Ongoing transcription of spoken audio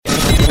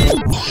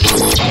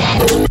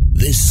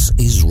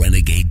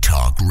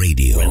Talk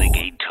Radio.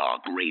 Renegade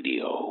Talk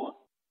Radio.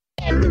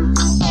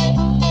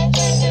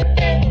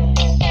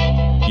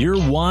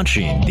 You're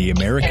watching The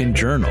American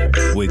Journal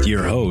with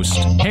your host,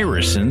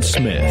 Harrison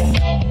Smith.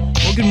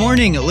 Well, good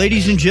morning,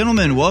 ladies and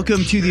gentlemen.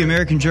 Welcome to The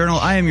American Journal.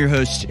 I am your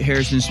host,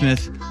 Harrison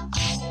Smith.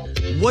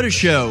 What a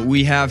show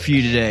we have for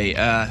you today.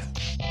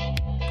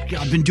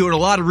 I've been doing a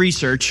lot of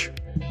research,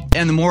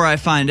 and the more I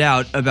find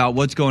out about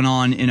what's going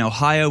on in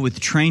Ohio with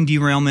the train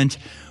derailment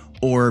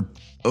or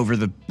over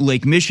the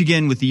Lake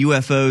Michigan with the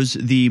UFOs,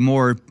 the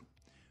more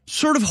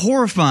sort of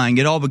horrifying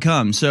it all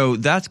becomes. So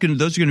those are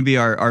going to be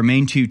our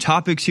main two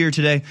topics here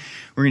today.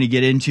 We're going to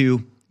get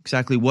into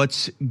exactly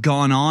what's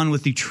gone on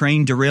with the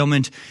train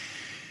derailment,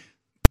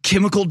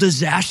 chemical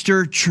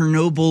disaster,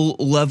 Chernobyl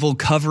level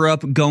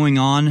cover-up going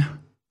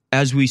on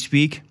as we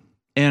speak,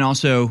 and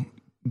also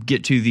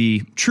get to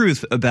the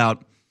truth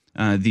about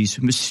these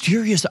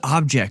mysterious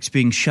objects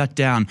being shut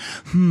down.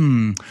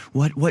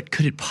 What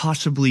could it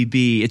possibly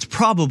be? It's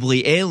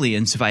probably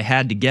aliens, if I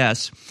had to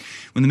guess.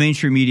 When the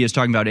mainstream media is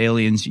talking about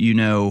aliens, you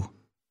know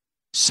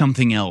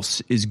something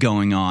else is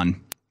going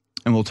on,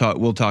 and we'll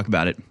talk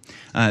about it.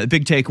 The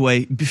big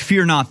takeaway: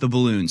 fear not the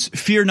balloons.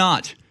 Fear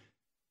not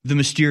the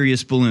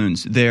mysterious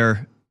balloons.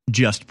 They're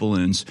just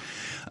balloons.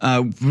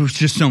 There's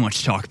just so much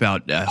to talk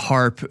about.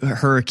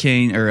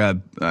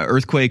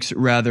 Earthquakes.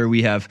 Rather,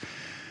 we have.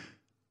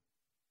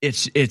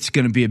 It's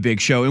going to be a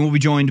big show, and we'll be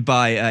joined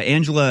by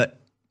Angela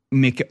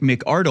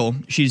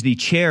McArdle. She's the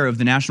chair of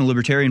the National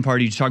Libertarian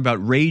Party to talk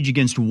about Rage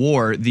Against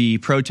War, the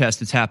protest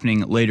that's happening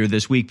later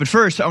this week. But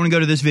first, I want to go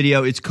to this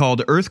video. It's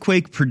called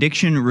Earthquake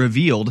Prediction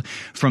Revealed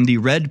from the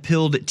Red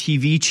Pilled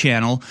TV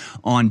channel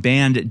on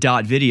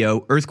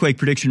Band.video. Earthquake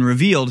Prediction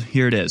Revealed.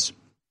 Here it is.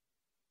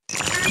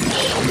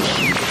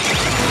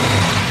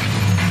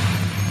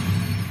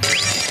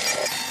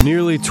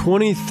 Nearly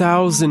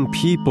 20,000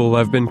 people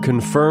have been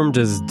confirmed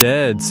as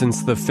dead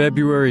since the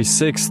February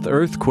 6th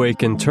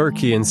earthquake in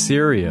Turkey and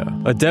Syria,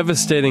 a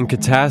devastating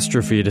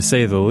catastrophe to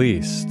say the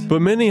least.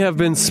 But many have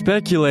been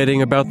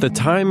speculating about the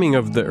timing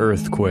of the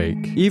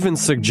earthquake, even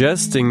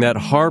suggesting that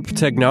HAARP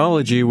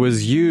technology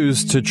was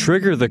used to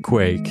trigger the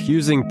quake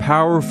using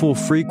powerful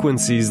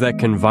frequencies that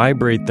can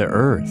vibrate the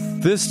earth.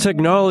 This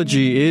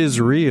technology is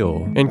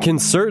real and can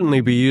certainly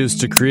be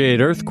used to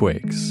create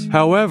earthquakes.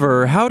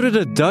 However, how did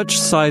a Dutch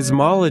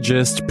seismologist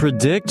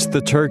predict the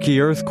Turkey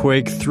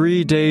earthquake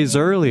 3 days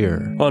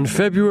earlier? On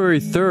February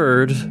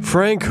 3rd,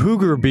 Frank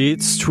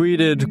Hugerbeets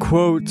tweeted,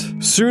 quote,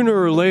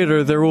 "Sooner or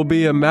later there will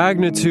be a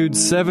magnitude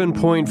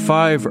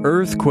 7.5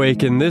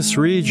 earthquake in this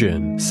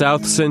region,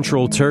 South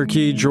Central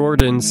Turkey,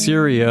 Jordan,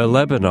 Syria,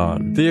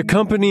 Lebanon." The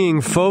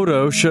accompanying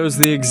photo shows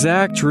the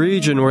exact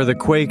region where the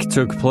quake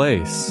took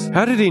place.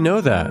 How did he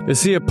know that?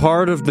 Is he a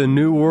part of the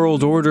New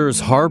World Order's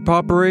HAARP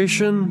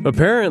operation?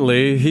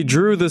 Apparently, he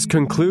drew this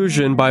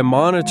conclusion by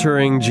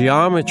monitoring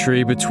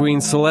geometry between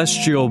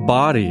celestial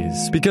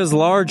bodies, because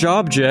large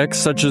objects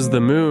such as the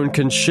moon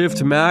can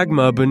shift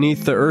magma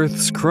beneath the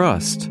Earth's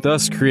crust,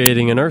 thus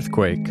creating an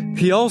earthquake.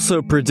 He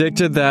also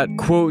predicted that,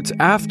 quote,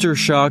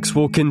 "aftershocks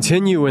will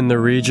continue in the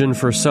region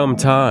for some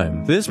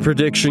time." This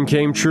prediction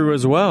came true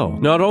as well,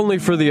 not only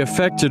for the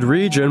affected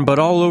region, but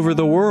all over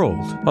the world.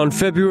 On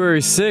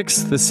February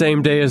 6th, the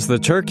same day as the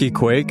Turkey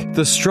quake,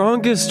 the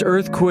strongest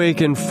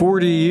earthquake in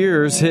 40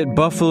 years hit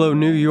Buffalo,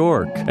 New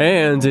York,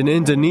 and in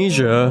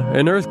Indonesia,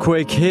 an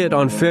earthquake hit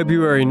on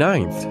February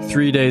 9th,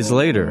 3 days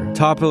later,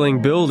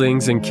 toppling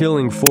buildings and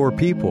killing 4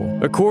 people.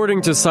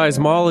 According to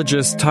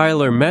seismologist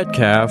Tyler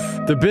Metcalf,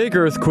 the big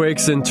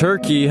earthquakes in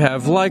Turkey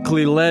have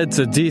likely led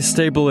to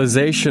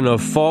destabilization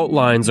of fault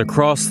lines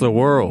across the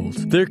world.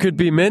 There could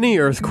be many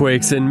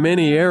earthquakes in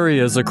many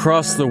areas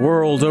across the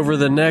world over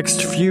the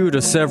next few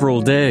to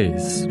several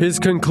days. His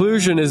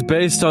conclusion is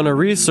based on a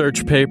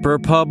research paper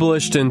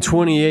published in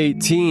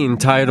 2018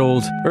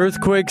 titled,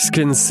 "Earthquakes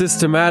Can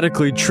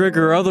Systematically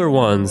Trigger Other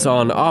Ones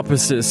on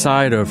Opposite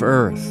Side of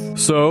Earth."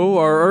 So,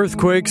 are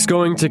earthquakes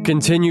going to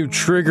continue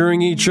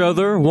triggering each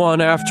other one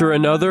after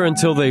another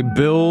until they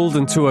build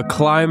into a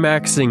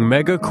climaxing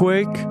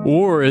megaquake?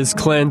 Or is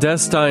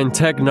clandestine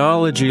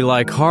technology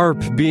like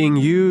HAARP being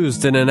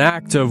used in an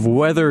act of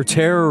weather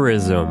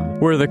terrorism,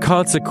 where the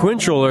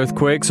consequential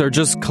earthquakes are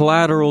just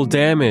collateral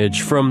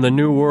damage from the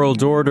New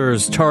World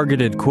Order's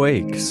targeted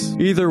quakes?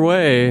 Either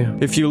way,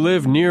 if you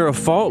live near a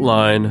fault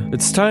line,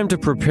 it's time to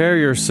prepare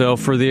yourself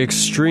for the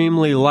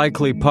extremely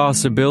likely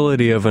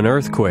possibility of an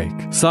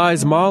earthquake.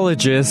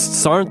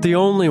 Seismologists aren't the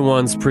only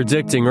ones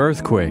predicting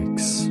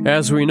earthquakes.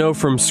 As we know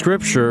from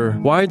Scripture,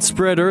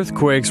 widespread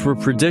earthquakes were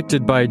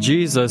predicted by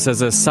Jesus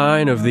as a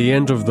sign of the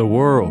end of the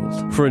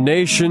world. "For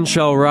nation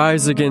shall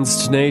rise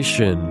against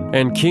nation,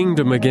 and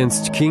kingdom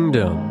against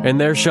kingdom, and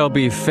there shall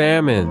be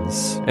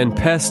famines, and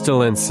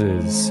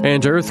pestilences,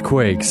 and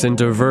earthquakes in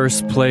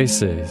diverse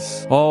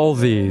places. All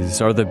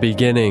these are the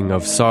beginning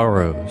of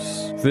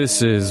sorrows."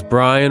 This is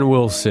Brian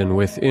Wilson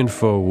with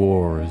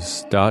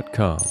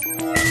Infowars.com.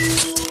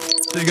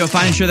 So you go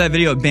find and share that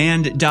video at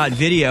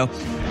Band.video.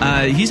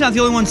 He's not the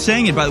only one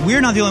saying it, but we're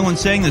not the only one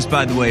saying this,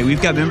 by the way.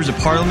 We've got members of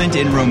parliament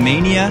in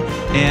Romania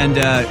and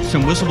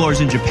some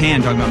whistleblowers in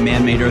Japan talking about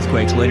man-made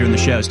earthquakes later in the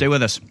show. Stay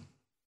with us.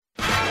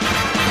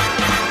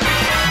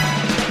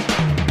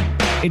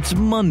 It's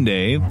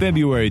Monday,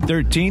 February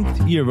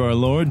 13th, year of our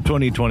Lord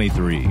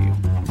 2023.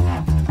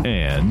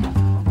 And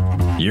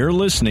you're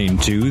listening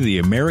to The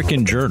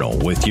American Journal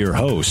with your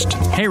host,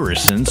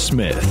 Harrison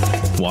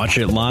Smith. Watch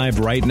it live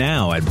right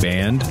now at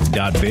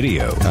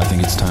band.video. I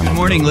think it's time. Good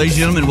morning, ladies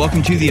and gentlemen.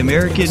 Welcome to The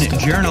American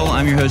Journal.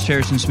 I'm your host,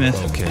 Harrison Smith.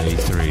 Okay,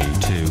 3, 2,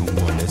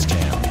 1, let's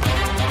jam.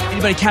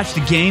 Anybody catch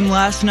the game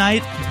last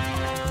night?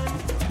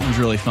 It was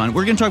really fun.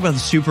 We're going to talk about the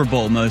Super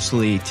Bowl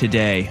mostly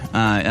today.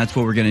 That's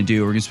what we're going to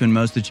do. We're going to spend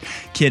most of the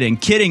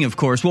kidding, of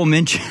course. We'll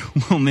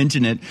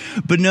mention it.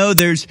 But no,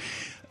 there's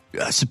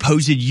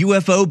supposed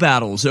UFO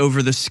battles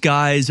over the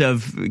skies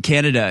of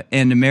Canada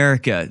and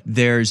America.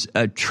 There's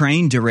a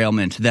train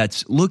derailment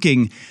that's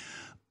looking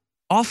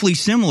awfully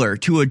similar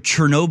to a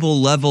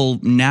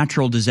Chernobyl-level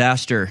natural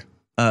disaster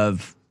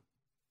of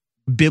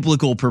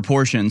biblical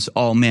proportions,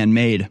 all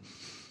man-made,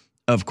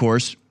 of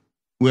course.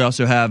 We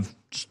also have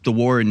the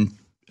war in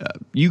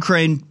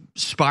Ukraine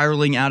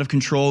spiraling out of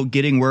control,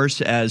 getting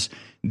worse as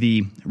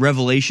the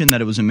revelation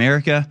that it was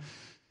America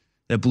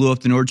that blew up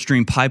the Nord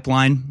Stream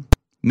pipeline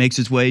makes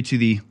its way to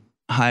the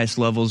highest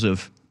levels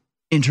of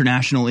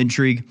international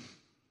intrigue.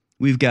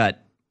 We've got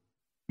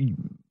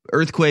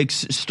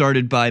earthquakes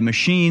started by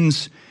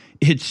machines.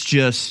 It's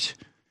just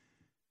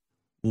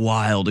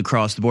wild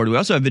across the board. We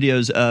also have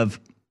videos of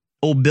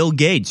old Bill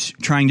Gates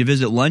trying to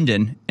visit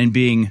London and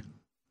being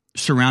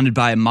surrounded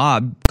by a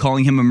mob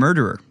calling him a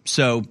murderer.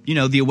 So,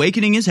 the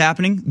awakening is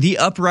happening. The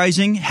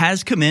uprising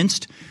has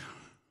commenced.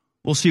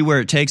 We'll see where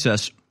it takes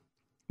us.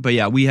 But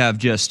yeah, we have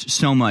just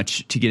so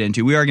much to get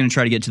into. We are going to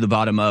try to get to the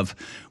bottom of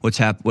what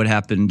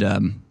happened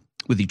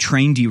with the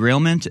train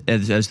derailment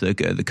as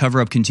the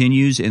cover-up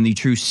continues, and the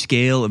true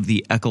scale of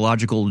the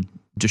ecological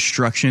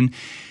destruction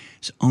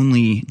is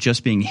only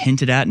just being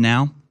hinted at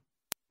now.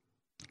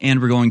 And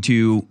we're going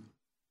to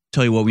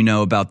tell you what we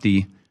know about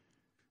the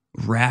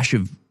rash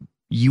of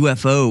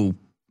UFO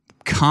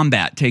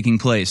combat taking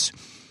place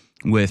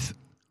with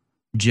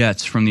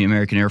jets from the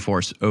American Air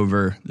Force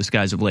over the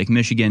skies of Lake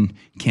Michigan,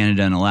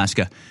 Canada, and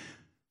Alaska.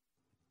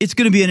 It's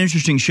going to be an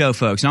interesting show,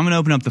 folks. I'm going to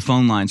open up the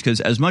phone lines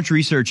because as much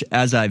research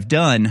as I've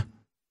done,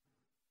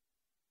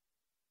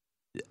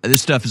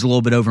 this stuff is a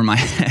little bit over my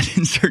head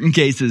in certain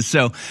cases.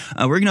 So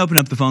we're going to open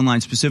up the phone line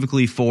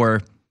specifically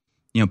for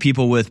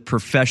people with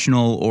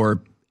professional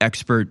or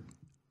expert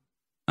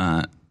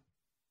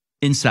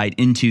insight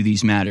into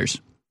these matters.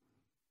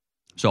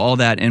 So all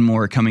that and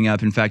more coming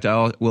up. In fact,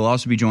 we'll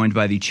also be joined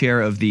by the chair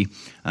of the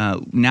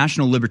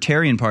National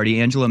Libertarian Party,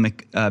 Angela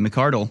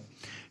McArdle.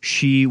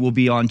 She will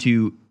be on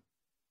to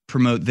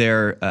promote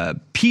their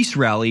peace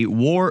rally,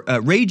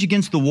 Rage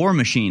Against the War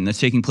Machine, that's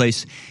taking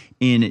place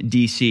in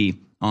D.C.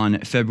 on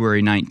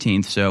February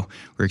 19th. So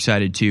we're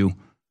excited to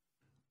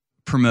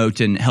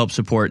promote and help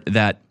support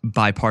that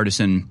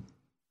bipartisan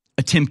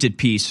attempt at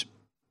peace.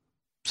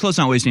 So let's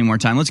not waste any more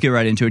time. Let's get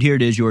right into it. Here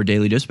it is, your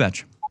Daily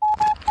Dispatch.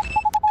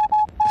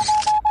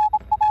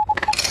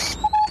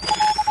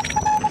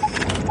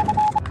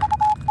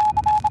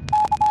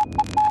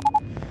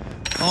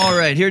 All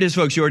right, here it is,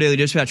 folks, your Daily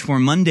Dispatch for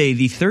Monday,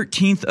 the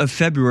 13th of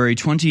February,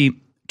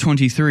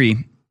 2023.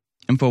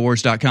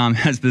 Infowars.com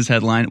has this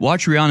headline: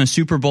 Watch Rihanna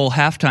Super Bowl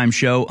halftime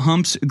show,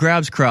 humps,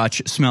 grabs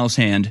crotch, smells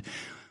hand.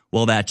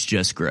 Well, that's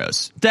just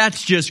gross.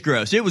 That's just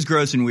gross. It was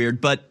gross and weird,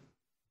 but,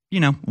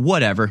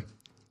 whatever.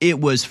 It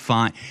was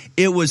fine.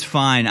 It was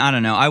fine. I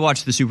don't know. I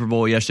watched the Super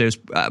Bowl yesterday. It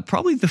was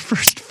probably the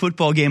first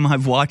football game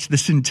I've watched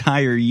this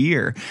entire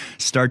year,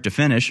 start to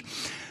finish.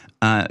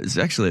 It was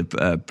actually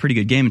a pretty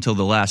good game until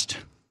the last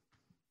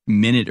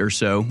minute or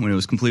so when it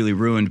was completely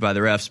ruined by the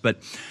refs. But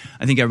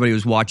I think everybody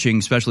was watching,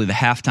 especially the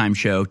halftime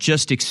show,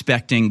 just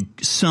expecting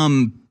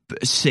some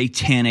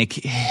satanic,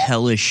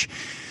 hellish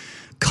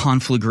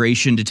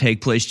conflagration to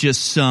take place,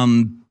 just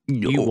some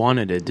You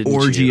wanted it, didn't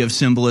orgy you? of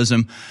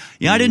symbolism.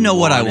 Yeah, I didn't know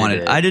what I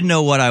wanted. I didn't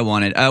know what I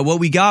wanted. What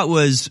we got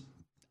was,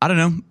 I don't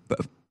know,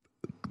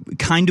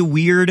 kind of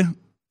weird,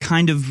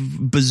 kind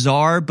of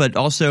bizarre, but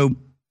also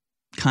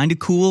kind of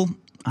cool.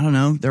 I don't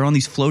know. They're on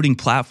these floating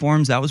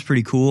platforms. That was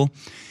pretty cool.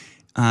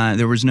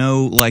 There was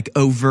no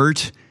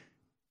overt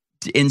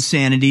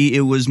insanity.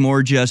 It was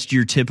more just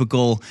your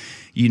typical,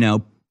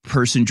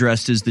 person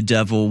dressed as the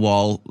devil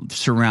while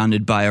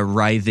surrounded by a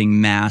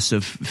writhing mass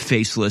of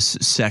faceless,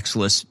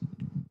 sexless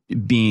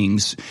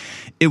beings.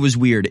 It was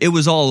weird. It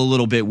was all a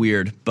little bit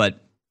weird, but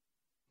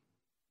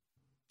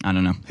I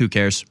don't know. Who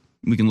cares?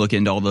 We can look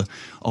into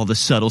all the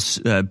subtle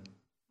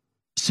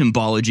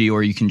symbology,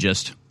 or you can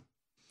just,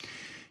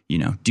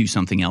 do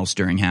something else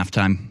during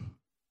halftime.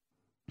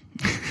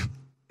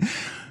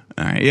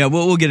 All right. Yeah,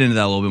 we'll get into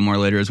that a little bit more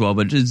later as well,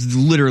 but it's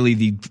literally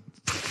the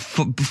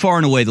far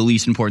and away the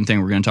least important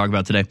thing we're going to talk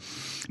about today.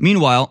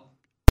 Meanwhile,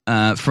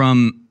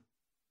 from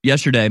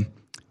yesterday,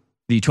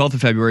 the 12th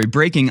of February,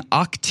 breaking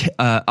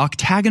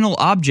octagonal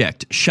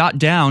object shot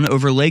down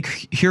over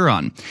Lake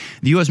Huron.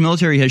 The U.S.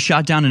 military has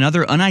shot down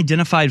another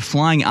unidentified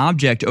flying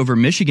object over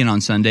Michigan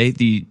on Sunday,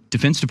 the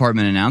Defense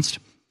Department announced.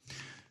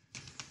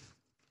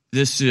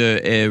 This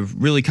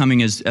really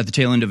coming as at the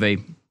tail end of a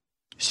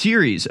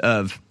series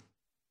of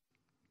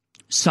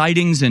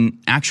sightings and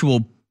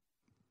actual,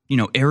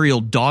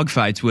 aerial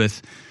dogfights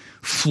with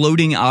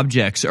floating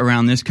objects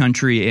around this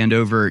country and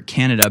over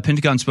Canada.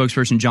 Pentagon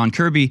spokesperson John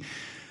Kirby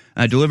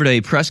delivered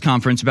a press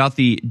conference about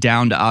the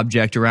downed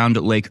object around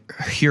Lake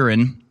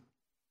Huron.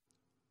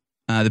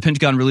 The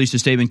Pentagon released a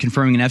statement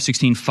confirming an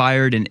F-16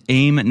 fired an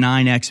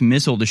AIM-9X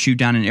missile to shoot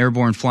down an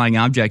airborne flying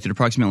object at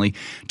approximately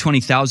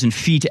 20,000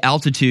 feet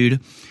altitude.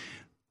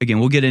 Again,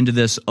 we'll get into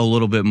this a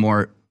little bit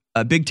more.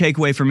 A big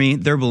takeaway for me,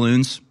 they're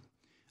balloons.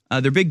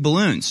 They're big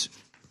balloons.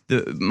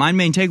 My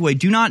main takeaway,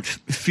 do not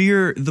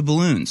fear the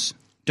balloons.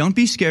 Don't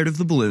be scared of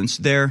the balloons.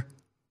 They're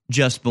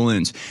just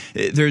balloons.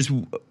 There's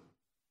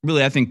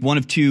really, I think, one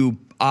of two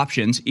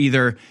options.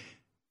 Either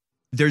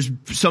there's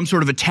some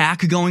sort of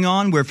attack going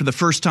on where for the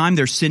first time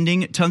they're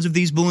sending tons of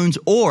these balloons,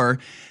 or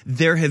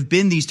there have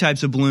been these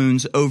types of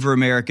balloons over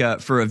America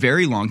for a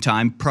very long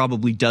time,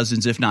 probably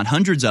dozens, if not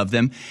hundreds of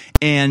them.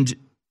 And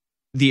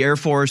the Air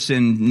Force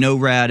and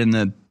NORAD and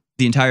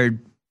the entire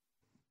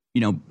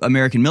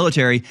American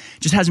military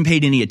just hasn't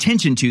paid any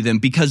attention to them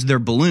because they're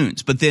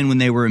balloons. But then when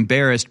they were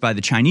embarrassed by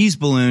the Chinese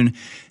balloon,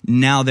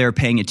 now they're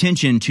paying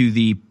attention to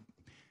the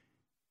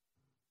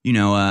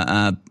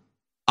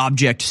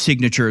object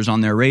signatures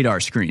on their radar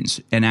screens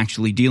and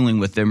actually dealing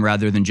with them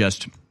rather than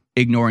just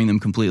ignoring them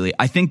completely.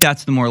 I think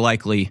that's the more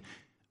likely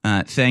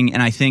thing.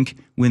 And I think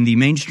when the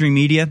mainstream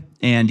media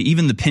and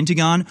even the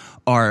Pentagon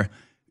are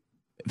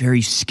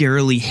very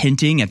scarily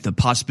hinting at the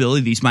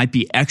possibility these might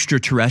be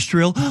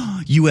extraterrestrial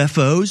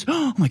UFOs.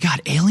 Oh my God,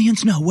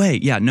 aliens? No way.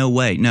 Yeah, no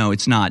way. No,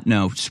 it's not.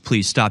 No,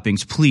 please stop being.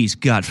 Please,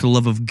 God, for the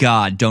love of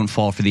God, don't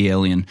fall for the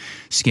alien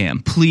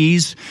scam.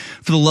 Please,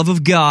 for the love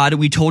of God,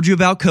 we told you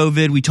about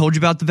COVID. We told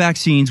you about the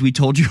vaccines. We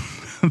told you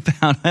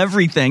about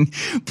everything.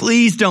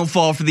 Please don't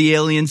fall for the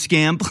alien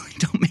scam. Please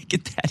don't make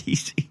it that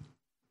easy.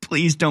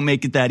 Please don't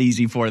make it that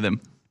easy for them.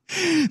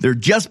 They're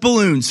just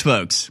balloons,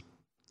 folks.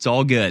 It's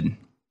all good.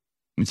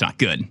 It's not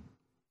good.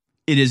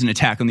 It is an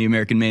attack on the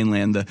American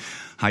mainland, the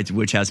heights of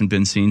which hasn't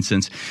been seen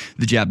since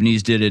the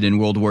Japanese did it in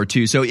World War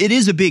II. So it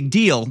is a big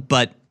deal,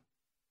 but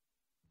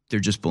they're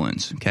just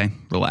balloons, okay?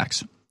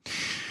 Relax.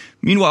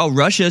 Meanwhile,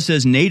 Russia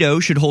says NATO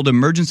should hold an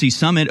emergency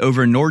summit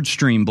over Nord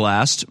Stream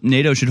blast.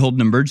 NATO should hold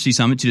an emergency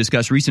summit to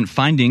discuss recent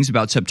findings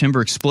about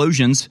September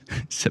explosions.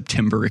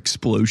 September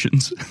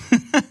explosions.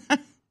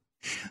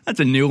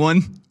 That's a new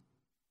one.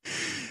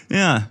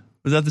 Yeah.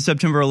 Was that the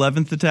September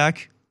 11th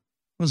attack?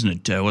 It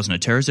wasn't a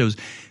terrorist. It was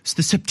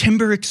the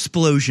September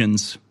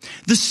explosions,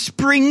 the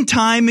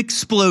springtime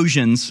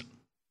explosions.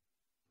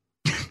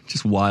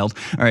 Just wild.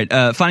 All right.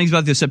 Findings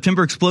about the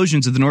September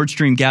explosions of the Nord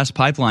Stream gas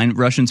pipeline.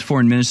 Russian's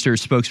foreign minister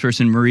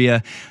spokesperson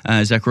Maria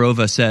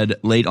Zakharova said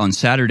late on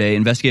Saturday.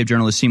 Investigative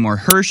journalist Seymour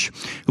Hersh,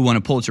 who won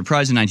a Pulitzer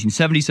Prize in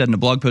 1970, said in a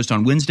blog post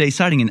on Wednesday,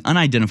 citing an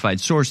unidentified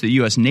source, that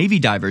U.S. Navy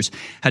divers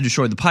had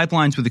destroyed the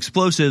pipelines with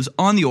explosives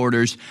on the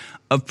orders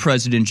of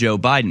President Joe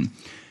Biden.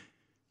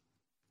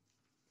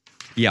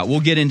 Yeah, we'll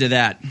get into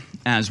that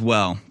as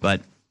well,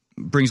 but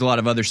brings a lot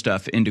of other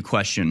stuff into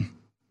question,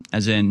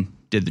 as in,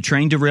 did the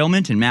train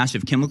derailment and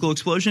massive chemical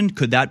explosion,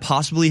 could that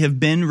possibly have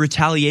been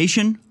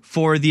retaliation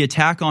for the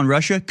attack on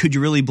Russia? Could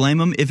you really blame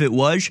him if it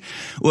was?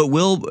 Well,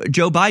 will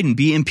Joe Biden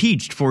be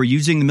impeached for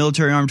using the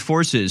military armed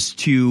forces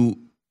to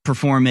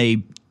perform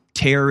a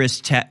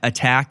terrorist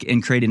attack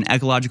and create an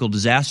ecological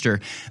disaster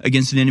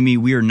against an enemy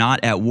we are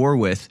not at war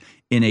with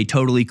in a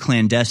totally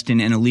clandestine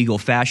and illegal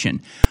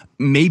fashion?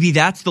 Maybe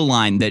that's the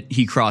line that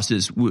he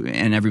crosses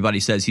and everybody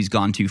says he's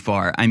gone too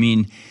far. I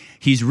mean,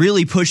 he's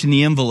really pushing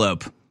the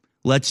envelope.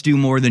 Let's do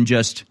more than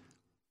just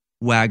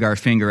wag our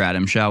finger at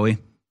him, shall we?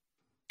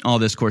 All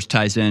this, of course,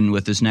 ties in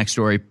with this next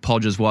story Paul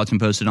J. Watson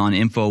posted on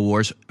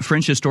InfoWars.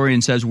 French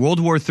historian says World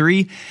War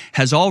III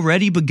has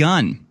already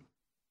begun.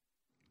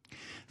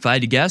 If I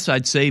had to guess,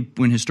 I'd say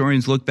when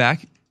historians look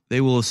back,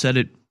 they will have said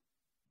it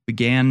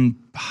began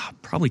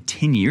probably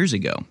 10 years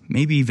ago,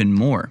 maybe even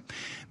more.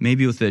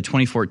 Maybe with the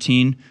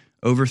 2014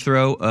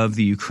 overthrow of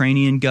the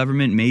Ukrainian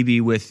government, maybe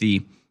with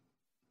the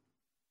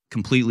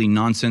completely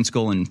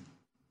nonsensical and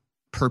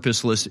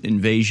purposeless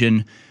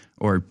invasion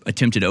or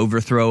attempted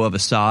overthrow of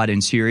Assad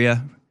in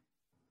Syria,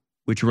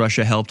 which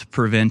Russia helped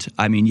prevent.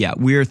 I mean, yeah,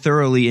 we're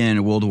thoroughly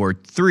in World War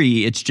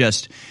III. It's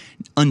just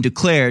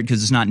undeclared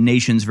because it's not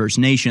nations versus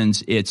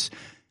nations. It's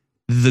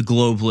the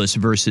globalists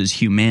versus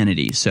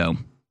humanity. So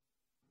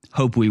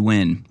hope we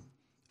win.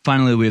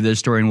 Finally, we have this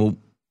story, and we'll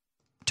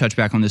touch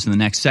back on this in the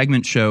next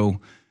segment, show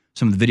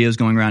some of the videos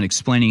going around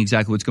explaining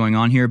exactly what's going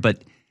on here.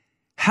 But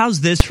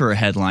how's this for a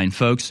headline,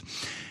 folks?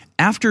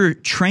 After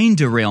train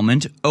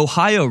derailment,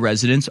 Ohio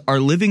residents are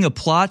living a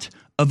plot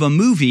of a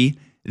movie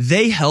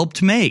they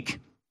helped make.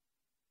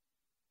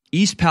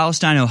 East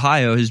Palestine,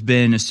 Ohio has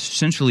been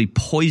essentially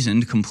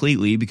poisoned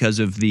completely because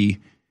of the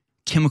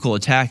chemical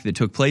attack that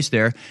took place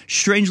there.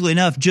 Strangely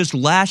enough, just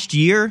last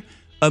year,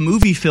 a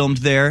movie filmed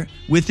there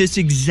with this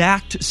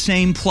exact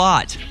same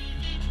plot.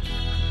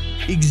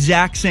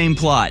 Exact same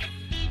plot.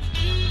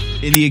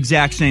 In the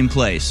exact same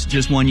place,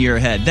 just 1 year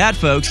ahead. That,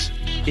 folks,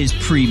 is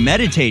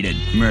premeditated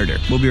murder.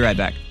 We'll be right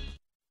back.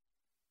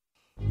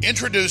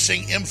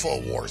 Introducing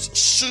InfoWars,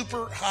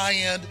 super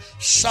high-end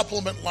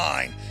supplement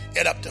line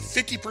at up to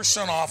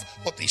 50% off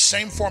what these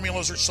same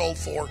formulas are sold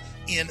for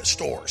in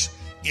stores.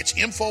 It's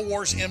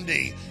InfoWars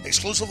MD,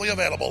 exclusively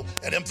available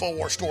at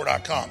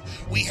InfoWarsStore.com.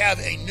 We have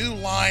a new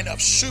line of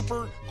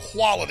super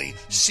quality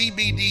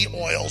CBD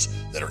oils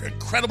that are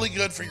incredibly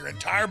good for your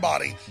entire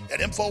body at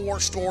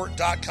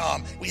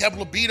InfoWarsStore.com. We have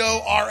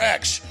Libido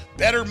RX,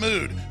 Better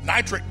Mood,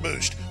 Nitric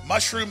Boost,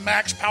 Mushroom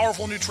Max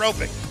Powerful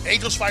Nootropic,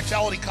 Ageless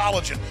Vitality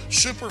Collagen,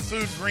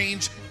 Superfood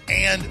Greens,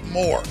 and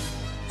more.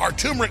 Our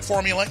turmeric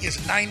formula is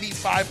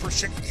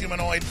 95%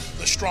 curcuminoid,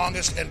 the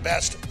strongest and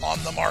best on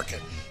the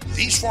market.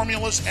 These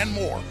formulas and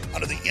more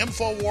under the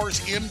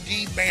InfoWars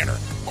MD banner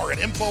are at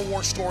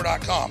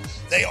InfoWarsStore.com.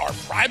 They are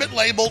private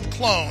labeled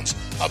clones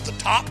of the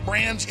top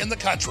brands in the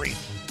country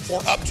for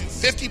up to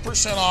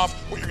 50% off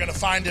where you're going to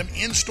find them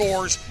in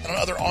stores and on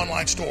other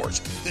online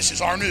stores. This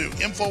is our new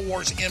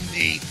InfoWars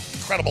MD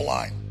incredible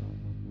line.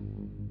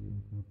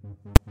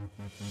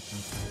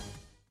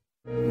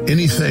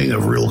 Anything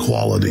of real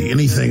quality,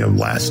 anything of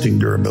lasting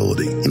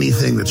durability,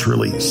 anything that's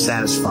really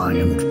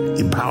satisfying and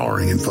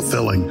empowering and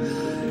fulfilling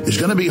is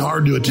going to be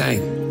hard to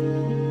attain.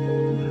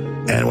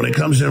 And when it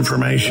comes to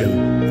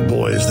information,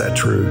 boy, is that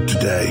true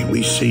today.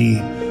 We see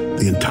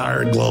the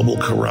entire global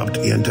corrupt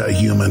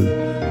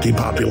anti-human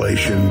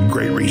depopulation,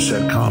 Great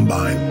Reset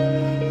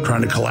combine,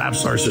 trying to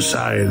collapse our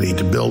society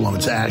to build on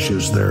its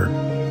ashes their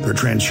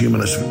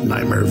transhumanist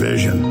nightmare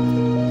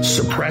vision,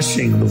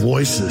 suppressing the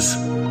voices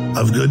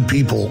of good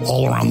people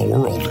all around the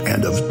world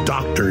and of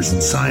doctors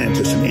and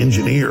scientists and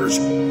engineers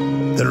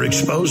that are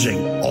exposing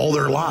all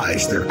their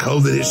lies, their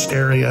COVID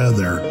hysteria,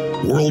 their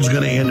world's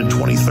going to end in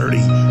 2030,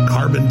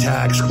 carbon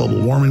tax, global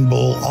warming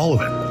bull, all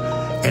of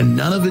it. And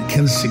none of it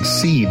can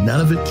succeed.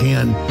 None of it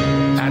can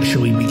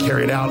actually be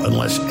carried out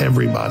unless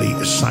everybody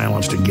is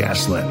silenced and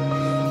gaslit.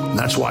 And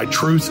that's why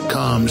truth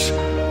comes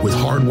with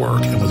hard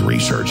work and with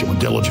research and with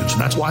diligence.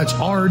 And that's why it's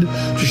hard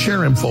to share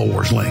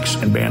InfoWars links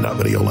and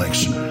Band.video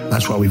links.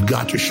 That's why we've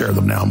got to share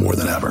them now more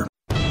than ever.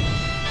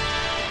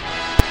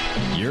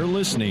 You're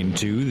listening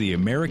to The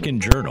American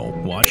Journal.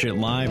 Watch it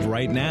live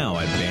right now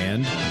at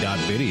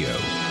Band.video.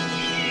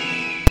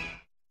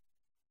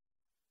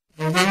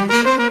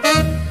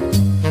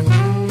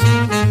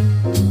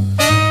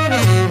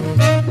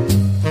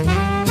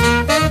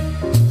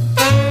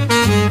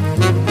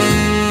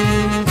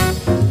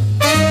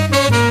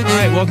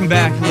 Welcome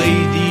back,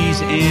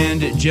 ladies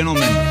and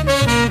gentlemen.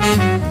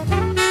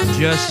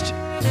 Just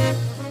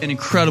an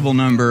incredible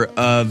number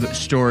of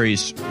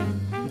stories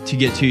to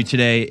get to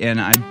today, and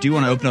I do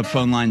want to open up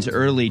phone lines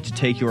early to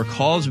take your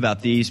calls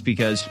about these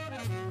because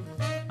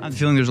I have a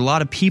feeling there's a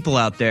lot of people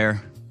out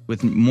there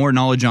with more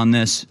knowledge on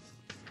this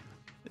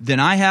than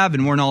I have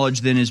and more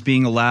knowledge than is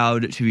being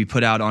allowed to be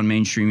put out on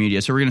mainstream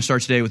media. So we're going to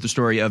start today with the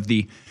story of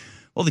the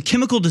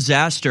chemical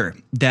disaster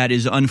that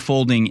is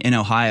unfolding in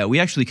Ohio.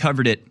 We actually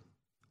covered it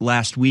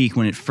last week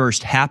when it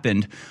first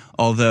happened,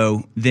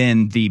 although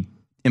then the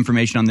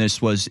information on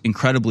this was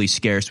incredibly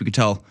scarce. We could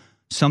tell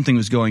something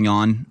was going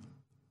on,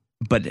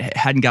 but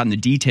hadn't gotten the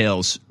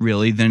details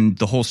really. Then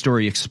the whole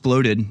story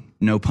exploded,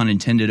 no pun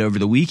intended, over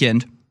the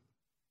weekend.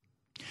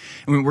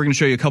 And we're going to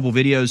show you a couple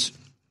videos.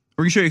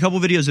 We're going to show you a couple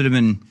videos that have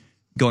been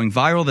going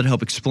viral that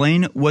help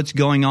explain what's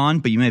going on,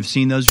 but you may have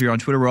seen those if you're on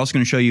Twitter. We're also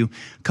going to show you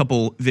a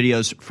couple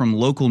videos from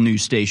local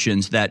news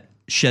stations that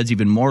sheds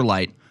even more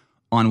light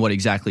on what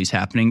exactly is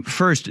happening.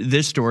 First,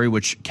 this story,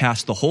 which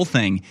casts the whole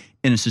thing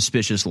in a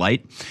suspicious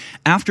light.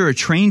 After a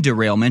train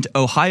derailment,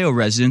 Ohio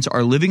residents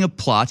are living a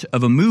plot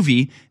of a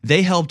movie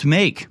they helped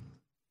make.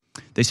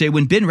 They say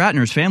when Ben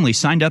Ratner's family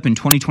signed up in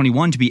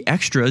 2021 to be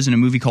extras in a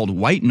movie called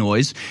White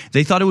Noise,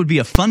 they thought it would be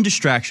a fun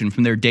distraction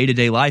from their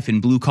day-to-day life in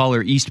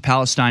blue-collar East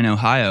Palestine,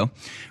 Ohio.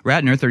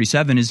 Ratner,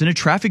 37, is in a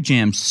traffic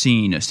jam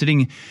scene,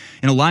 sitting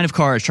in a line of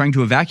cars trying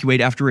to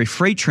evacuate after a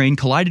freight train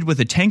collided with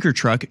a tanker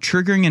truck,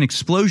 triggering an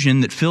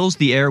explosion that fills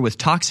the air with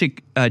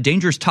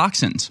dangerous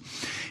toxins.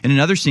 In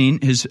another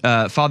scene, his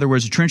father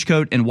wears a trench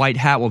coat and white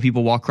hat while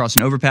people walk across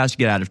an overpass to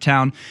get out of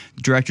town.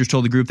 The directors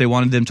told the group they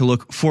wanted them to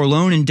look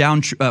forlorn and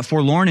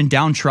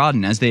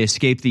downtrodden as they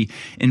escape the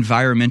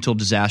environmental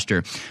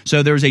disaster.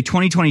 So there was a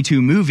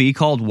 2022 movie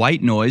called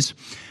White Noise,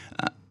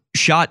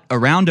 shot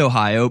around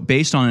Ohio,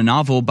 based on a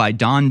novel by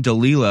Don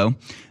DeLillo.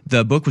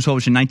 The book was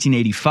published in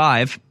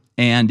 1985,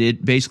 and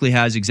it basically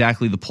has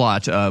exactly the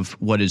plot of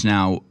what is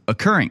now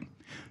occurring.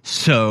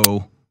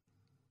 So,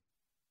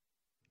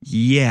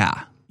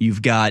 yeah,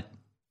 you've got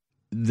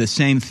the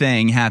same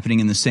thing happening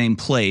in the same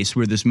place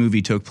where this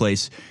movie took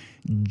place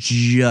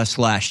just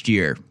last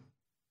year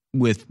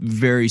with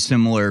very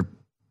similar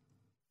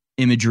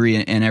imagery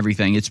and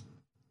everything. It's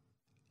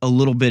a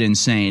little bit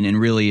insane and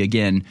really,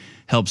 again,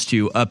 helps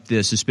to up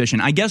the suspicion.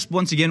 I guess,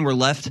 once again, we're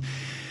left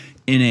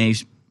in a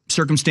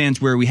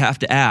circumstance where we have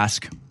to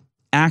ask,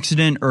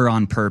 accident or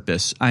on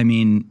purpose? I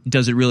mean,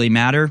 does it really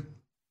matter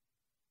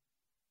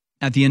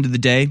at the end of the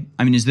day?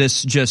 I mean, is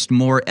this just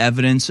more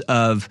evidence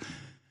of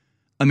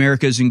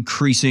America's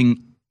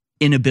increasing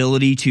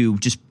inability to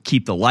just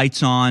keep the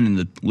lights on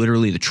and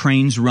literally the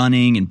trains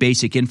running and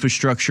basic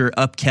infrastructure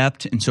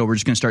upkept? And so we're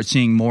just going to start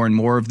seeing more and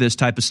more of this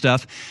type of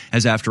stuff,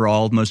 as after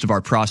all, most of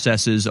our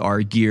processes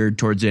are geared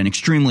towards an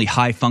extremely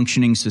high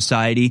functioning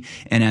society.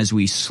 And as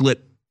we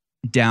slip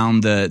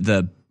down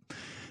the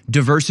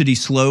diversity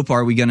slope,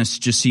 are we going to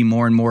just see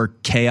more and more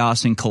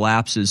chaos and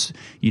collapses?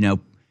 You know,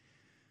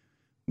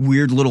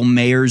 weird little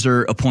mayors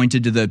are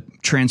appointed to the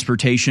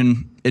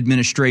transportation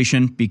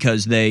administration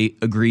because they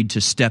agreed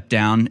to step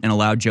down and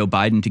allow Joe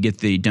Biden to get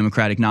the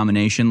Democratic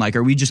nomination. Like,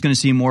 are we just going to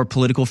see more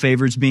political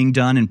favors being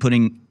done and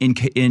putting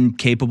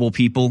incapable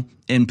people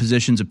in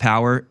positions of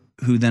power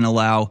who then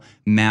allow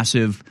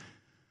massive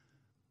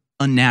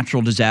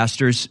unnatural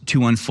disasters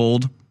to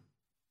unfold?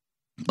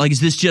 Like,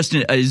 is this just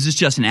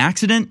an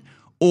accident,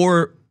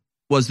 or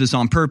was this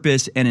on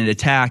purpose and an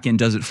attack? And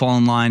does it fall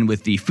in line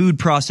with the food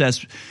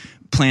process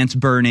plants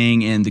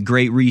burning and the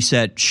Great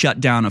Reset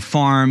shutdown of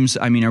farms?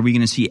 I mean, are we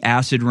going to see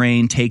acid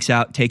rain take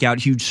out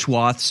huge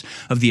swaths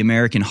of the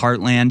American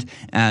heartland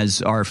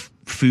as our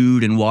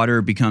food and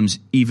water becomes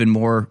even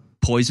more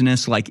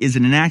poisonous? Like, is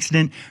it an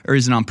accident or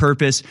is it on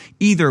purpose?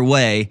 Either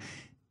way,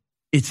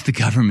 it's the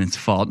government's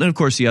fault. And of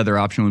course, the other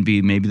option would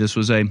be maybe this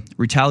was a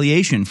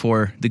retaliation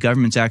for the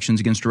government's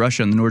actions against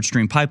Russia and the Nord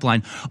Stream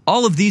pipeline.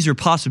 All of these are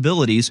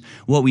possibilities.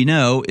 What we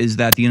know is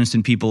that the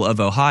innocent people of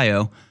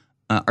Ohio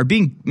are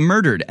being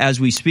murdered as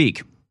we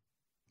speak.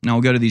 Now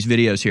we'll go to these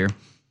videos here.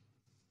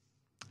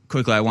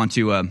 Quickly, I want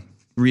to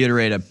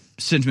reiterate a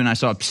sentiment I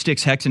saw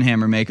Styx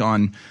Hexenhammer make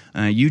on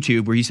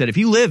YouTube, where he said, if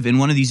you live in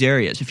one of these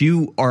areas, if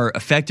you are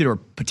affected or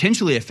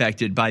potentially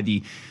affected by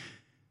the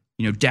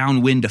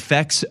downwind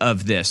effects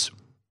of this,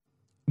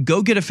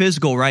 go get a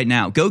physical right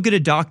now. Go get a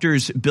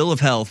doctor's bill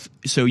of health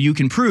so you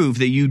can prove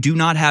that you do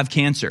not have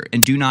cancer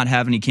and do not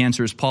have any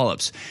cancerous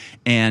polyps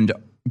and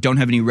don't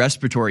have any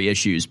respiratory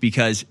issues,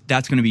 because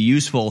that's going to be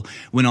useful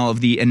when all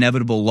of the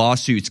inevitable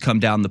lawsuits come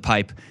down the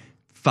pipe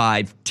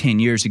 5-10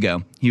 years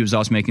ago. He was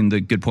also making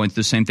the good point.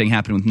 The same thing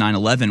happened with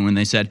 9/11 when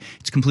they said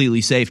it's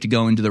completely safe to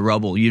go into the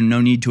rubble. You no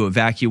need to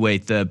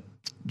evacuate. The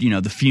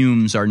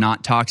fumes are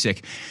not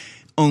toxic,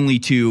 only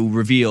to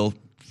reveal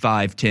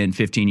 5, 10,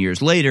 15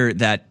 years later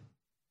that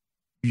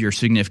you're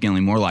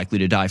significantly more likely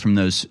to die from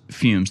those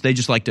fumes. They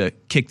just like to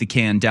kick the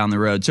can down the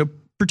road. So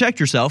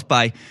protect yourself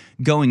by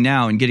going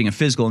now and getting a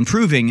physical and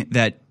proving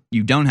that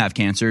you don't have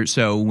cancer.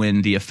 So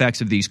when the effects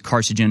of these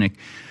carcinogenic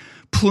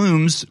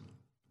plumes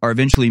are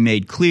eventually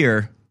made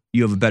clear,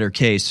 you have a better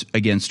case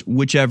against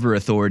whichever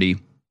authority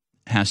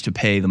has to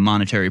pay the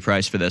monetary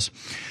price for this.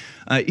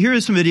 Here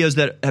are some videos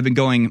that have been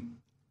going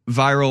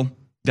viral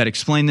that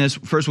explain this.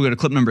 First, we'll go to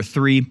clip number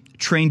 3.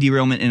 Train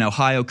derailment in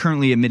Ohio,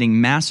 currently emitting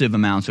massive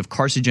amounts of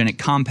carcinogenic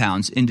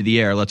compounds into the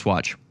air. Let's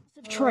watch.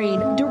 Train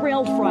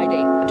derailed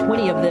Friday,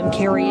 20 of them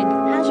carrying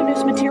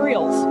hazardous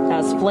materials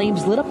as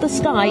flames lit up the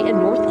sky in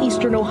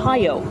northeastern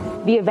Ohio.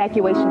 The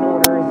evacuation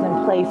order is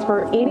in place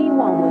for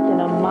anyone within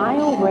a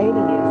mile radius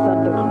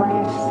of the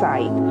crash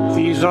site.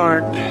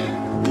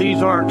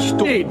 These aren't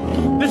stupid.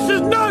 This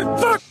is not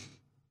fuck.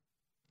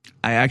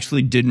 I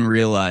actually didn't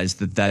realize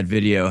that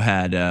video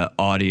had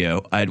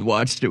audio. I'd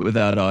watched it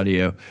without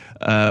audio.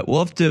 We'll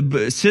have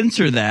to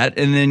censor that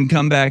and then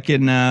come back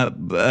and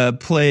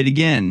play it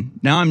again.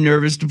 Now I'm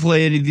nervous to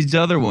play any of these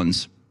other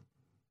ones.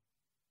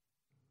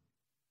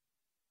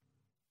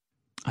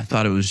 I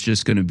thought it was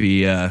just going to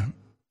be I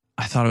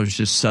thought it was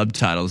just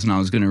subtitles and I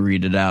was going to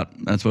read it out.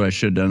 That's what I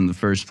should have done in the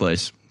first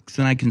place, because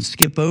then I can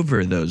skip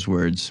over those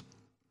words.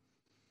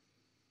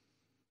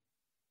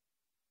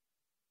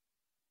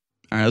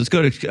 All right, let's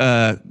go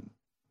to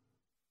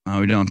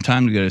we don't have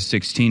time to go to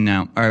 16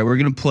 now. All right, we're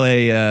going to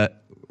play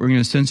we're going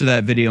to censor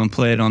that video and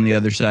play it on the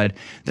other side.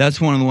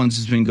 That's one of the ones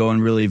that's been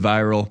going really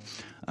viral.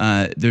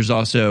 There's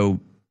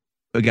also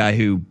a guy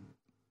who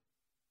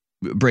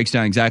breaks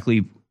down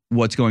exactly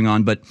what's going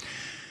on, but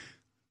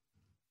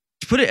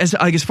to put it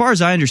as far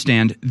as I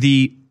understand,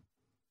 the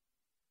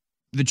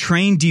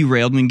train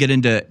derailed. We can get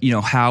into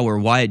how or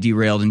why it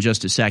derailed in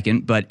just a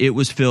second, but it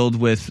was filled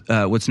with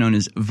what's known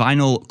as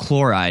vinyl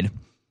chloride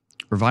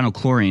or vinyl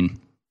chlorine,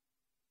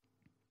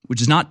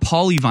 which is not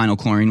polyvinyl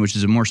chlorine, which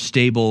is a more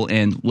stable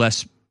and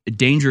less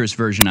dangerous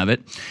version of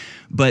it.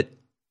 But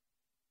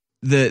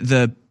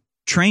the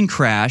train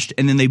crashed,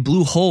 and then they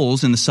blew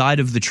holes in the side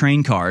of the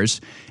train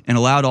cars and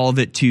allowed all of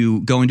it to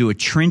go into a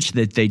trench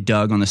that they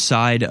dug on the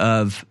side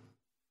of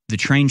the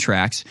train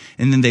tracks,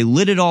 and then they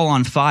lit it all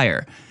on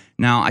fire.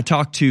 Now, I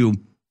talked to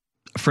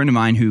a friend of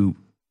mine who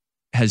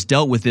has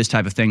dealt with this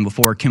type of thing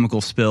before,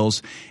 chemical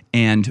spills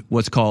and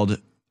what's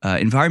called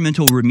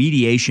environmental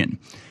remediation.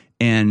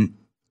 And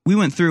we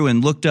went through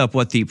and looked up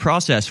what the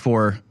process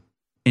for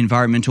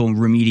environmental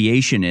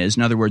remediation is.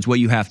 In other words, what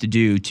you have to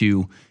do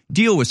to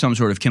deal with some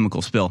sort of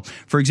chemical spill.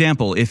 For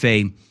example, if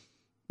a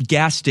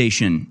gas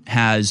station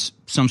has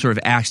some sort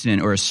of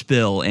accident or a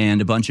spill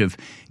and a bunch of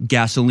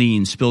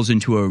gasoline spills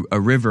into a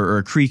river or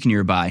a creek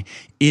nearby,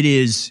 it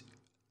is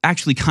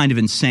actually kind of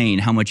insane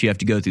how much you have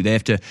to go through. They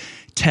have to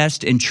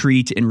test and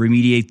treat and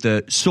remediate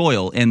the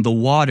soil and the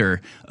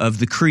water of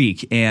the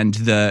creek and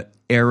the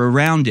air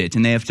around it,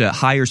 and they have to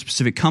hire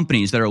specific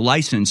companies that are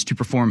licensed to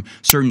perform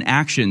certain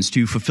actions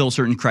to fulfill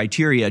certain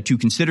criteria to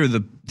consider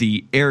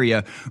the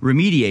area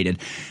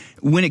remediated.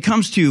 When it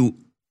comes to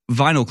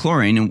vinyl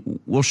chlorine, and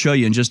we'll show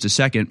you in just a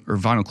second, or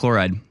vinyl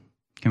chloride,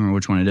 can't remember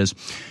which one it is,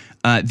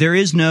 there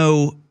is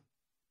no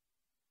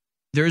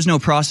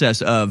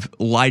process of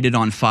light it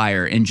on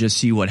fire and just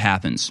see what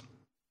happens.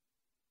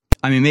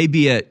 I mean, it may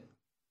be a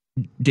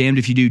damned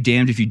if you do,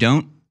 damned if you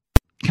don't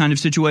kind of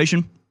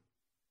situation,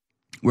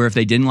 where if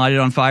they didn't light it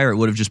on fire, it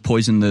would have just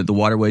poisoned the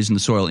waterways and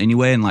the soil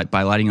anyway, and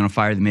by lighting it on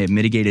fire, they may have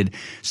mitigated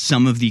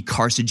some of the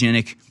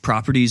carcinogenic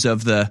properties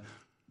of the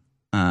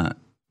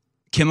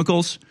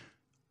chemicals.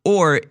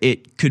 Or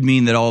it could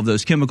mean that all of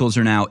those chemicals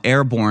are now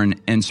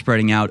airborne and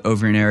spreading out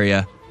over an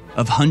area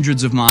of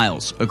hundreds of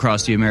miles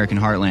across the American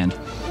heartland.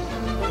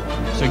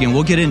 So again,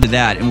 we'll get into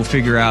that and we'll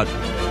figure out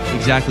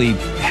exactly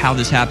how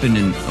this happened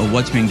and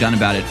what's being done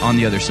about it on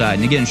the other side.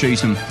 And again, show you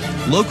some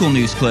local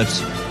news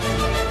clips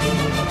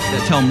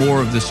that tell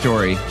more of the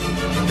story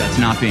that's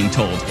not being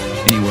told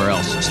anywhere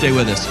else. Stay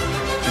with us.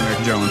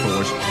 American Journal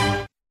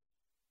InfoWars.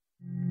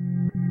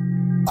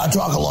 I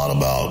talk a lot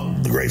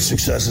about the great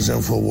successes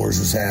InfoWars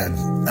has had.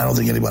 I don't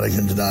think anybody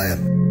can deny it.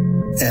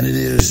 And it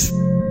is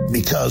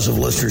because of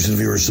listeners and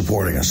viewers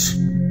supporting us.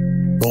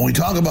 But when we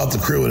talk about the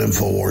crew at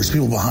InfoWars,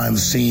 people behind the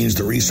scenes,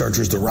 the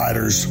researchers, the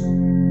writers,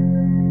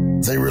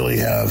 they really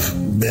have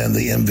been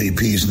the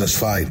MVPs in this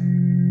fight.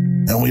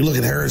 And when we look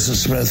at Harrison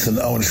Smith and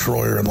Owen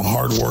Schroyer and the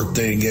hard work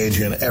they engage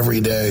in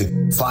every day,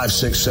 5,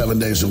 6, 7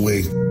 days a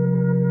week,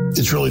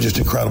 it's really just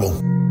incredible.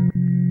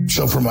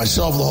 So for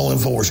myself and the whole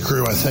InfoWars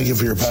crew, I thank you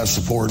for your past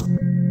support.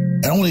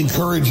 And I want to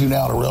encourage you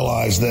now to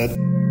realize that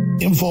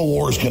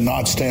InfoWars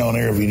cannot stay on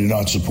air if you do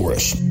not support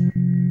us.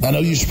 I know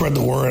you spread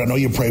the word. I know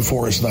you pray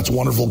for us, and that's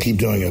wonderful. Keep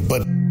doing it.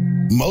 But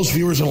most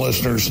viewers and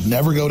listeners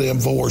never go to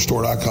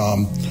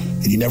InfoWarsStore.com,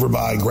 and you never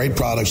buy great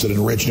products that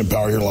enrich and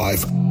empower your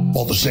life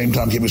while at the same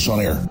time keep us on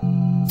air.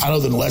 I know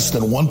that less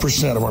than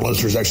 1% of our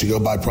listeners actually go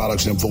buy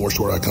products at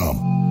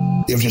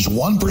InfoWarsStore.com. If just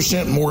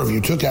 1% more of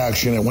you took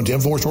action and went to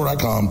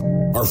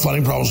InfoWarsStore.com, our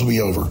funding problems will be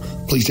over.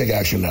 Please take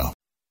action now.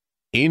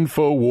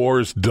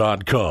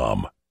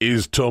 Infowars.com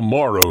is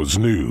tomorrow's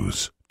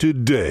news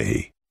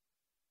today.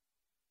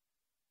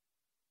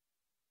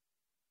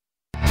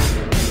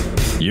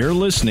 You're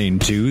listening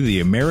to The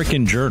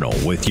American Journal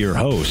with your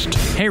host,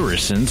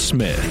 Harrison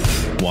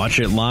Smith. Watch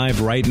it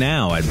live right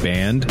now at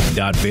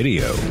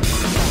band.video.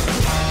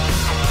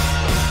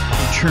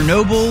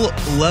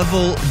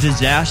 Chernobyl-level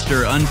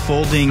disaster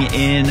unfolding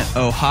in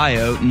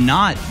Ohio,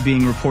 not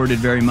being reported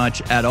very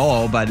much at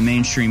all by the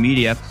mainstream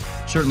media,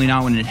 certainly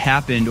not when it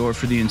happened or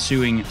for the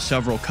ensuing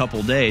several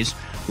couple days.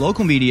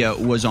 Local media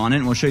was on it,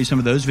 and we'll show you some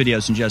of those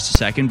videos in just a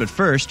second. But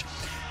first,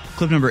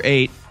 clip number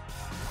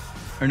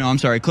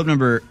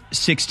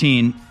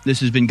 16.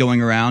 This has been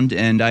going around,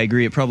 and I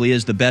agree it probably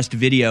is the best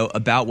video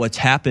about what's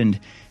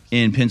happened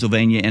in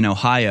Pennsylvania and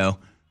Ohio.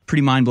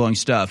 Pretty mind-blowing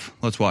stuff.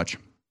 Let's watch.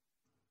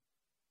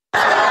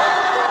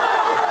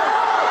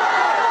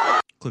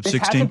 Clip 16.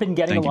 This hasn't been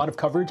getting a lot of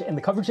coverage, and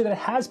the coverage that it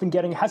has been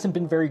getting hasn't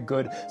been very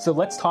good. So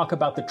let's talk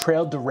about the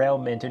trail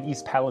derailment in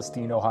East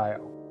Palestine,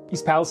 Ohio.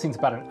 East Palestine's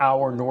about an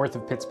hour north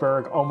of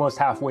Pittsburgh, almost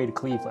halfway to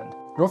Cleveland.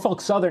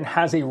 Norfolk Southern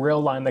has a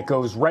rail line that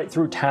goes right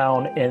through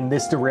town, and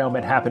this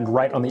derailment happened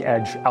right on the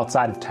edge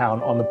outside of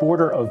town on the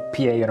border of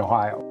PA and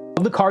Ohio.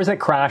 Of the cars that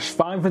crashed,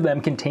 5 of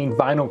them contained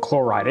vinyl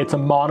chloride. It's a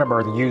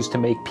monomer used to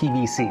make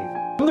PVC.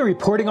 Some of the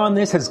reporting on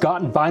this has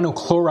gotten vinyl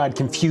chloride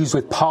confused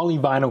with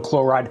polyvinyl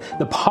chloride,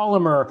 the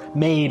polymer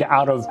made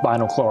out of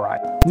vinyl chloride.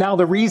 Now,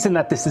 the reason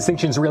that this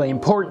distinction is really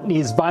important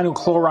is vinyl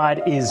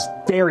chloride is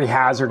very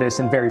hazardous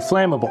and very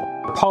flammable.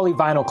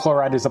 Polyvinyl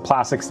chloride is a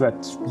plastic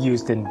that's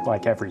used in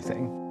like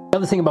everything.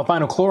 Another thing about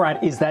vinyl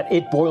chloride is that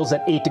it boils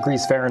at 8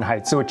 degrees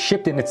Fahrenheit, so it's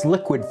shipped in its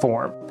liquid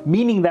form,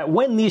 meaning that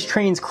when these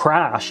trains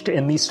crashed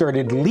and these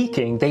started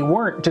leaking, they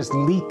weren't just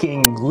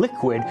leaking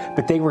liquid,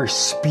 but they were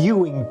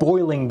spewing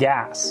boiling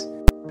gas.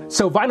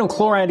 So vinyl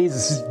chloride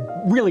is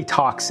really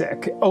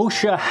toxic.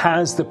 OSHA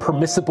has the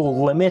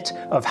permissible limit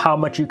of how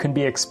much you can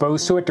be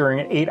exposed to it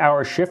during an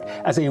 8-hour shift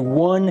as a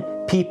 1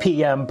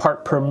 ppm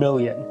part per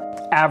million,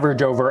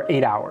 average over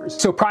 8 hours.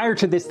 So prior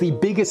to this, the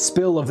biggest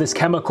spill of this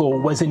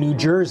chemical was in New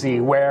Jersey,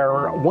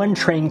 where one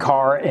train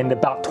car and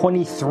about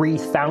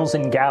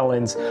 23,000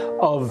 gallons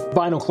of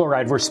vinyl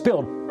chloride were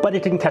spilled, but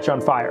it didn't catch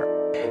on fire.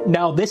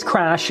 Now, this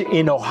crash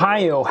in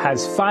Ohio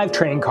has 5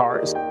 train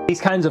cars.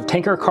 These kinds of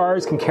tanker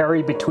cars can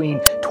carry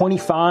between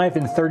 25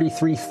 and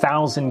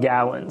 33,000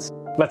 gallons.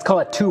 Let's call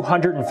it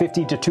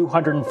 250 to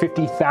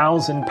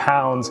 250,000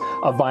 pounds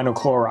of vinyl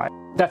chloride.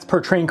 That's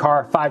per train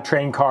car, 5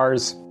 train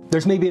cars.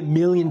 There's maybe 1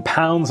 million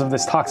pounds of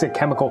this toxic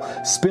chemical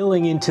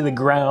spilling into the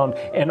ground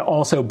and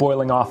also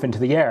boiling off into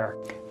the air.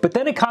 But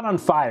then it caught on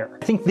fire.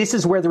 I think this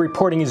is where the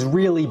reporting is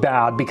really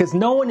bad because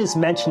no one is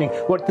mentioning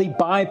what the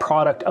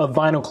byproduct of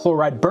vinyl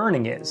chloride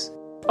burning is.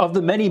 Of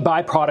the many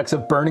byproducts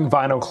of burning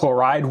vinyl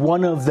chloride,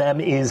 one of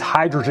them is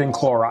hydrogen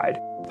chloride.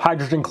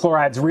 Hydrogen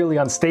chloride is really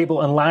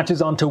unstable and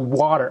latches onto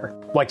water,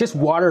 like just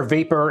water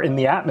vapor in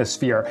the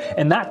atmosphere,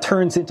 and that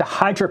turns into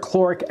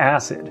hydrochloric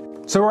acid.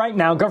 So right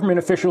now, government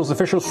officials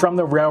from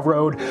the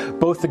railroad,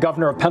 both the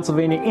governor of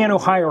Pennsylvania and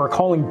Ohio are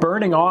calling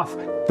burning off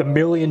the 1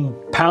 million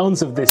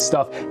pounds of this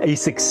stuff a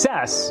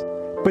success,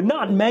 but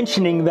not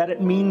mentioning that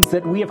it means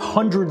that we have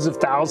hundreds of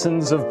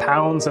thousands of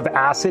pounds of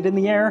acid in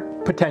the air,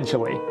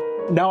 potentially.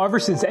 Now, ever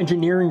since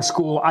engineering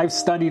school, I've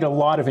studied a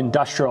lot of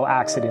industrial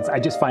accidents. I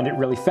just find it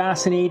really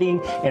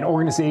fascinating, and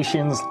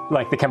organizations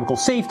like the Chemical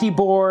Safety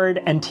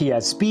Board,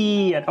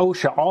 NTSB, and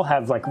OSHA all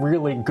have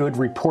really good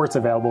reports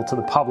available to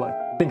the public.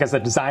 I think as a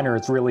designer,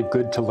 it's really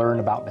good to learn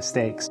about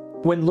mistakes.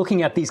 When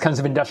looking at these kinds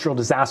of industrial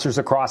disasters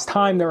across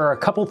time, there are a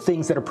couple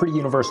things that are pretty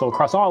universal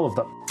across all of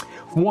them.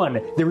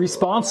 One, the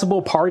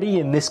responsible party,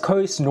 in this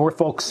case,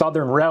 Norfolk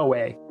Southern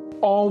Railway,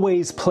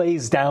 always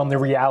plays down the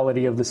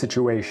reality of the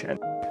situation.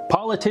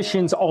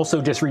 Politicians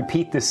also just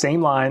repeat the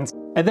same lines,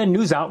 and then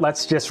news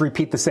outlets just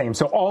repeat the same.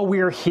 So all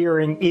we're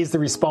hearing is the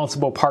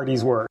responsible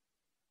party's word.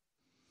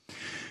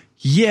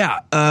 Yeah,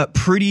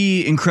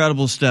 pretty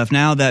incredible stuff.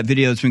 Now that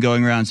video that's been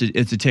going around,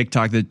 it's a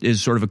TikTok that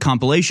is sort of a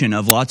compilation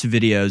of lots of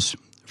videos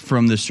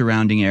from the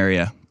surrounding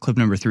area. Clip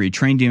number 3,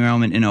 train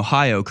derailment in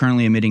Ohio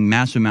currently emitting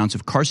massive amounts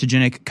of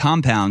carcinogenic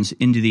compounds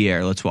into the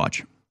air. Let's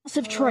watch.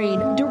 Massive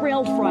train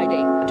derailed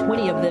Friday,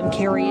 20 of them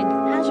carrying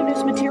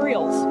hazardous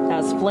materials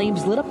as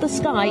flames lit up the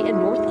sky in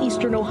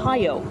northeastern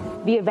Ohio.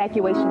 The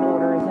evacuation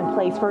order is in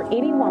place for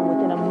anyone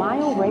within a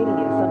mile radius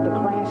of the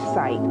crash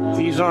site.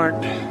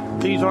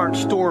 These aren't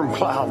storm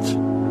clouds.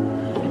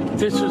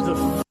 This is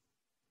the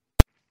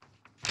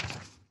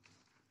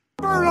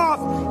burn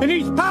off in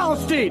East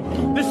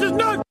Palestine. This is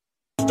not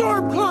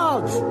storm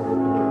clouds.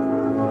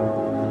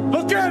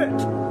 Look at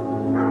it.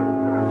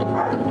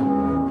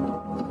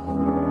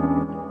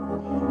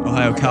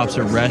 Ohio cops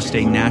arrest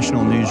a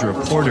national news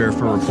reporter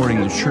for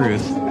reporting the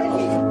truth.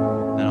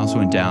 That also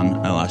went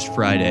down last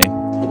Friday.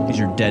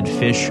 These are dead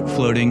fish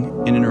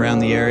floating in and around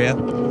the area.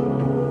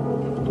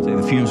 So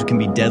the fumes can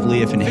be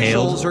deadly if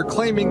inhaled. Officials are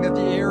claiming that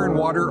the air and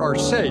water are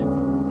safe.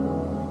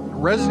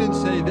 Residents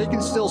say they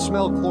can still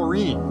smell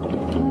chlorine.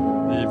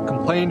 They've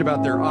complained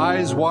about their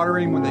eyes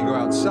watering when they go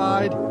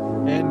outside.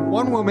 And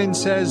one woman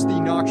says the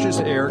noxious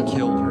air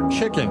killed her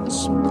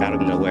chickens. Out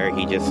of nowhere,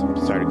 he just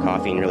started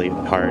coughing really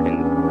hard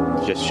and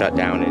just shut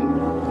down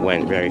and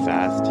went very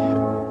fast.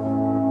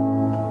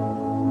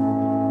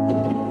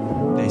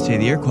 They say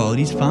the air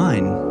quality's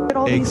fine.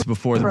 Eggs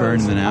before the burn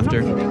and then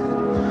after.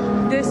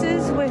 This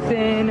is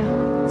within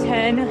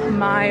 10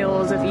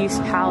 miles of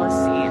East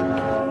Palestine.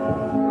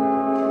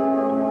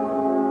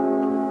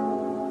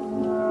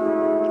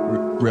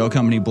 Rail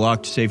company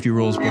blocked safety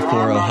rules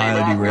before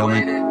Ohio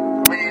derailment.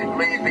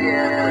 Leave the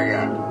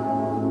area.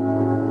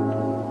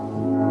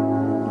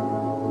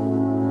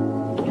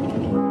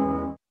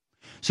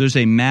 So there's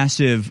a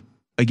massive,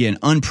 again,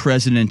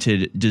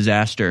 unprecedented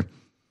disaster.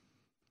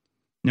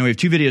 Now we have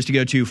 2 videos to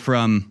go to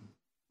from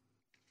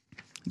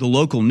the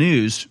local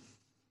news.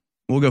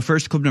 We'll go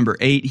first to clip number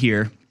 8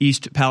 here.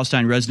 East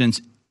Palestine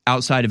residents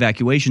outside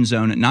evacuation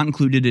zone not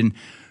included in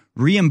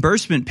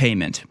reimbursement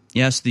payment.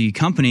 Yes, the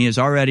company is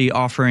already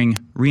offering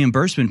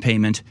reimbursement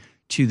payment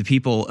to the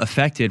people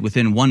affected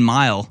within 1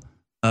 mile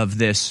of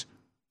this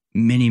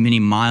many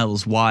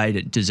miles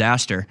wide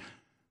disaster.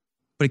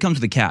 But it comes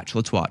with a catch.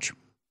 Let's watch.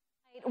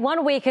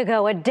 1 week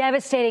ago, a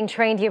devastating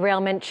train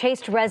derailment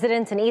chased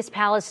residents in East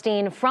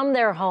Palestine from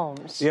their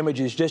homes. The image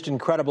is just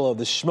incredible of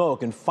the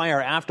smoke and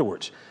fire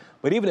afterwards.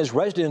 But even as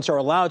residents are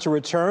allowed to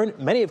return,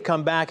 many have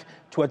come back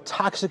to a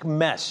toxic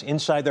mess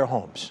inside their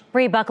homes.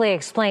 Bree Buckley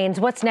explains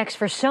what's next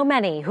for so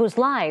many whose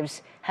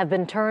lives have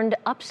been turned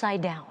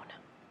upside down.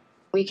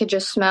 We could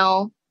just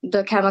smell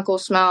the chemical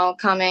smell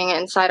coming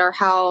inside our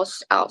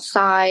house,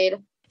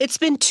 outside. It's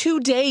been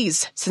 2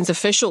 days since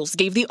officials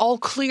gave the all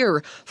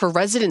clear for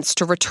residents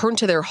to return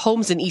to their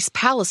homes in East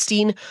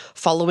Palestine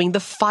following the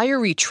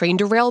fiery train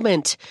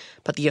derailment.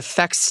 But the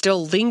effects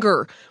still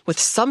linger, with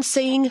some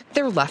saying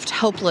they're left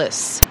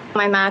helpless.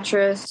 My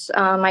mattress,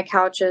 my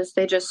couches,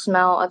 they just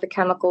smell of the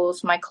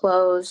chemicals, my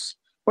clothes.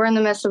 We're in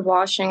the midst of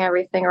washing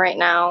everything right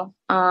now,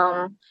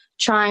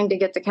 trying to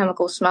get the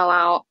chemical smell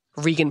out.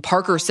 Regan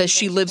Parker says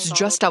she lives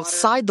just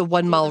outside the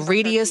 1 mile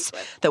radius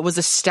that was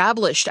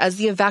established as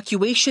the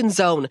evacuation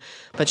zone.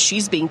 But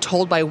she's being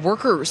told by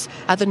workers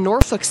at the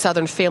Norfolk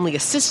Southern Family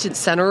Assistance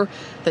Center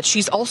that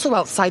she's also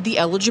outside the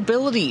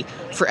eligibility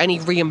for any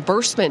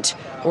reimbursement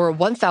or a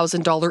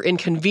 $1,000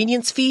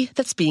 inconvenience fee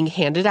that's being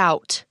handed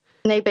out.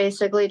 They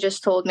basically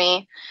just told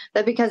me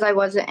that because I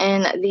wasn't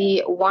in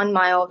the 1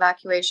 mile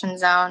evacuation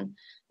zone,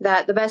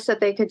 that the best that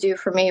they could do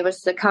for me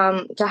was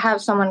to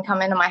have someone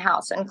come into my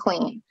house and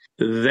clean.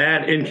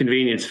 that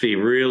inconvenience fee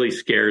really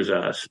scares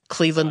us.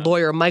 Cleveland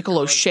lawyer Michael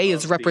O'Shea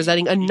is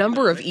representing a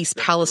number of East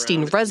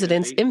Palestine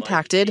residents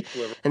impacted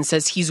and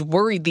says he's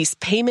worried these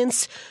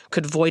payments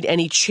could void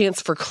any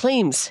chance for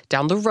claims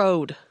down the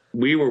road.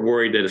 We were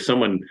worried that if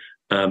someone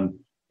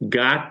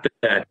got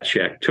that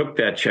check, took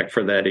that check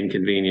for that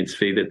inconvenience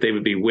fee, that they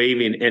would be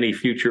waiving any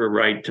future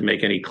right to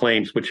make any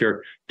claims, which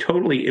are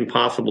totally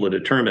impossible to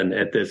determine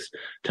at this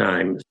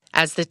time.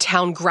 As the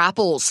town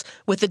grapples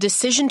with the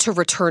decision to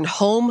return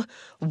home,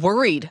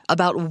 worried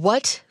about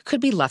what could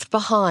be left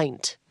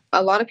behind.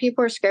 A lot of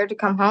people are scared to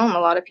come home. A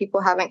lot of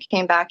people haven't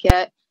came back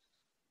yet.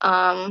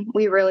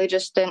 We really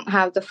just didn't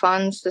have the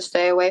funds to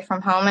stay away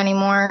from home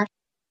anymore.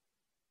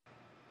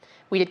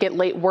 We did get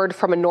late word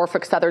from a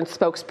Norfolk Southern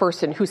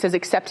spokesperson who says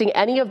accepting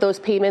any of those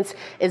payments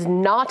is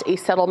not a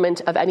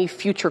settlement of any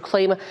future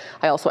claim.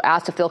 I also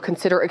asked if they'll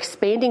consider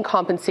expanding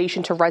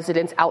compensation to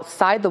residents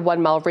outside the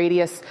 1 mile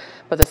radius,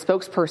 but the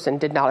spokesperson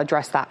did not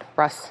address that.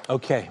 Russ.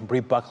 Okay, Bree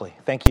Buckley,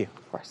 thank you.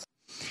 Of course.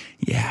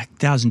 Yeah,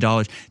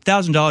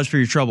 $1,000 for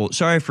your trouble.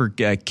 Sorry for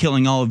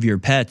killing all of your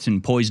pets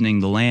and poisoning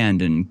the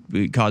land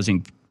and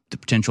causing the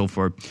potential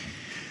for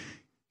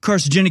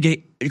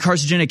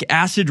carcinogenic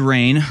acid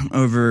rain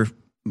over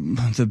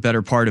the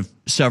better part of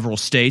several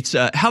states.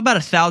 How about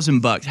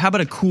 $1,000? How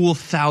about a cool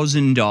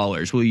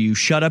 $1,000? Will you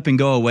shut up and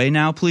go away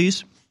now,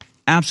 please?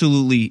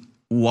 Absolutely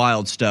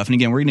wild stuff. And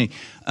again, we're going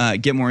to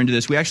get more into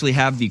this. We actually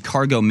have the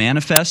cargo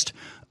manifest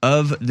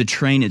of the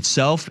train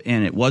itself,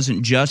 and it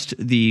wasn't just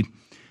the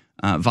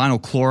vinyl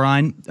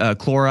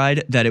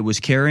chloride that it was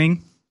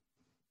carrying.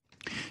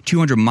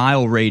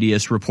 200-mile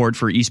radius report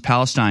for East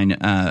Palestine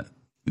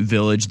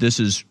Village. This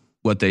is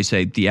what they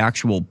say the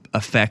actual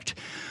effect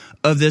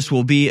of this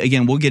will be.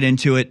 Again, we'll get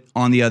into it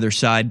on the other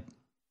side.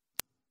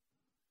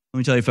 Let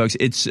me tell you, folks,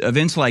 it's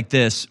events like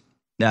this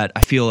that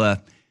I feel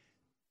an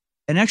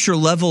extra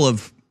level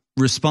of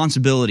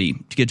responsibility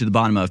to get to the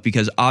bottom of,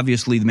 because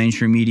obviously the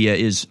mainstream media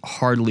is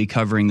hardly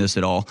covering this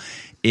at all.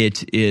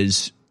 It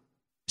is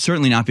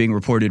certainly not being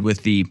reported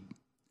with the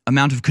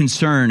amount of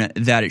concern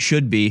that it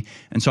should be.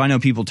 And so I know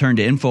people turn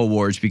to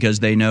InfoWars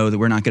because they know that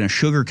we're not going to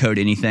sugarcoat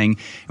anything,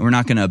 and we're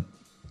not going to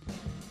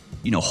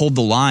hold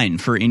the line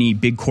for any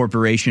big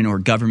corporation or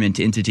government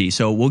entity.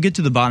 So we'll get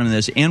to the bottom of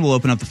this, and we'll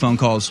open up the phone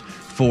calls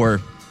for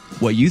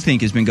what you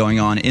think has been going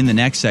on in the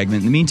next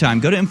segment. In the meantime,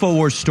 go to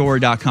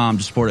InfoWarsStore.com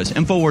to support us.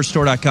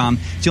 InfoWarsStore.com.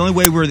 It's the only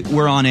way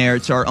we're on air.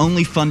 It's our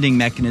only funding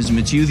mechanism.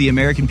 It's you, the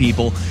American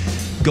people,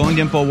 going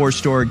to InfoWars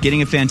Store,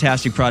 getting a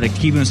fantastic product,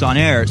 keeping us on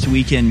air so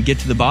we can get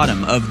to the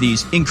bottom of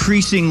these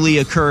increasingly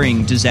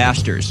occurring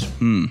disasters.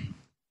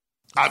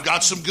 I've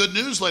got some good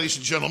news, ladies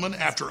and gentlemen.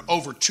 After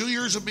over 2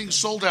 years of being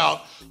sold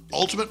out,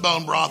 Ultimate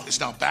Bone Broth is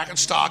now back in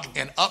stock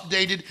and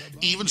updated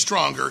even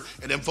stronger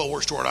at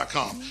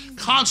InfoWarsStore.com.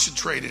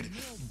 Concentrated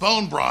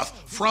bone broth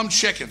from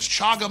chickens,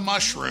 chaga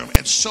mushroom,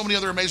 and so many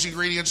other amazing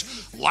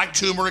ingredients like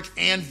turmeric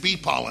and bee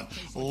pollen.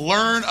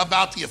 Learn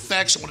about the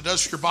effects and what it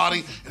does for your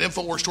body at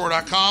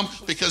InfoWarsStore.com,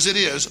 because it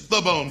is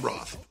the bone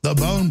broth. The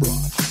bone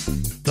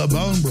broth. The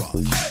bone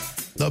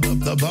broth. The bone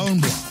broth. The bone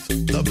broth.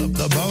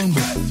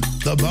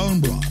 The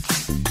bone broth.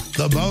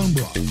 The bone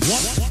broth.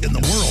 What in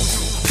the world?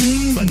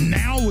 But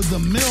now with the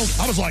milk,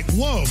 I was like,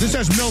 whoa, this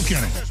has milk in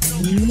it.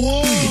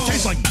 Whoa. It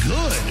tastes like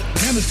good.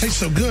 Man, this tastes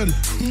so good.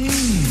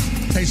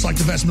 Tastes like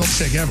the best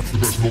milkshake ever. The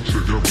best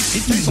milkshake ever.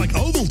 It tastes like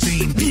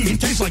Ovaltine. It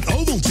tastes like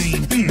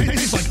Ovaltine. It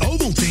tastes like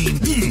Ovaltine.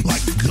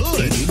 Like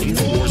good.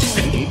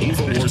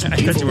 InfoWars. I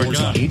thought you were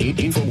gone.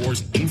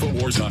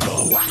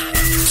 InfoWars.com.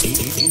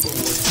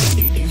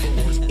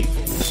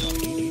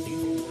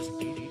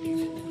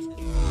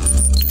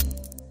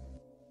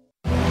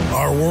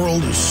 Our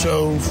world is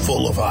so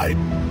full of hype.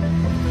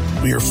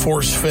 We are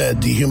force-fed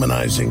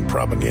dehumanizing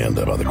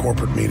propaganda by the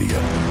corporate media,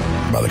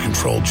 by the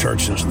controlled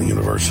churches and the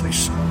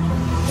universities.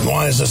 And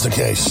why is this the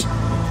case?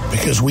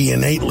 Because we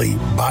innately,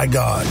 by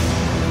God,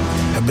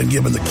 have been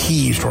given the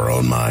keys to our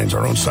own minds,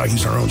 our own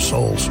psyches, our own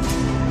souls.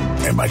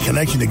 And by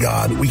connecting to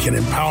God, we can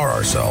empower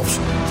ourselves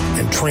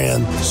and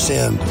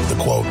transcend the,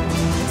 quote,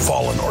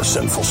 fallen or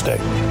sinful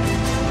state.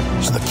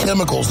 So the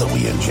chemicals that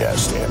we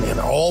ingest and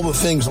all the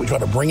things that we try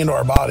to bring into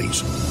our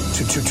bodies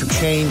to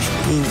change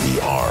who we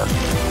are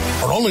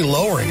only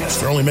lowering us.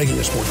 They're only making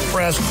us more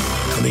depressed.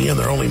 In the end,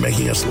 they're only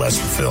making us less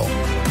fulfilled.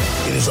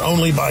 It is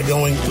only by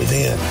going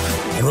within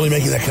and really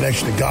making that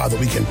connection to God that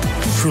we can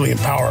truly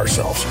empower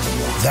ourselves.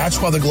 That's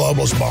why the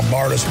globalists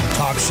bombard us with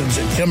toxins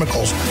and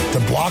chemicals to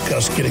block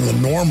us getting the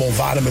normal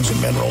vitamins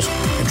and minerals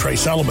and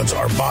trace elements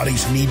our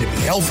bodies need to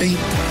be healthy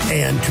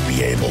and to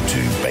be able to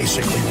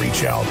basically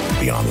reach out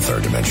beyond the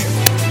third dimension.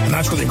 And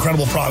that's where the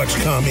incredible products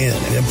come in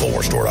at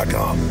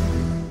InfoWarsStore.com.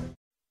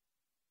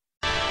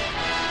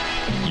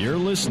 You're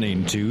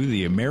listening to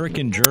The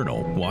American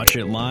Journal. Watch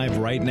it live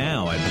right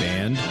now at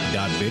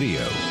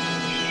band.video.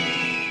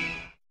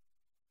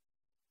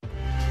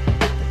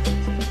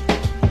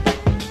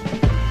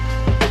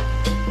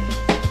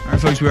 All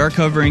right, folks, we are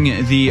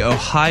covering the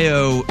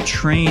Ohio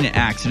train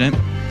accident,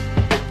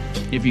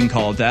 if you can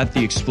call it that,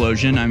 the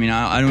explosion. I mean,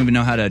 I don't even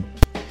know how to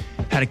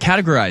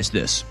categorize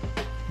this.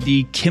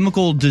 the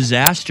chemical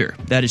disaster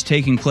that is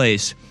taking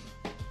place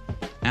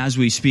as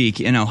we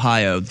speak in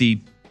Ohio, the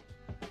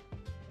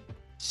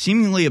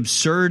seemingly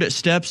absurd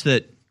steps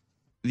that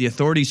the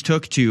authorities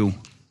took to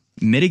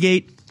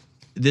mitigate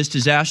this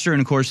disaster, and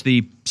of course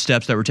the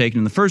steps that were taken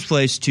in the first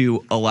place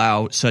to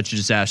allow such a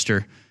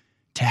disaster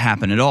to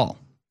happen at all.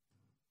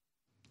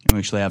 And we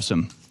actually have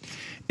some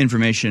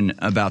information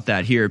about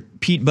that here.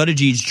 Pete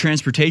Buttigieg's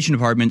transportation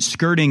department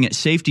skirting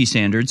safety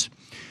standards.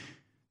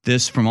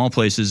 This, from all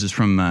places, is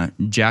from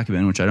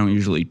Jacobin, which I don't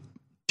usually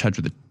touch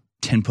with a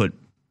 10-foot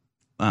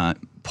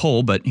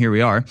pole, but here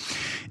we are.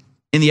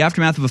 In the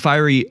aftermath of a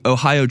fiery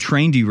Ohio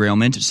train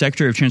derailment,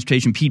 Secretary of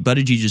Transportation Pete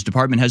Buttigieg's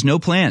department has no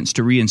plans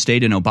to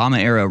reinstate an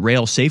Obama-era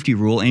rail safety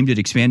rule aimed at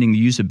expanding the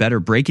use of better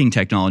braking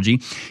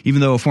technology,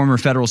 even though a former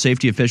federal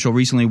safety official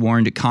recently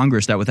warned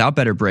Congress that without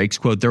better brakes,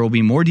 quote, there will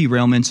be more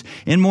derailments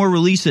and more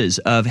releases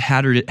of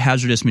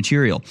hazardous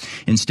material.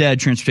 Instead,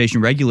 transportation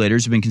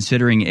regulators have been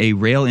considering a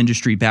rail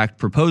industry-backed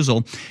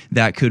proposal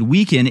that could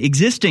weaken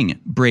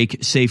existing brake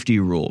safety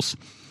rules.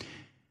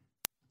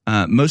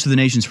 Most of the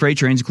nation's freight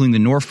trains, including the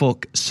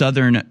Norfolk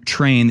Southern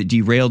train that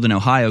derailed in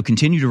Ohio,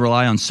 continue to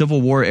rely on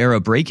Civil War-era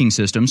braking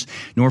systems.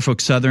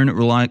 Norfolk Southern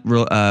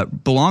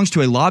belongs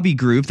to a lobby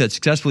group that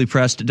successfully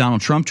pressed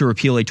Donald Trump to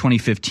repeal a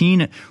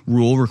 2015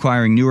 rule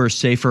requiring newer,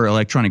 safer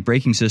electronic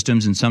braking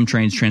systems in some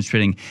trains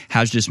transporting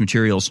hazardous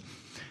materials.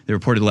 They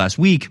reported last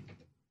week.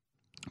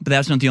 But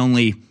that's not the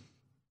only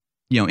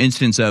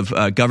instance of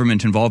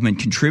government involvement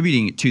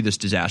contributing to this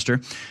disaster.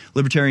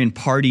 Libertarian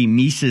Party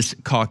Mises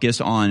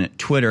Caucus on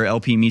Twitter,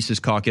 LP Mises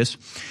Caucus,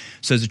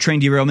 says the train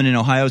derailment in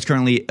Ohio is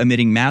currently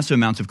emitting massive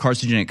amounts of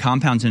carcinogenic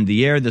compounds into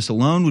the air. This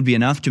alone would be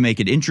enough to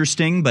make it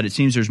interesting, but it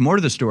seems there's more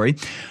to the story.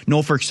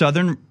 Norfolk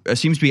Southern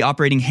seems to be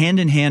operating hand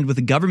in hand with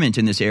the government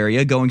in this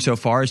area, going so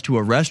far as to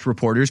arrest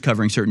reporters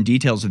covering certain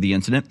details of the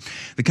incident.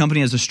 The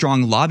company has a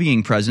strong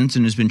lobbying presence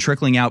and has been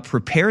trickling out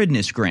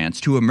preparedness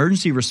grants to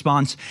emergency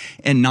response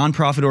and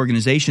nonprofit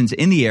organizations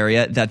in the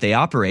area that they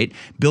operate,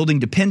 building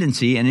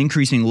dependency and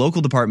increasing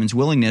local departments'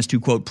 willingness to,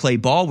 quote, play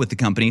ball with the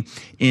company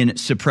in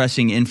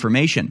suppressing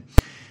information.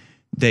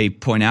 They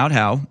point out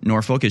how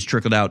Norfolk has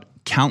trickled out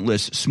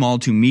countless small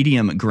to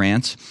medium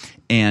grants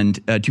and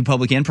to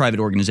public and private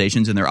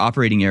organizations in their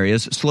operating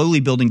areas, slowly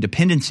building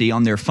dependency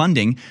on their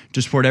funding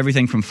to support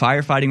everything from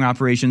firefighting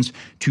operations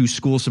to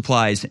school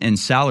supplies and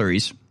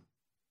salaries.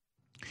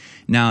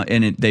 Now,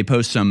 they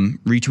post some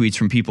retweets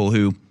from people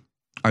who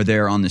are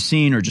there on the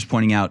scene or just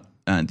pointing out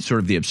sort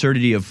of the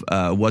absurdity of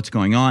what's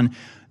going on.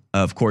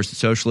 Of course, the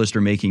socialists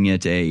are making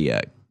it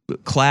a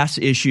class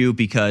issue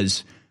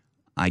because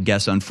I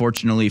guess,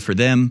 unfortunately for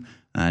them,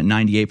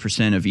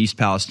 98% of East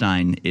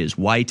Palestine is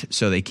white,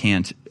 so they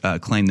can't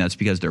claim that's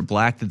because they're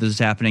black that this is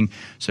happening.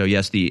 So,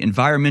 yes, the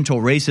environmental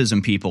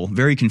racism people,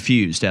 very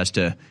confused as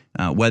to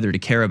whether to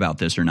care about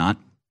this or not.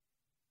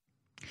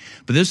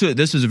 But this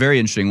is a very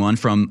interesting one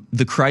from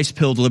the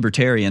Christ-pilled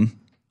libertarian.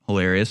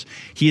 Hilarious.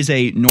 He is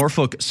a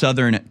Norfolk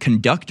Southern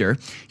conductor.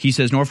 He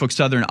says Norfolk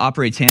Southern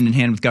operates hand in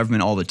hand with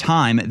government all the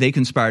time. They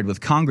conspired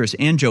with Congress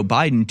and Joe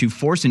Biden to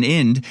force an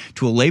end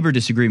to a labor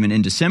disagreement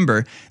in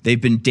December.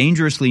 They've been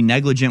dangerously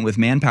negligent with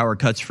manpower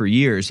cuts for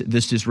years.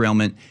 This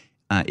derailment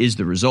is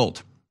the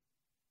result.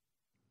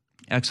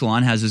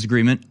 Exelon has this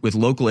agreement with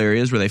local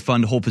areas where they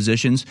fund whole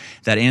positions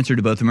that answer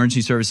to both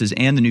emergency services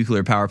and the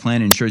nuclear power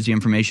plant, and ensures the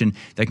information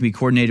that can be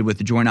coordinated with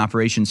the Joint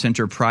Operations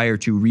Center prior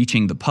to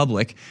reaching the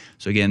public.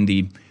 So again,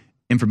 the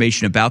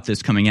information about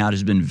this coming out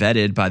has been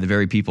vetted by the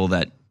very people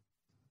that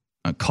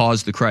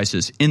caused the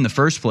crisis in the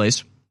first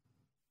place.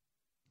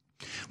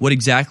 What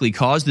exactly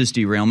caused this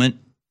derailment?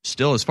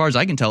 Still, as far as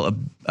I can tell,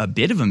 a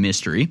bit of a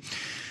mystery.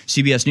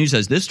 CBS News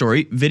has this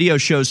story. Video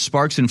shows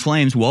sparks and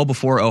flames well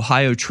before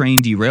Ohio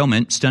train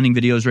derailment. Stunning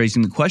videos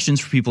raising the questions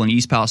for people in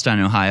East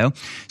Palestine, Ohio.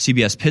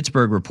 CBS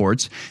Pittsburgh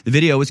reports. The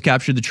video, which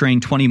captured the train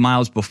 20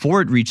 miles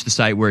before it reached the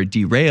site where it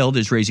derailed,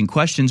 is raising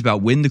questions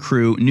about when the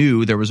crew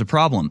knew there was a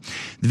problem.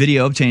 The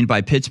video, obtained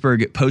by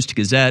Pittsburgh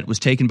Post-Gazette, was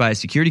taken by a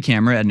security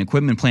camera at an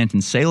equipment plant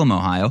in Salem,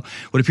 Ohio.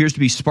 What appears to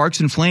be sparks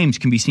and flames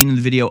can be seen in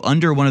the video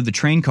under one of the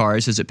train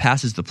cars as it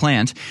passes the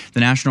plant.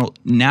 The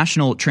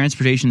National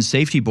Transportation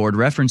Safety Board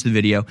referenced the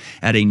video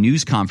at a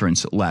news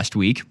conference last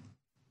week.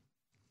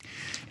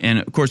 And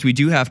of course, we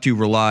do have to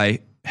rely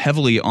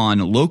heavily on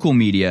local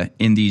media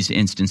in these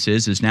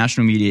instances, as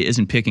national media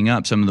isn't picking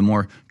up some of the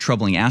more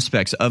troubling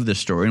aspects of this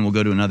story. And we'll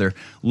go to another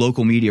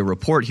local media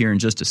report here in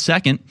just a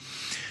second.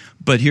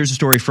 But here's a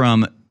story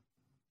from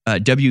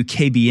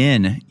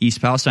WKBN,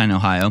 East Palestine,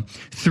 Ohio.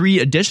 3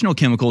 additional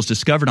chemicals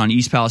discovered on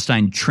East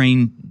Palestine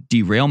train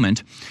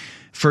derailment.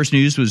 First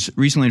News was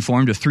recently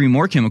informed of 3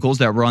 more chemicals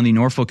that were on the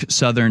Norfolk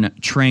Southern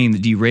train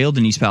that derailed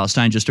in East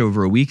Palestine just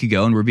over a week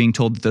ago, and we're being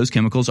told that those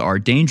chemicals are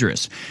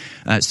dangerous.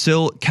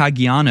 Sil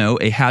Caggiano,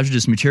 a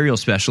hazardous material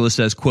specialist,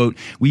 says, quote,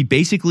 "We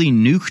basically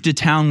nuked a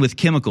town with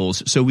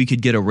chemicals so we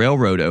could get a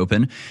railroad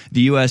open."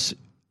 The U.S.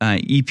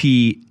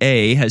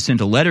 EPA has sent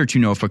a letter to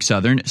Norfolk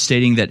Southern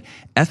stating that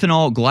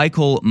ethanol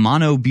glycol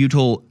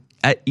monobutyl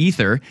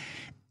ether,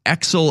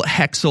 ethyl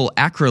hexyl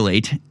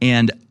acrylate,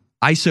 and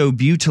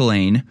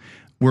isobutylene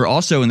were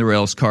also in the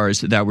rails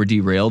cars that were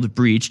derailed,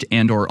 breached,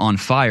 and or on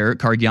fire.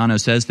 Carignano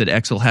says that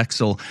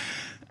ethyl-hexyl,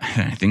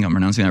 I think I'm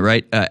pronouncing that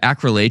right,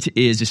 acrylate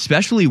is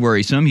especially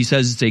worrisome. He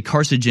says it's a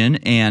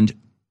carcinogen, and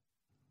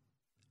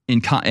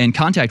in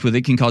contact with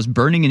it can cause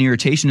burning and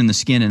irritation in the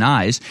skin and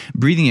eyes.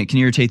 Breathing it can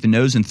irritate the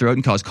nose and throat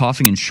and cause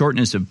coughing and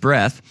shortness of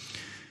breath.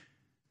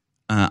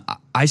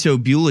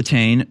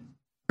 Isobutylane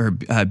or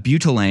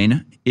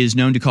butylane is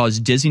known to cause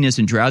dizziness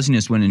and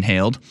drowsiness when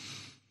inhaled.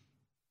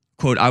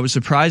 Quote, I was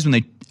surprised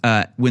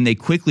when they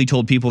quickly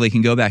told people they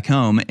can go back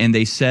home, and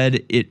they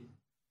said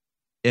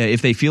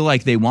if they feel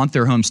like they want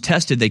their homes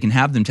tested, they can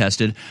have them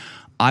tested.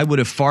 I would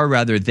have far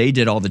rather they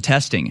did all the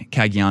testing,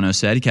 Carignano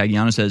said.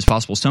 Carignano said it's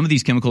possible some of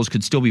these chemicals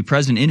could still be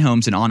present in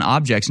homes and on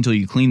objects until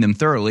you clean them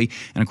thoroughly.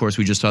 And, of course,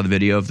 we just saw the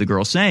video of the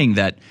girl saying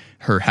that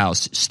her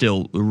house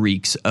still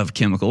reeks of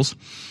chemicals.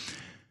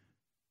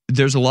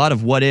 There's a lot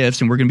of what ifs,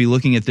 and we're going to be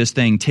looking at this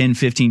thing 10,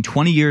 15,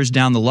 20 years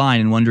down the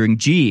line and wondering,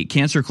 gee,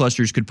 cancer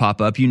clusters could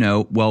pop up.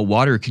 Well,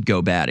 water could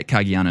go bad,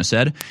 Carignano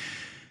said.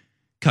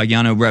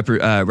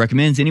 Carignano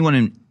recommends anyone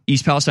in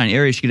East Palestine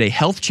area should get a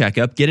health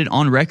checkup, get it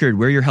on record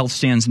where your health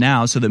stands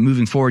now so that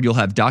moving forward you'll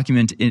have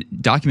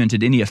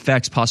documented any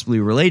effects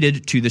possibly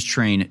related to this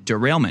train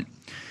derailment.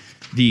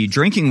 The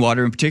drinking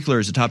water in particular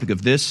is a topic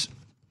of this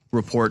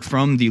report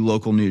from the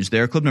local news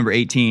there. Clip number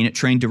 18,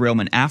 train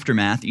derailment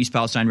aftermath. East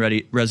Palestine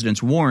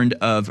residents warned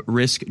of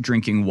risk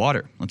drinking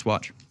water. Let's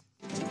watch.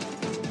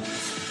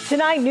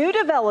 Tonight, new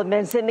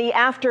developments in the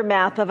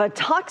aftermath of a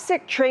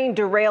toxic train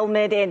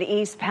derailment in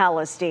East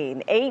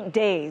Palestine. 8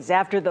 days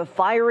after the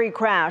fiery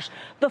crash,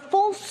 the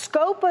full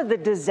scope of the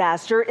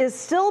disaster is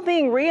still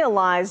being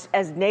realized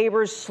as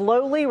neighbors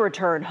slowly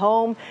return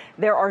home.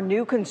 There are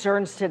new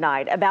concerns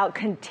tonight about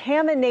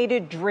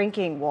contaminated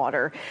drinking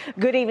water.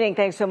 Good evening.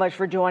 Thanks so much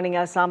for joining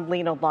us. I'm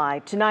Lena Lai.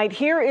 Tonight,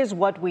 here is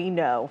what we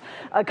know.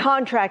 A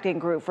contracting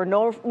group for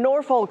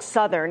Norfolk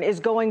Southern is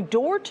going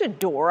door to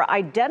door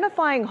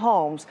identifying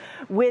homes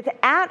with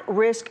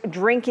at-risk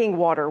drinking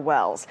water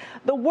wells.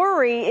 The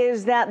worry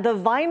is that the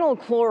vinyl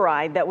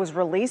chloride that was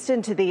released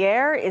into the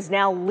air is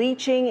now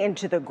leaching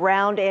into the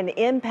ground and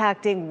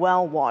impacting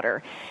well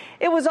water.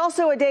 It was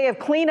also a day of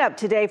cleanup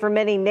today for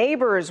many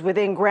neighbors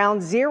within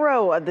ground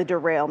zero of the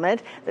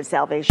derailment. The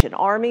Salvation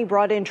Army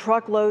brought in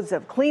truckloads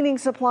of cleaning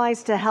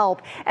supplies to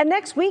help. And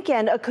next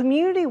weekend, a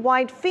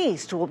community-wide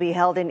feast will be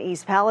held in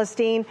East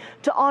Palestine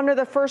to honor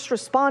the first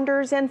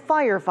responders and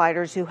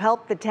firefighters who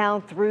helped the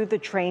town through the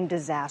train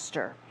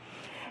disaster.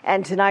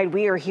 And tonight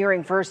we are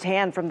hearing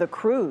firsthand from the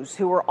crews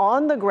who were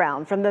on the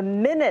ground from the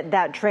minute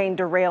that train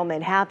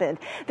derailment happened.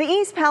 The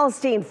East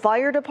Palestine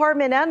Fire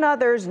Department and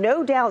others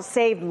no doubt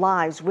saved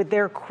lives with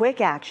their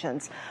quick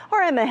actions.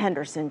 Our Emma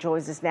Henderson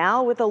joins us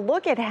now with a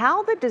look at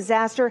how the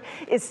disaster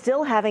is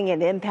still having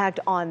an impact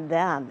on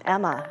them.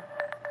 Emma.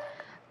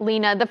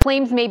 Lena, the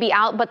flames may be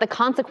out, but the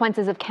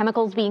consequences of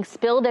chemicals being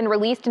spilled and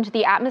released into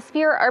the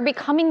atmosphere are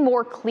becoming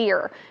more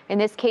clear, in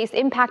this case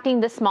impacting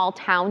the small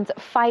town's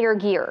fire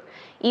gear.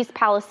 East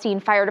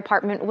Palestine Fire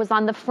Department was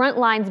on the front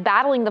lines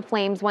battling the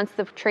flames once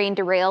the train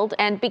derailed,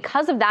 and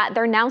because of that,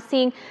 they're now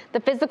seeing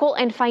the physical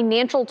and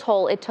financial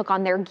toll it took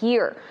on their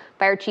gear.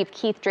 Fire Chief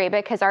Keith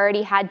Drabick has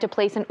already had to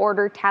place an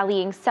order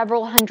tallying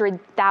several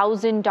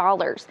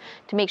 $100,000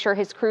 to make sure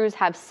his crews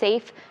have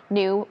safe,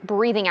 new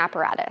breathing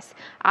apparatus.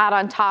 Add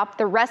on top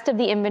the rest of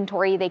the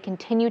inventory they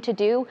continue to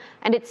do,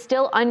 and it's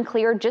still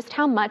unclear just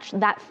how much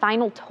that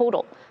final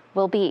total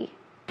will be.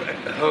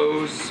 The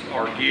hose,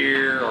 our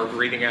gear, our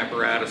breathing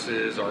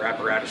apparatuses, our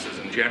apparatuses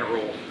in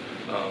general,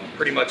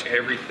 pretty much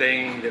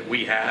everything that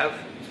we have,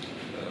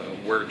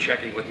 we're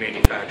checking with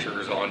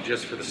manufacturers on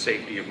just for the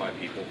safety of my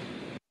people.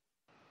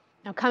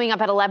 Now, coming up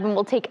at 11,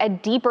 we'll take a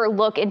deeper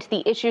look into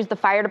the issues the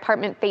fire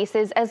department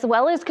faces, as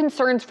well as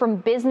concerns from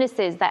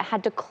businesses that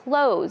had to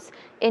close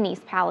in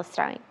East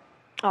Palestine.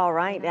 All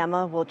right,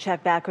 Emma, we'll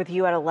check back with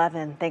you at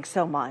 11. Thanks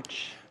so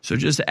much. So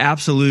just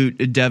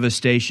absolute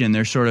devastation.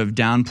 They're sort of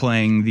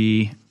downplaying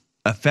the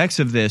effects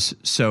of this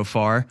so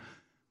far,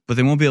 but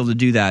they won't be able to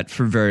do that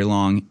for very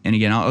long. And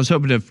again, I was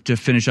hoping to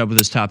finish up with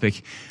this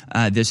topic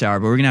this hour,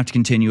 but we're going to have to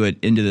continue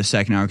it into the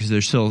second hour because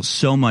there's still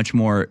so much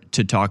more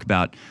to talk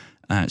about.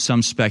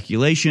 Some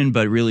speculation,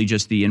 but really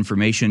just the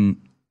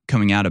information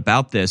coming out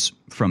about this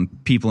from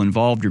people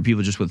involved or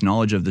people just with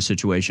knowledge of the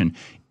situation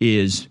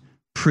is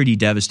pretty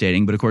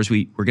devastating. But of course,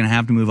 we're going to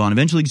have to move on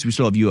eventually because we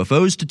still have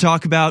UFOs to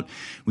talk about.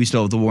 We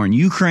still have the war in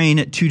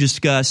Ukraine to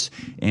discuss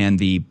and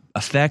the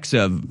effects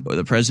of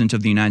the president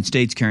of the United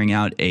States carrying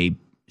out a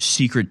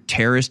secret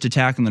terrorist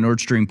attack on the Nord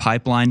Stream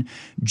pipeline.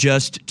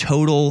 Just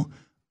total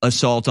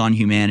assault on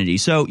humanity.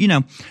 So,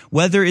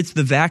 whether it's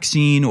the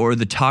vaccine or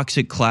the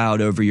toxic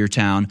cloud over your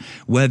town,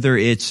 whether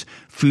it's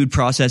food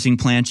processing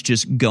plants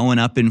just going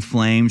up in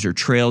flames or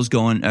trains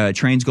going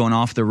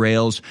off the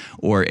rails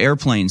or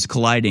airplanes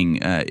colliding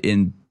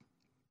in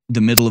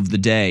the middle of the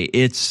day,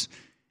 it's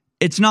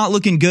not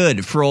looking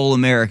good for old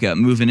America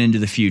moving into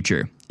the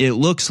future. It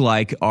looks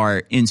like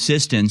our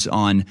insistence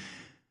on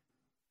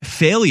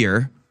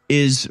failure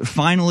is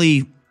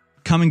finally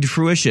coming to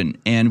fruition,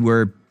 and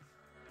we're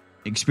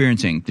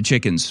experiencing the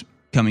chickens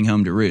coming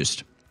home to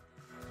roost.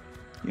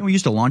 We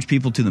used to launch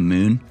people to the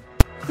moon.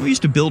 We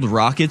used to build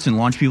rockets and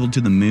launch people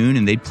to the moon,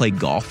 and they'd play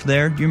golf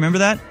there. Do you remember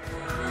that?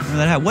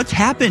 What's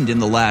happened in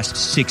the last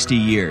 60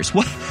 years?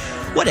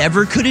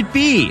 Whatever could it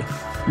be?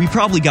 We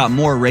probably got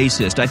more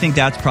racist. I think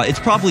it's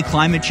probably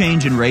climate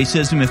change and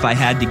racism, if I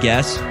had to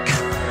guess.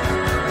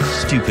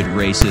 Stupid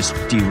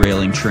racist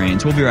derailing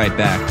trains. We'll be right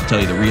back to tell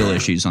you the real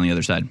issues on the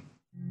other side.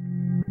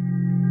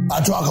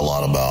 I talk a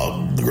lot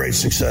about the great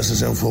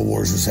successes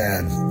InfoWars has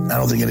had. I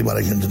don't think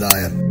anybody can deny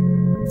it.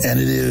 And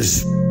it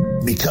is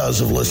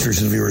because of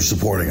listeners and viewers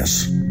supporting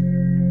us.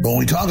 But when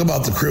we talk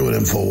about the crew at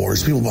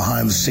InfoWars, people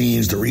behind the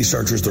scenes, the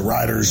researchers, the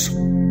writers,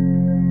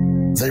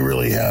 they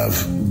really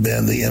have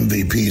been the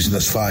MVPs in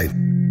this fight.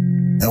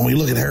 And when we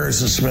look at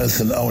Harrison Smith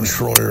and Owen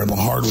Schroyer and the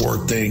hard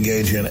work they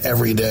engage in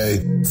every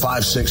day,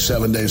 5, 6,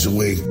 7 days a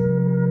week,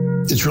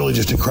 it's really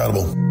just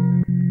incredible.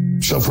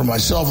 So for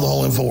myself and the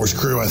whole InfoWars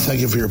crew, I thank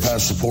you for your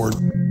past support.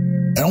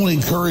 And I want to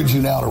encourage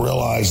you now to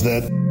realize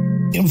that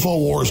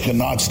InfoWars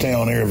cannot stay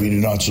on air if you do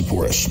not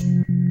support us.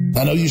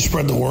 I know you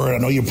spread the word. I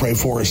know you pray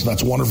for us, and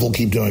that's wonderful.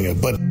 Keep doing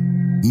it. But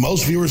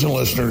most viewers and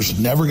listeners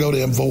never go to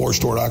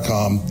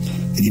InfoWarsStore.com,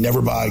 and you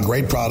never buy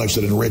great products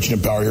that enrich and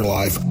empower your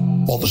life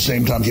while at the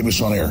same time keep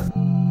us on air.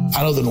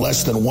 I know that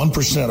less than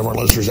 1% of our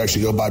listeners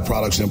actually go buy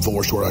products at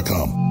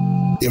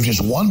InfoWarsStore.com. If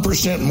just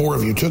 1% more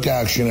of you took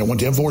action and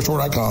went to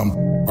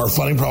InfoWarsStore.com, our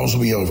funding problems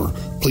will be over.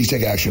 Please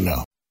take action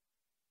now.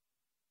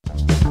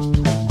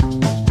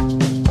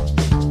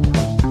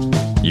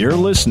 You're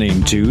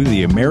listening to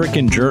The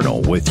American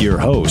Journal with your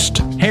host,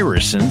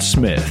 Harrison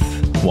Smith.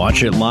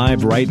 Watch it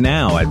live right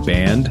now at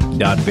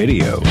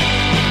band.video.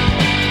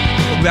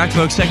 Welcome back,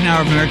 folks. Second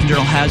hour of American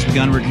Journal has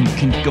begun. We're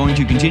going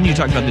to continue to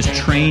talk about this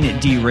train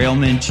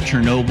derailment,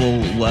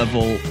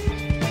 Chernobyl-level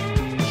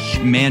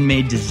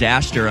man-made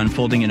disaster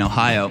unfolding in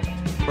Ohio.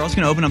 We're also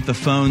going to open up the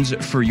phones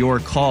for your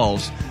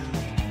calls.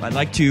 I'd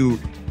like to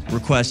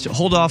request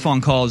hold off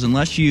on calls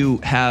unless you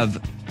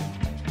have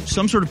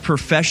some sort of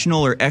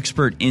professional or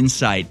expert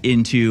insight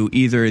into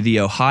either the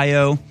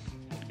Ohio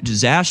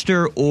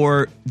disaster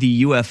or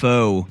the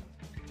UFO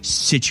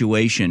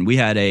situation. We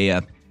had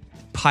a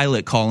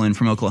pilot call in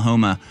from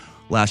Oklahoma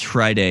last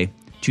Friday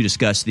to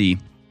discuss the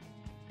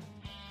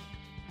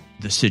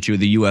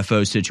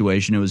UFO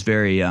situation. It was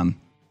very,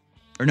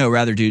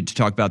 to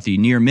talk about the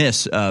near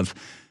miss of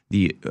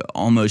the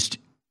almost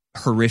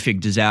horrific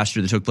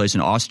disaster that took place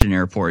in Austin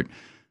Airport.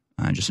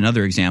 Just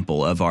another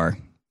example of our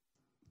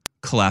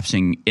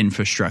collapsing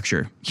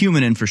infrastructure,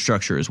 human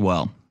infrastructure as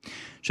well.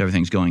 So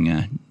everything's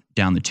going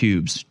down the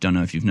tubes. Don't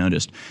know if you've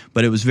noticed,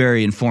 but it was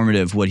very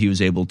informative what he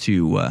was able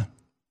to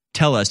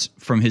tell us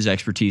from his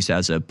expertise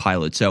as a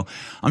pilot. So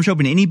I'm just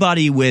hoping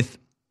anybody with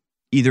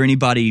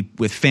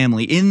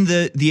family in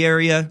the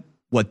area,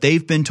 what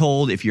they've been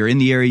told. If you're in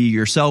the area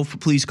yourself,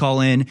 please call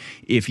in.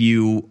 If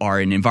you are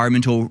an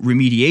environmental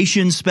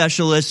remediation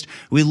specialist,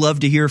 we'd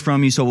love to hear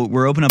from you. So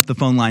we're opening up the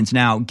phone lines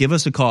now. Give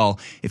us a call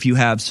if you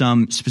have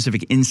some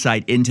specific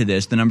insight into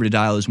this. The number to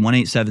dial is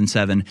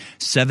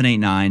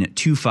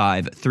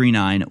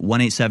 1-877-789-2539,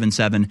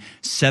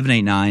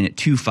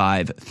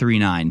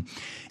 1-877-789-2539. And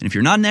if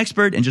you're not an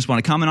expert and just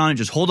want to comment on it,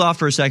 just hold off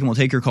for a second. We'll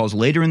take your calls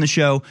later in the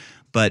show.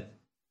 But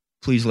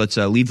please, let's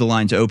leave the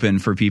lines open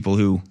for people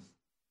who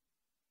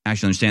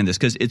actually understand this,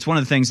 because it's one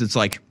of the things that's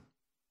like,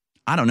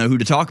 I don't know who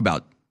to talk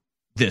about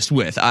this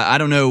with. I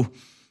don't know.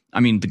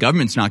 I mean, the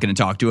government's not going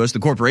to talk to us. The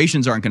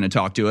corporations aren't going to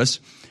talk to us.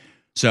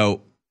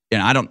 So,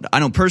 and I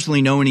don't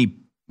personally know any,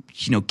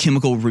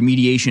 chemical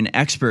remediation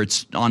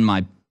experts in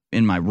my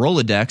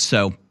Rolodex.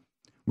 So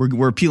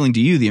we're appealing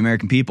to you, the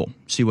American people,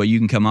 see what you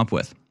can come up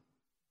with.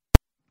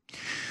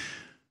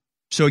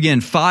 So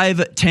again,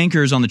 5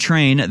 tankers on the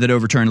train that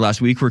overturned last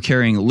week were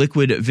carrying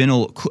liquid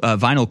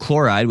vinyl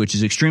chloride, which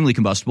is extremely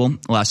combustible.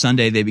 Last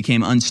Sunday, they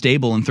became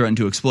unstable and threatened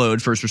to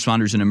explode. First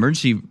responders and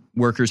emergency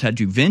workers had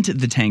to vent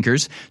the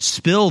tankers,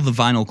 spill the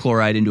vinyl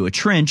chloride into a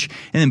trench,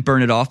 and then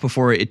burn it off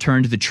before it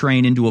turned the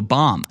train into a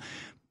bomb.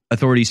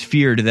 Authorities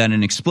feared that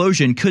an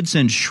explosion could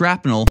send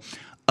shrapnel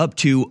up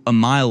to a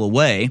mile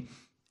away,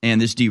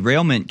 and this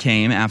derailment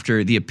came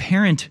after the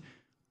apparent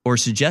or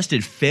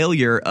suggested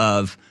failure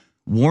of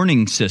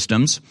warning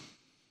systems.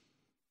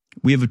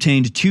 We have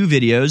obtained 2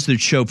 videos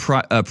that show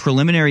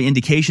preliminary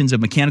indications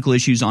of mechanical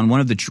issues on one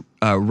of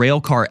the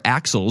rail car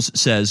axles,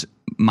 says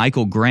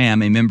Michael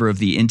Graham, a member of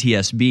the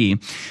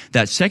NTSB.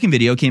 That second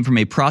video came from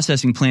a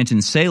processing plant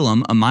in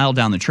Salem, a mile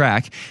down the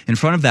track. In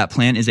front of that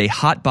plant is a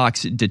hot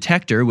box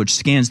detector, which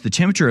scans the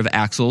temperature of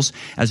axles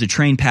as a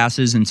train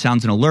passes and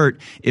sounds an alert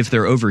if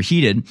they're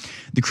overheated.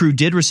 The crew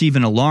did receive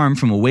an alarm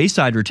from a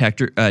wayside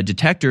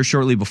detector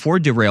shortly before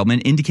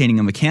derailment, indicating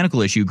a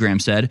mechanical issue, Graham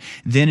said.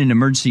 Then an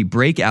emergency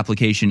brake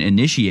application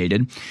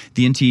initiated.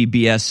 The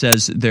NTBS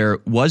says there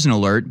was an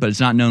alert, but it's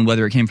not known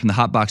whether it came from the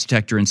hot box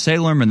detector in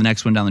Salem or the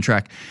next one down the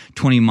track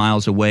 20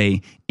 miles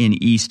away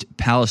in East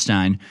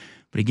Palestine.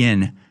 But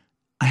again,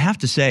 I have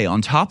to say,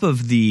 on top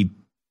of the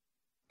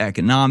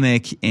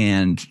economic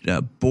and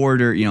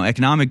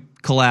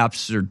economic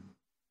collapse or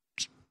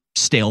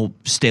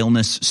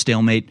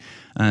stalemate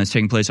is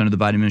taking place under the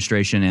Biden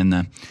administration, and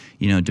the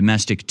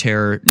domestic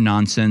terror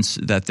nonsense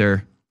that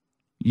they're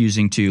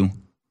using to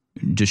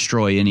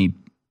destroy any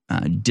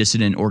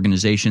dissident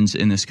organizations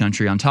in this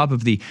country, on top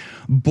of the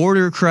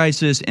border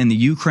crisis and the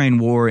Ukraine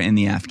war and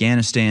the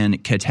Afghanistan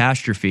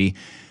catastrophe.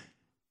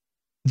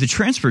 The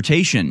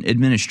Transportation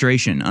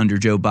Administration under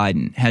Joe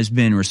Biden has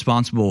been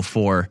responsible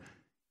for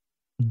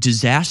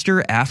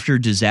disaster after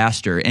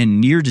disaster and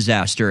near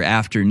disaster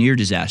after near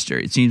disaster.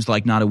 It seems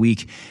like not a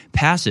week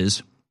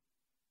passes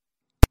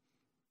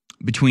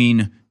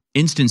between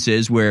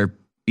instances where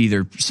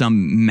either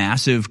some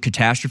massive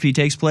catastrophe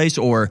takes place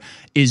or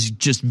is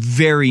just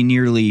very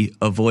nearly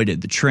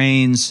avoided. The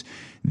trains,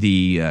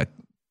 the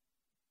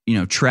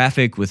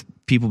traffic with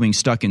people being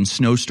stuck in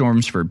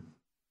snowstorms for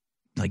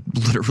like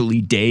literally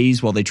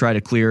days while they try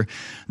to clear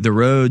the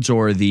roads,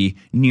 or the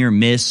near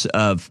miss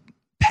of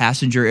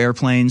passenger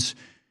airplanes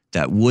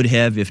that would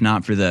have, if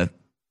not for the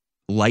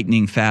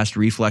lightning fast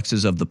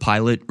reflexes of the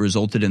pilot,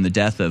 resulted in the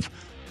death of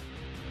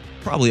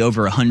probably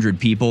over 100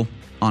 people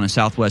on a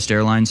Southwest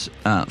Airlines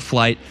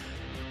flight.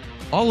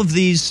 All of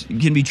these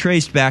can be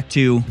traced back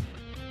to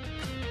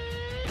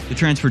the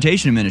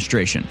Transportation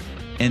Administration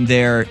and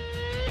their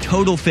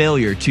total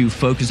failure to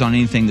focus on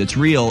anything that's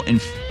real in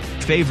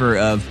favor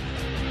of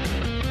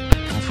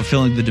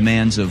fulfilling the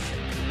demands of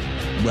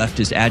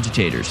leftist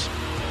agitators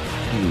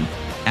who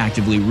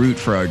actively root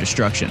for our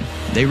destruction.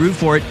 They root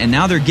for it, and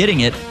now they're getting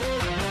it.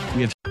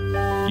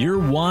 You're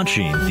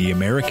watching The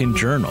American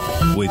Journal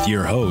with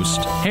your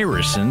host,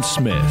 Harrison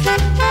Smith. All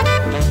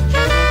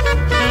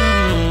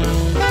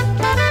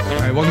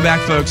right, welcome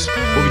back, folks.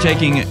 We'll be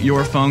taking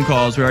your phone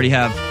calls. We already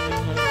have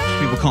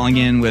people calling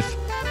in with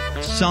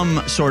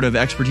some sort of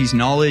expertise,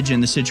 knowledge in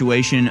the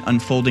situation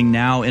unfolding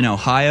now in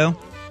Ohio,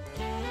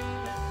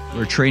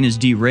 where a train is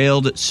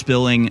derailed,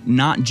 spilling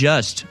not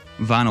just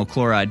vinyl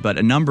chloride, but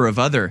a number of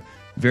other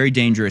very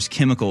dangerous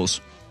chemicals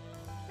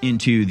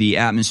into the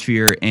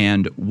atmosphere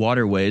and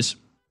waterways.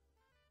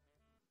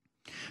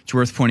 It's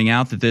worth pointing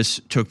out that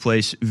this took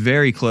place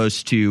very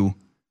close to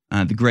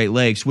the Great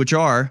Lakes, which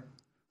are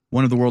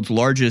one of the world's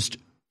largest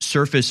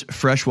surface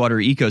freshwater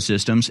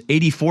ecosystems.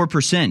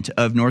 84%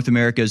 of North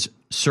America's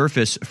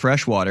surface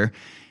freshwater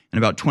and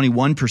about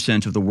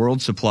 21% of the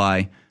world's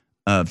supply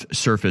of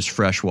surface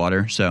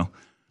freshwater. So,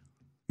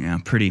 yeah,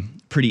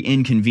 pretty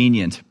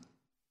inconvenient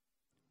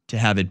to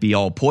have it be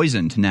all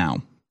poisoned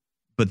now.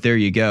 But there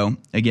you go.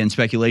 Again,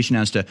 speculation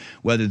as to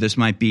whether this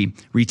might be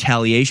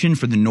retaliation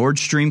for the Nord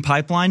Stream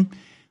pipeline.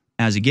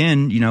 As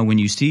again, when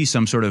you see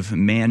some sort of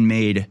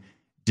man-made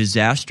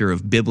disaster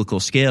of biblical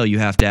scale, you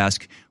have to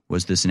ask,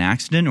 was this an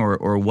accident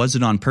or was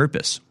it on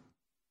purpose?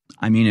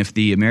 I mean, if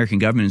the American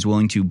government is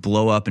willing to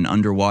blow up an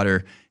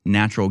underwater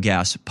natural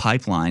gas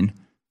pipeline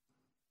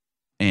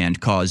and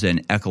cause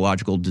an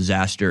ecological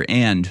disaster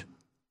and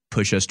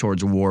push us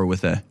towards a war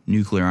with a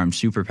nuclear-armed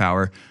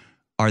superpower,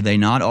 are they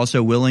not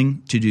also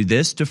willing to do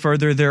this to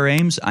further their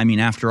aims? I mean,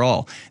 after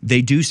all,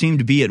 they do seem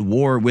to be at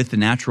war with the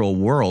natural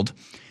world.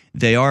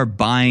 They are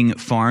buying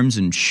farms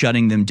and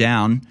shutting them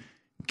down,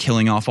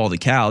 killing off all the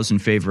cows in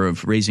favor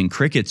of raising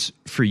crickets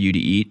for you to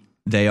eat.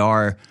 They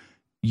are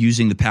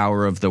using the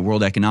power of the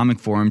World Economic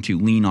Forum to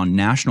lean on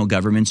national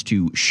governments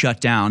to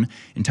shut down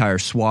entire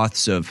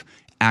swaths of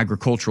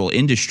agricultural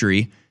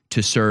industry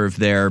to serve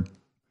their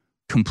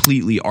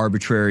completely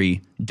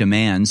arbitrary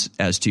demands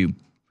as to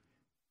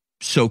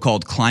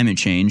so-called climate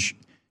change.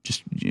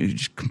 Just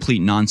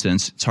complete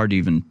nonsense. It's hard to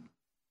even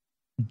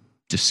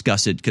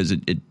discuss it because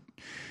there's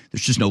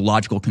just no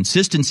logical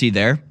consistency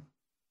there.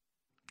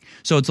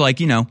 So it's like,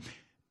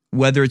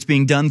 whether it's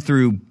being done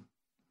through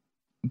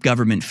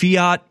government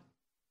fiat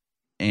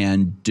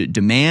and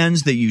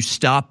demands that you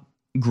stop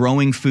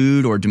growing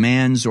food, or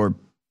demands, or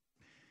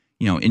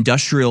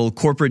industrial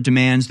corporate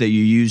demands that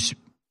you use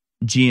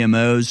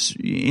GMOs,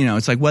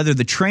 it's like whether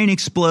the train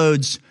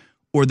explodes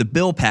or the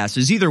bill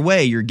passes, either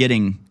way, you're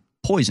getting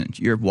poisoned.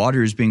 Your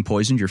water is being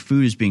poisoned, your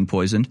food is being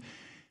poisoned,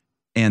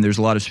 and there's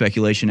a lot of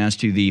speculation as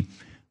to the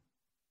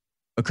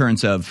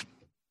occurrence of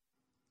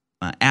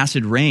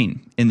acid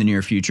rain in the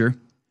near future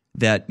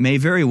that may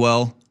very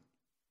well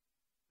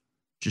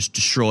just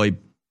destroy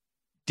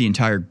the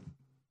entire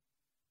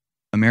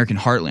American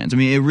heartlands. I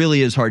mean, it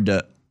really is hard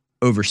to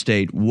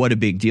overstate what a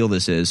big deal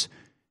this is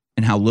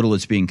and how little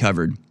it's being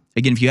covered.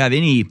 Again, if you have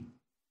any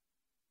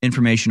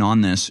information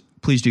on this,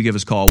 please do give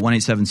us a call,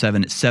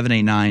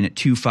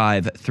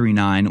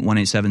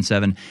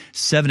 1-877-789-2539,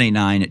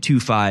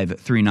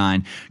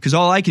 1-877-789-2539. Because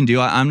all I can do,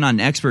 I'm not an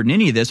expert in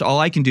any of this, all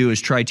I can do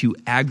is try to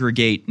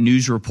aggregate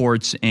news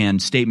reports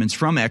and statements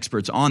from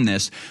experts on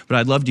this. But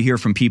I'd love to hear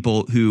from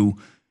people who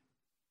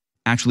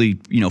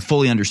actually,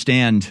 fully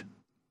understand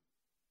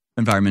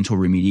environmental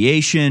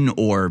remediation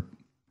or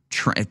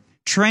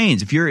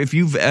trains. If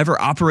you've ever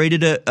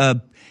operated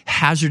a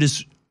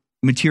hazardous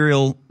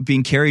material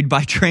being carried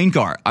by train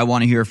car, I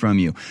want to hear from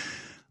you.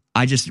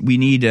 We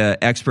need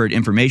expert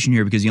information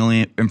here, because the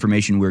only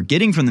information we're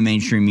getting from the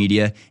mainstream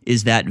media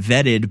is that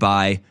vetted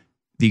by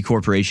the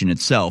corporation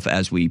itself,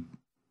 as we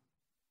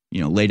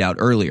laid out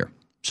earlier.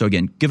 So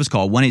again, give us a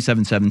call,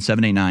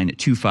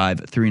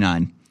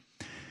 1-877-789-2539.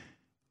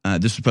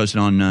 This was posted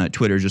on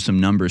Twitter, just some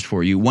numbers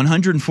for you.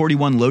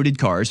 141 loaded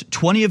cars,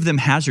 20 of them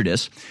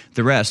hazardous.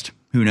 The rest,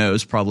 who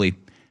knows, probably at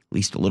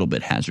least a little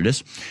bit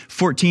hazardous.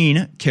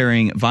 14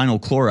 carrying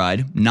vinyl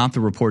chloride, not the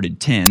reported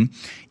 10.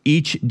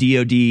 Each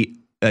DOT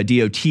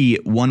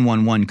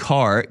 111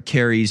 car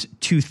carries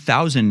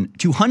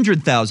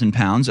 200,000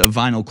 pounds of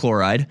vinyl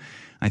chloride,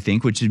 I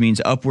think, which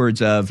means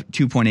upwards of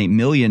 2.8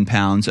 million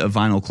pounds of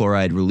vinyl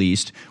chloride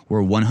released,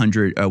 or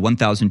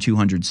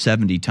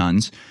 1,270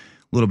 tons. A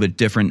little bit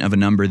different of a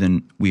number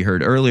than we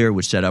heard earlier,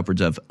 which said upwards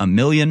of 1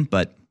 million,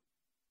 but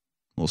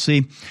we'll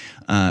see.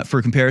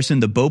 For comparison,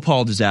 the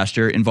Bhopal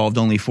disaster involved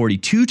only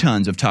 42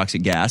 tons of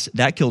toxic gas.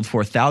 That killed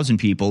 4,000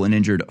 people and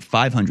injured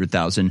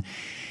 500,000.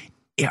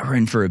 Yeah, we're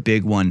in for a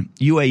big one.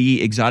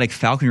 UAE Exotic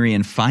Falconry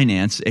and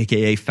Finance,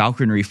 a.k.a.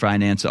 Falconry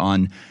Finance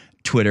on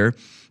Twitter,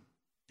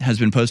 has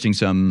been posting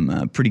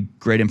some pretty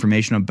great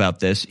information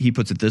about this. He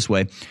puts it this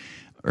way,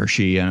 or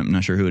she, I'm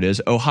not sure who it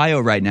is. Ohio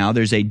right now,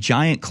 there's a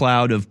giant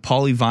cloud of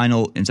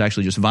polyvinyl, it's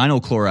actually just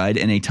vinyl chloride,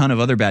 and a ton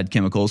of other bad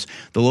chemicals.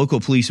 The local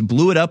police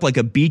blew it up like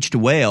a beached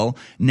whale.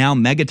 Now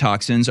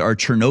megatoxins are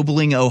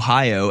Chernobyling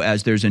Ohio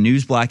as there's a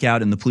news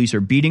blackout and the police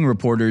are beating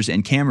reporters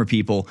and camera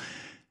people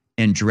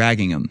and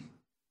dragging them.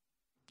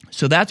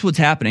 So that's what's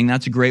happening.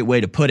 That's a great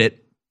way to put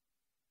it.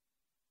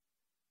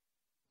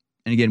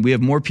 And again, we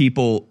have more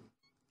people,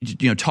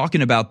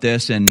 talking about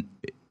this, and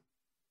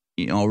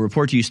I'll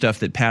report to you stuff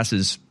that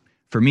passes.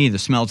 For me, the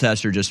smell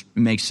tester just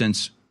makes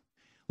sense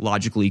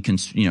logically,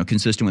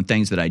 consistent with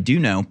things that I do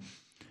know.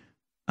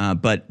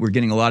 But we're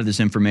getting a lot of this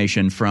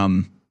information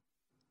from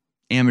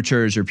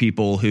amateurs or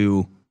people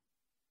who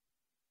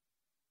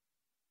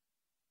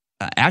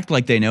act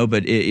like they know,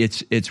 but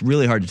it's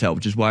really hard to tell,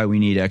 which is why we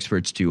need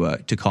experts to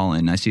call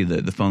in. I see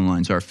the phone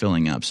lines are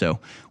filling up, so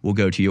we'll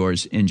go to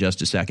yours in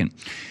just a second.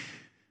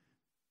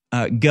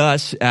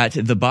 Gus at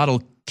the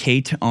Bottle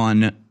Kate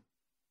on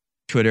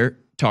Twitter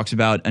talks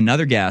about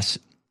another gas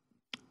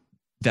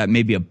that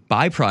may be a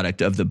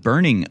byproduct of the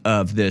burning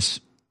of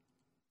this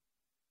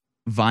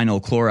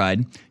vinyl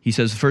chloride. He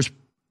says the first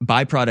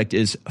byproduct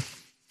is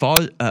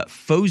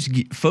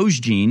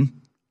phosgene.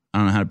 I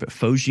don't know how to put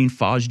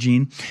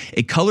phosgene,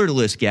 a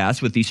colorless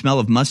gas with the smell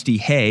of musty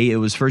hay. It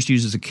was first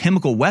used as a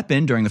chemical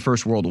weapon during the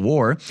First World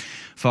War.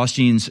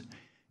 Phosgene's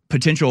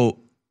potential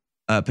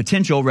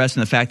rests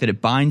in the fact that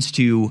it binds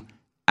to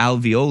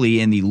alveoli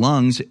in the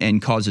lungs and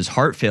causes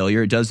heart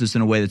failure. It does this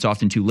in a way that's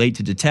often too late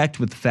to detect,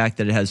 with the fact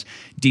that it has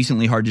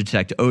decently hard to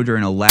detect odor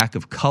and a lack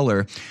of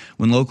color.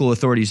 When local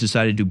authorities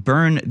decided to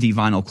burn the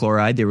vinyl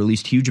chloride, they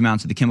released huge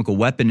amounts of the chemical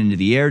weapon into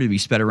the air to be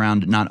sped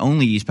around not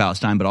only East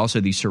Palestine, but also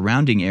the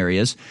surrounding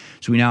areas.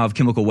 So we now have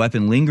chemical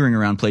weapon lingering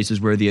around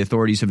places where the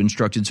authorities have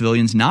instructed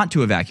civilians not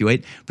to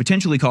evacuate,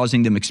 potentially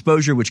causing them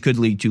exposure, which could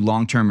lead to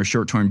long-term or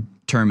short-term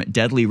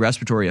deadly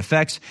respiratory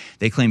effects.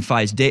 They claim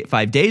 5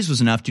 days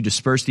was enough to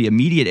disperse the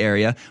immediate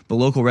area, but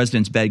local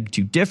residents beg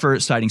to differ,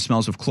 citing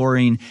smells of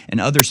chlorine and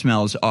other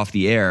smells off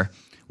the air.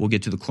 We'll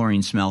get to the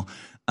chlorine smell.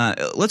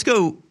 Let's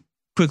go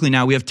quickly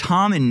now. We have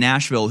Tom in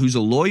Nashville, who's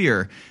a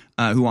lawyer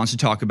who wants to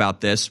talk about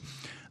this.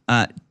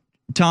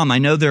 Tom, I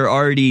know there's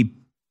already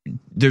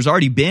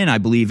been, I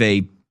believe,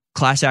 a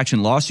class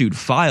action lawsuit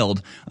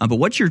filed, but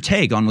what's your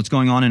take on what's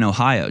going on in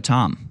Ohio,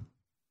 Tom?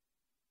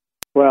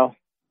 Well,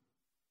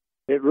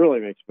 it really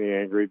makes me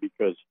angry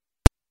because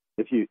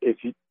if you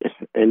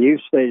and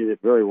you've stated it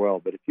very well,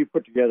 but if you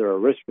put together a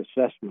risk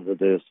assessment of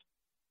this,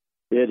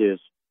 it is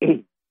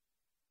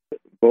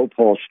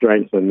Bhopal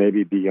strength and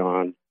maybe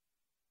beyond.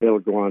 It'll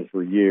go on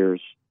for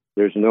years.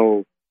 There's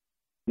no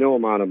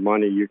amount of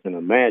money you can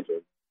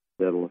imagine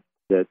that will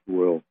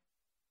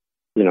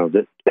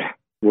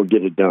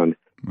get it done.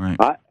 Right.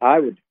 I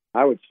would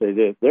say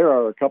that there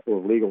are a couple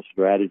of legal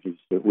strategies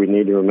that we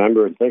need to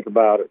remember and think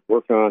about and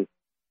work on.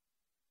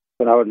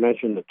 But I would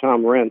mention that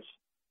Tom Rentz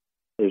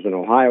is an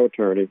Ohio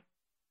attorney.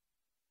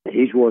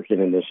 He's working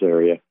in this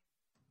area.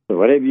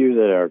 So any of you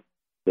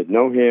that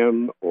know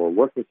him or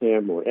work with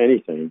him or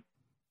anything,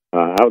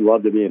 I would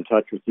love to be in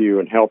touch with you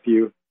and help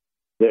you.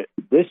 This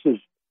is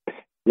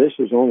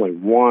only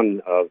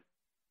one of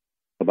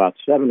about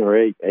 7 or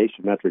 8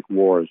 asymmetric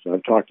wars.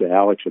 I've talked to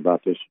Alex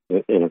about this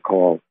in a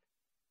call.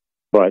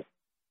 But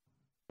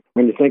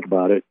when you think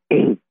about it,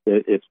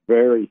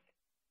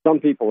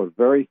 some people are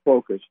very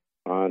focused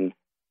on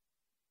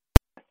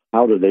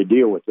how do they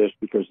deal with this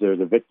because they're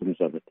the victims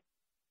of it.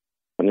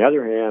 On the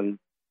other hand,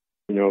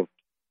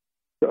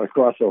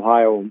 across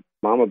Ohio,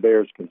 mama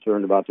bears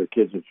concerned about their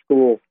kids at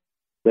school.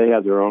 They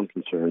have their own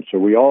concerns. So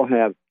we all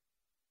have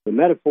the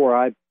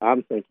metaphor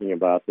I'm thinking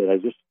about that I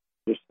just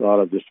thought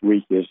of this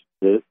week is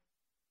that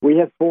we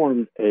have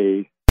formed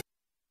a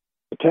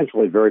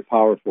potentially very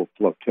powerful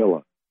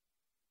flotilla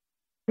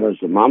because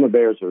the mama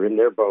bears are in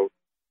their boat.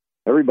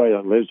 Everybody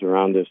that lives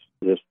around this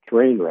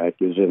train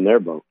wreck is in their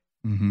boat.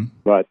 Mm-hmm.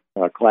 But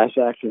class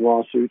action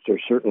lawsuits are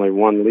certainly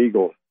one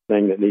legal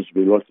thing that needs to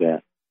be looked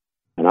at.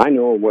 And I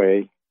know a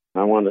way.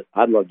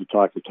 I'd love to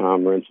talk to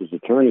Tom Rentz's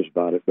attorneys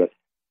about it, but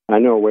I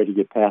know a way to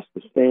get past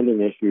the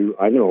standing issue.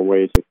 I know a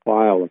way to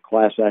file a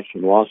class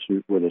action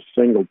lawsuit with a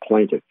single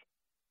plaintiff,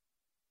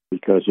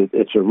 because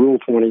it's a Rule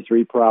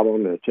 23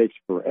 problem, and it takes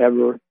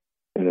forever,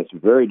 and it's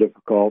very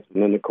difficult,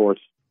 and then the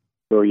courts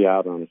throw you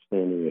out on a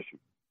standing issue.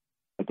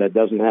 But that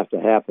doesn't have to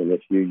happen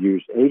if you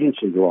use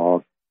agency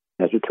law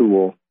as a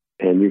tool,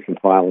 and you can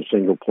file a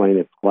single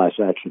plaintiff class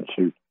action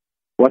suit.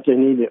 What they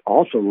need to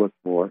also look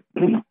for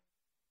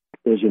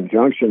is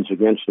injunctions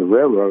against the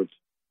railroads,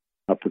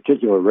 a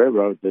particular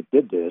railroad that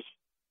did this,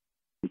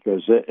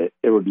 because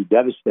it would be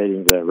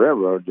devastating to that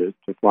railroad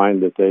to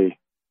find that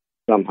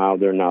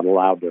they're not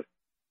allowed to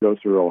go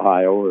through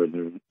Ohio, or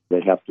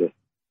they have to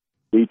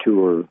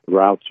detour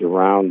routes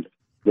around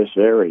this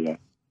area.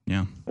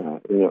 Yeah.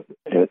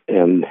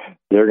 And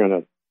they're going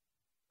to,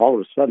 all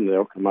of a sudden,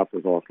 they'll come up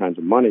with all kinds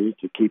of money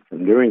to keep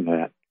from doing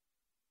that,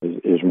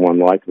 is one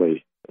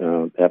likely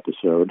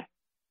episode.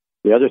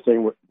 The other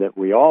thing that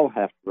we all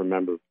have to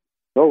remember,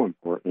 so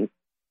important,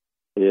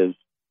 is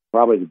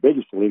probably the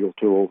biggest legal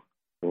tool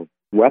or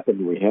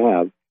weapon we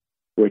have,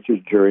 which is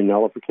jury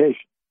nullification.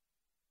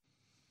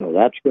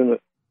 So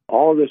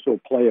all of this will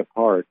play a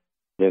part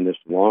in this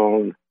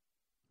long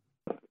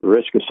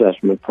risk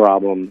assessment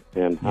problem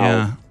and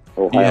how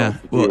Ohio. Yeah.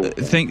 Well,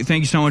 thank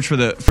you so much for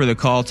the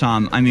call,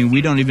 Tom. I mean,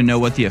 we don't even know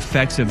what the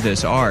effects of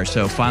this are.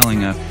 So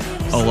filing a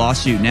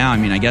lawsuit now, I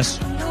mean, I guess,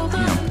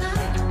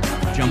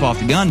 jump off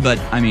the gun, but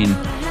I mean,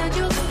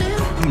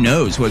 who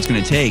knows what it's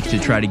going to take to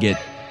try to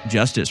get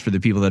justice for the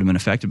people that have been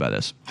affected by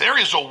this. There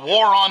is a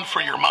war on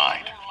for your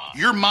mind.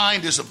 Your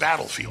mind is a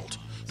battlefield.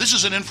 This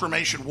is an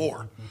information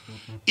war.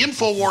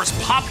 InfoWars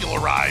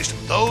popularized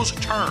those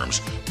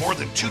terms more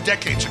than 2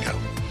 decades ago.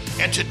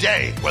 And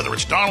today, whether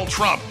it's Donald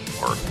Trump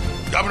or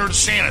Governor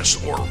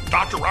DeSantis or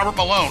Dr. Robert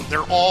Malone,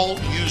 they're all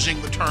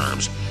using the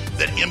terms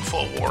that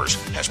InfoWars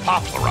has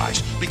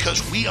popularized,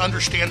 because we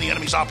understand the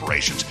enemy's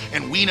operations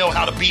and we know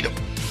how to beat them.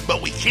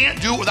 But we can't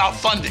do it without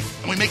funding,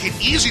 and we make it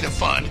easy to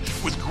fund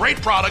with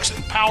great products that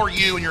empower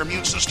you and your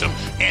immune system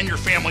and your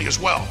family as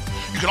well.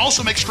 You can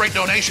also make straight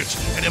donations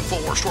at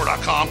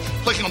InfoWarsStore.com,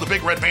 clicking on the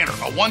big red banner,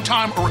 a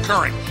one-time or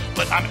recurring.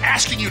 But I'm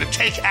asking you to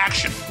take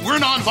action. We're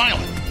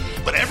nonviolent.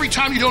 But every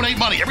time you donate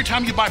money, every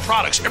time you buy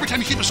products, every time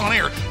you keep us on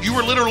air, you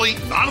are literally,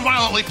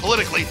 nonviolently,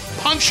 politically,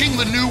 punching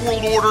the New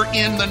World Order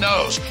in the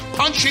nose,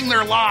 punching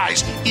their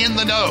lies in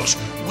the nose.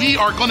 We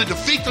are going to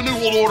defeat the New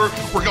World Order.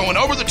 We're going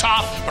over the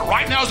top, but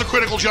right now is the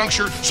critical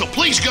juncture. So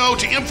please go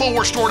to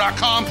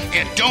InfoWarsStore.com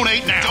and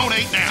donate now.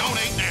 Donate now.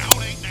 Donate now.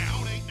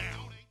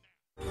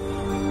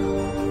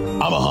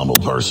 I'm a humble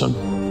person,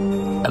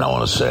 and I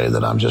want to say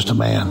that I'm just a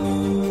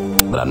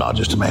man, but I'm not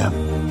just a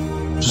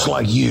man. Just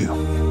like you,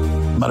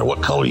 no matter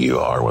what color you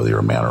are, whether you're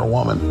a man or a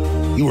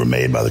woman, you were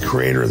made by the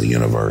creator of the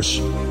universe,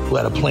 who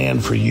had a plan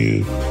for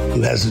you,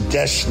 who has a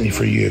destiny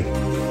for you.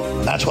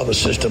 And that's why the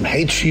system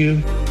hates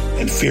you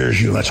and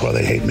fears you, and that's why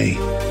they hate me.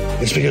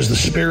 It's because the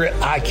spirit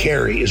I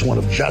carry is one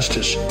of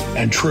justice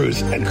and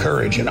truth and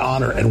courage and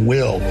honor and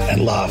will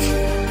and love.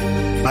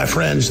 My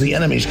friends, the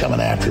enemy's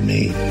coming after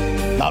me,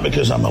 not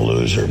because I'm a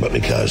loser, but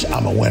because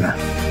I'm a winner.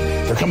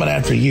 They're coming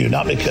after you,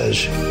 not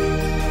because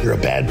you're a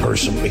bad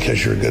person,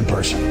 because you're a good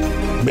person,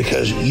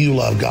 because you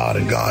love God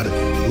and God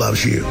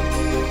loves you.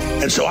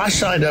 And so I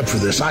signed up for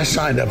this. I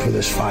signed up for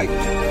this fight.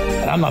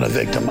 And I'm not a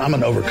victim. I'm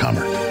an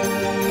overcomer.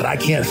 But I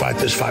can't fight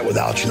this fight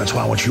without you. That's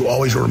why I want you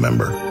always to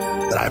remember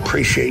that I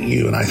appreciate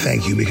you and I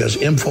thank you, because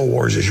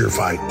InfoWars is your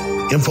fight.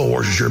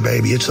 InfoWars is your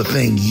baby. It's the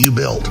thing you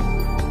built.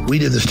 We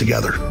did this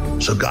together.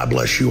 So God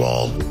bless you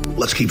all.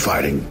 Let's keep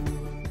fighting.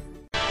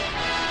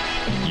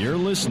 You're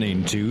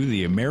listening to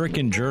The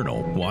American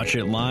Journal. Watch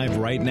it live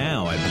right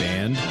now at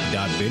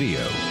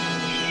band.video.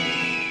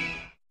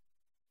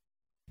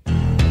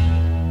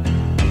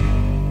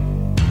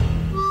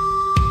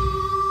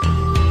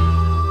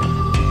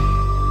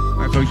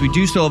 Folks, we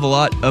do still have a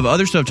lot of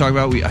other stuff to talk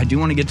about. I do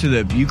want to get to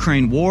the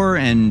Ukraine war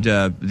and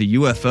the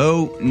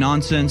UFO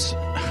nonsense.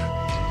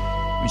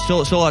 We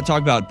still a lot to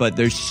talk about, but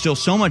there's still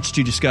so much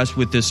to discuss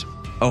with this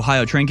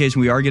Ohio train case.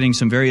 We are getting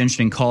some very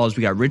interesting calls.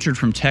 We got Richard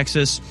from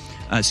Texas,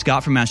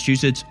 Scott from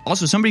Massachusetts.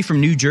 Also, somebody from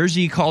New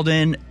Jersey called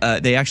in.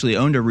 They actually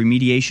owned a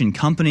remediation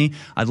company.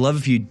 I'd love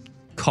if you'd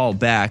call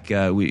back.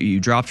 You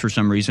dropped for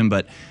some reason,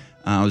 but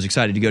I was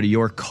excited to go to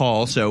your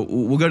call. So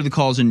we'll go to the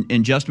calls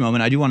in just a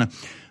moment. I do want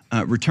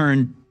to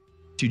return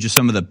to just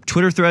some of the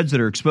Twitter threads that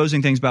are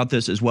exposing things about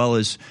this, as well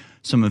as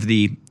some of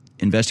the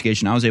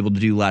investigation I was able to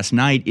do last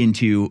night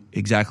into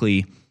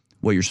exactly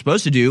what you're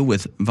supposed to do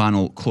with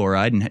vinyl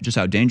chloride and just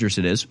how dangerous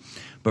it is.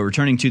 But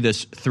returning to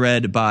this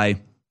thread by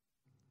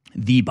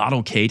The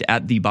Bottlecate,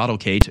 at The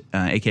Bottlecate,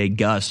 a.k.a.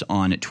 Gus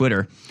on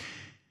Twitter.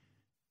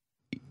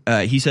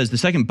 he says the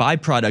second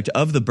byproduct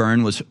of the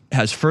burn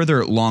has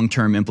further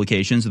long-term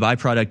implications. The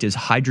byproduct is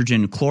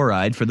hydrogen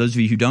chloride. For those of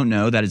you who don't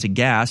know, that is a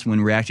gas.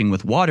 When reacting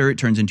with water, it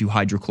turns into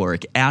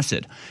hydrochloric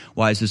acid.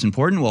 Why is this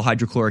important? Well,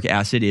 hydrochloric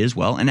acid is,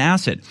 an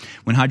acid.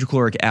 When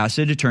hydrochloric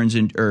acid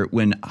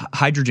when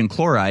hydrogen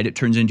chloride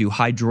turns into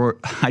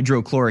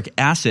hydrochloric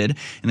acid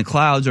in the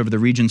clouds over the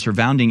region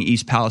surrounding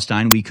East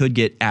Palestine, we could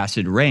get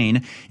acid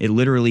rain. It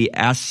literally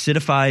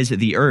acidifies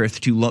the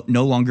earth to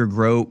no longer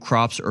grow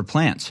crops or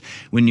plants.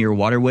 When near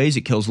waterways,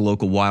 it kills the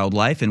local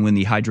wildlife, and when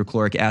the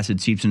hydrochloric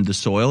acid seeps into the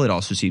soil, it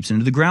also seeps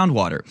into the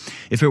groundwater.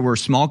 If it were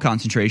small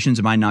concentrations,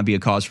 it might not be a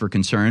cause for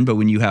concern, but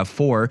when you have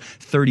 4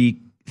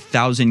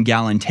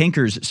 30,000-gallon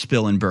tankers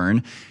spill and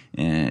burn,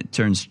 it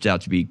turns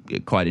out to be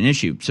quite an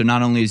issue. So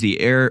not only is the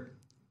air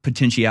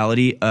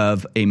potentiality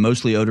of a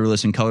mostly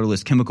odorless and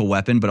colorless chemical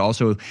weapon, but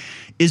also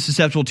is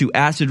susceptible to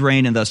acid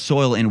rain and thus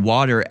soil and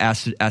water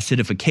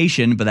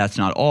acidification, but that's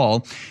not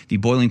all. The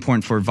boiling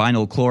point for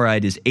vinyl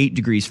chloride is 8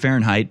 degrees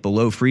Fahrenheit,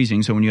 below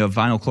freezing. So when you have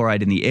vinyl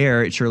chloride in the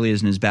air, it surely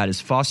isn't as bad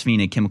as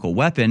phosphine, a chemical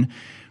weapon,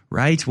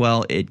 right?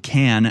 Well, it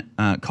can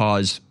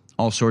cause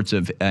all sorts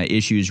of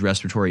issues,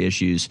 respiratory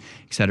issues,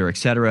 et cetera, et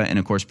cetera. And,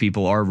 of course,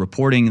 people are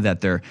reporting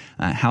that their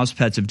house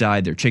pets have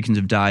died, their chickens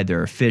have died,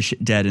 there are fish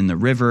dead in the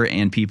river,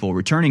 and people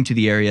returning to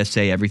the area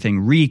say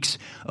everything reeks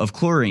of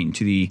chlorine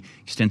to the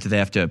extent that they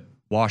have to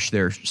wash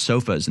their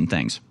sofas and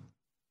things.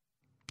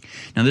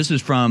 Now, this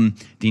is from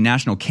the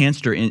National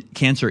Cancer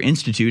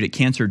Institute at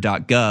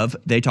cancer.gov.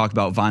 They talk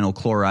about vinyl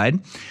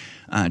chloride,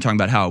 talking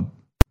about how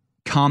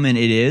common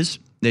it is.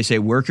 They say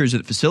workers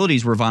at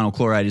facilities where vinyl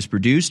chloride is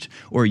produced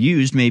or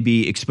used may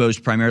be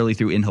exposed primarily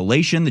through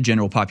inhalation. The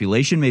general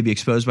population may be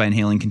exposed by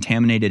inhaling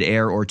contaminated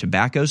air or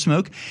tobacco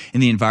smoke. In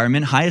the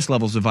environment, highest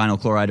levels of vinyl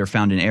chloride are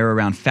found in air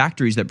around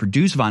factories that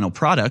produce vinyl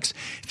products.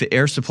 If the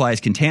air supply is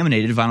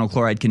contaminated, vinyl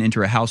chloride can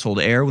enter a household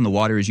air when the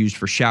water is used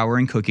for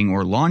showering, cooking,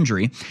 or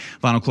laundry.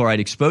 Vinyl chloride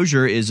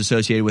exposure is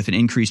associated with an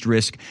increased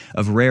risk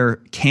of rare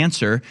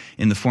cancer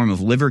in the form of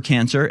liver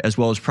cancer, as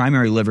well as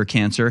primary liver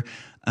cancer,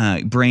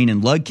 brain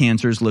and lung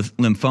cancers,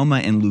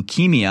 lymphoma, and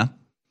leukemia.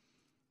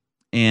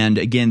 And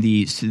again,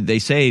 they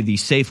say the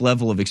safe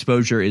level of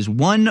exposure is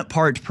 1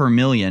 part per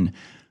million,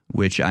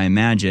 which I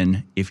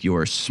imagine if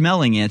you're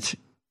smelling it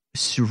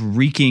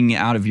reeking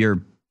out of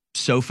your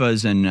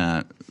sofas and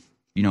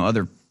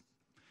other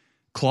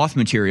cloth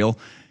material,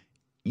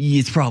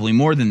 it's probably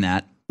more than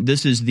that.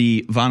 This is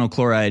the vinyl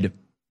chloride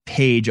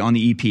page on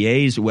the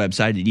EPA's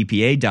website at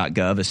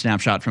epa.gov, a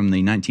snapshot from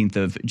the 19th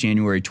of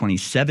January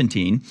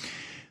 2017.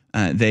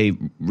 They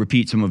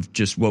repeat some of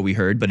just what we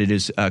heard, but it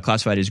is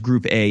classified as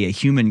Group A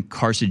human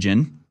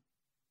carcinogen.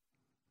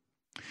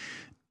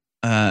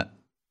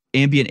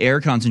 Ambient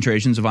air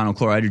concentrations of vinyl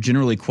chloride are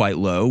generally quite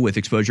low, with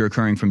exposure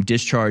occurring from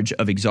discharge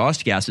of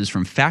exhaust gases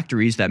from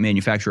factories that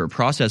manufacture or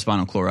process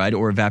vinyl chloride,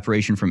 or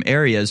evaporation from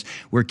areas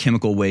where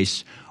chemical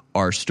wastes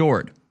are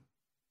stored.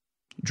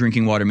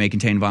 Drinking water may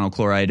contain vinyl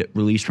chloride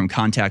released from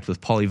contact with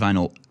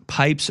polyvinyl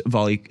pipes.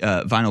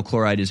 Vinyl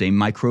chloride is a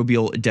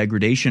microbial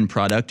degradation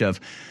product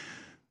of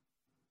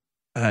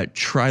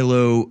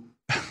trilurethine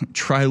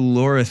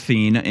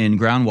in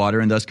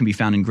groundwater, and thus can be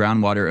found in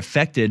groundwater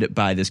affected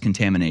by this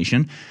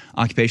contamination.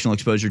 Occupational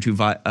exposure to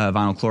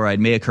vinyl chloride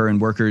may occur in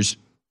workers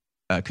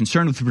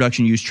concerned with the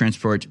production, use,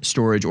 transport,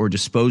 storage, or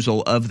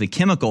disposal of the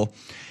chemical.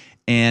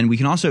 And we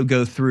can also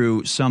go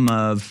through some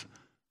of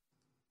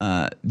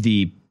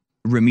the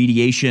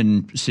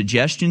remediation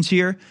suggestions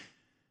here,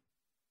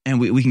 and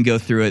we can go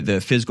through it: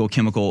 the physical,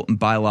 chemical, and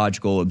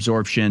biological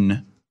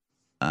absorption.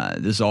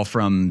 This is all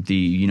from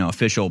the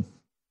official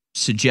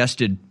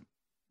suggested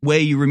way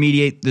you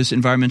remediate this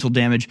environmental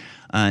damage.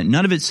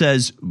 None of it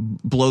says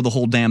blow the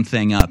whole damn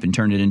thing up and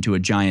turn it into a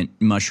giant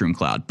mushroom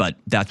cloud, but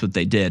that's what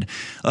they did.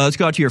 Let's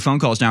go out to your phone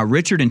calls now.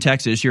 Richard in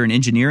Texas, you're an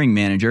engineering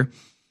manager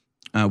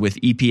with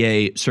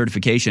EPA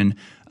certification.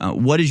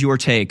 What is your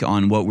take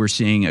on what we're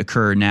seeing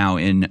occur now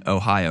in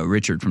Ohio?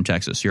 Richard from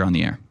Texas, you're on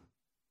the air.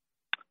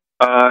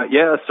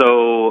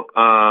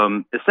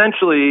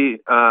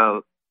 Essentially,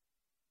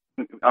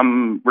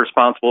 I'm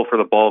responsible for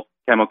the bulk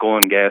chemical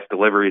and gas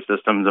delivery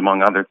systems,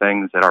 among other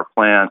things, at our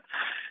plant.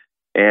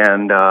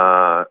 And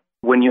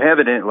when you have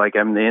it, like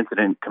I'm the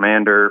incident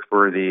commander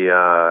for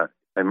the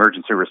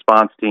emergency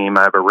response team,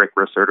 I have a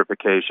RCRA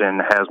certification,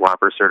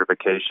 HAZWOPER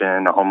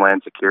certification, a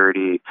Homeland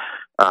Security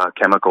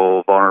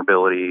chemical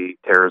vulnerability,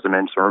 terrorism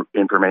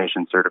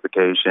information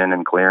certification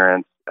and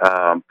clearance.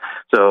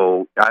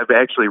 So I've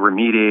actually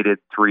remediated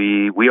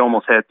 3. We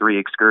almost had 3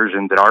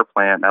 excursions at our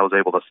plant, and I was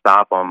able to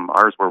stop them.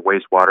 Ours were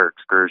wastewater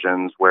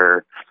excursions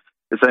where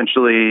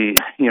essentially,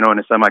 in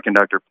a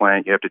semiconductor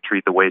plant, you have to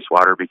treat the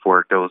wastewater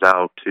before it goes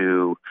out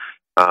to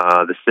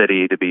the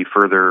city to be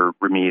further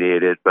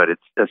remediated. But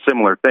it's a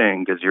similar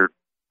thing because you're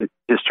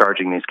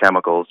discharging these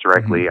chemicals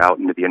directly out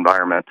into the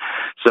environment.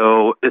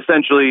 So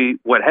essentially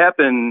what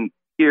happened,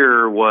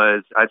 here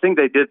was, I think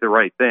they did the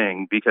right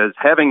thing, because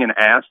having an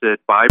acid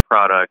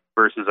byproduct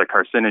versus a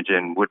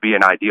carcinogen would be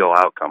an ideal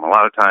outcome. A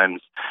lot of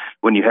times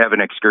when you have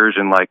an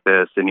excursion like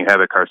this and you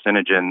have a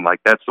carcinogen, like,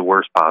 that's the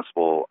worst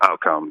possible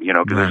outcome,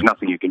 because there's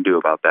nothing you can do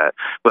about that.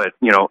 But,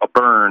 a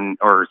burn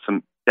or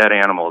some dead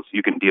animals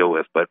you can deal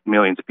with, but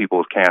millions of people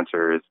with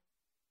cancer is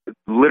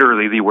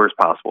literally the worst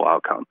possible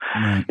outcome.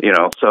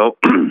 So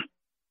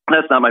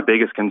that's not my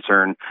biggest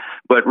concern.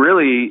 But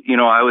really,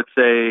 I would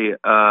say,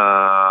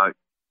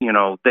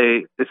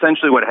 they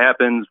essentially, what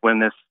happens when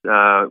this,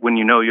 when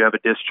you have a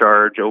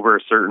discharge over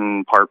a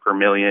certain part per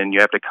million,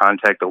 you have to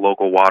contact the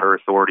local water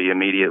authority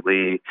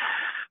immediately.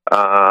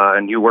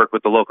 And you work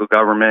with the local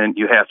government.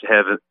 You have to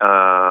have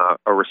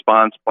a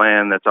response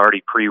plan that's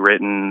already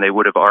pre-written. They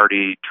would have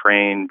already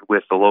trained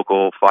with the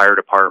local fire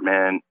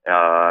department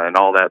and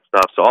all that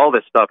stuff. So all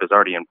this stuff is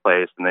already in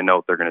place, and they know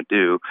what they're going to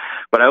do.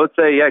 But I would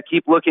say,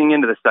 keep looking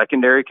into the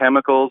secondary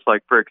chemicals.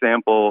 Like, for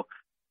example,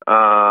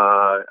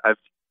 I've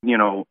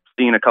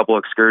seen a couple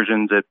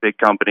excursions at big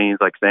companies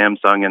like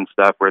Samsung and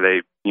stuff where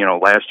they,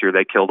 last year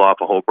they killed off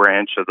a whole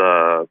branch of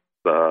the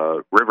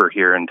river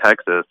here in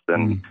Texas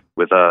and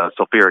with a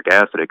sulfuric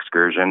acid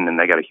excursion, and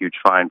they got a huge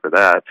fine for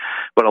that.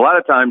 But a lot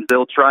of times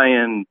they'll try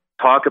and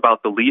talk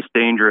about the least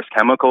dangerous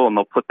chemical, and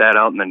they'll put that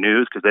out in the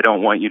news because they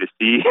don't want you to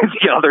see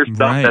the other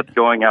stuff that's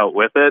going out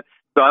with it.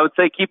 So I would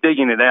say keep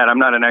digging into that. I'm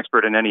not an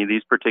expert in any of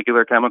these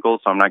particular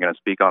chemicals, so I'm not going to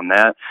speak on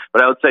that.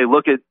 But I would say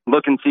look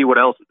and see what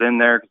else is in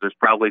there, because there's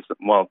probably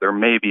there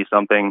may be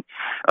something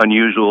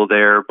unusual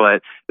there.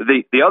 But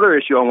the other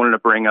issue I wanted to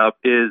bring up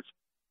is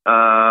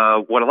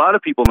what a lot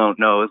of people don't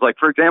know is, like,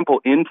 for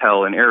example,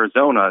 Intel in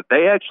Arizona,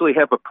 they actually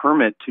have a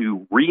permit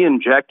to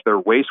re-inject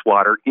their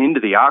wastewater into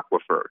the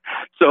aquifer.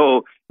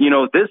 So,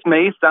 this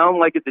may sound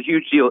like it's a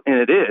huge deal, and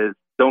it is,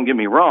 don't get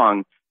me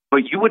wrong,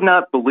 but you would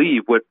not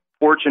believe what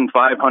Fortune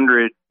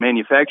 500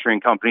 manufacturing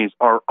companies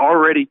are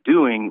already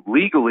doing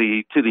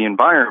legally to the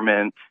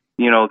environment.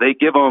 They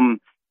give them,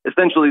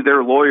 essentially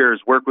their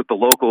lawyers work with the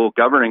local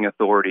governing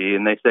authority,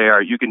 and they say, all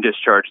right, you can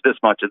discharge this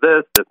much of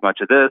this, this much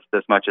of this,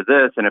 this much of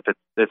this. And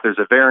if there's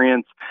a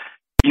variance,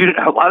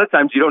 a lot of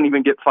times you don't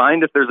even get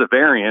fined if there's a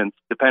variance,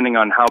 depending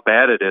on how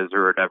bad it is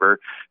or whatever.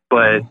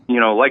 But,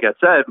 like I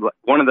said,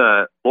 one of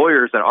the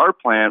lawyers at our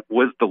plant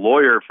was the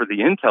lawyer for the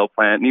Intel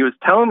plant, and he was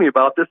telling me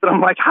about this, and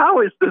I'm like,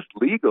 how is this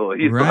legal?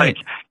 He's like,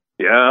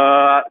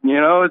 yeah,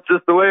 it's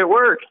just the way it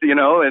works,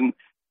 and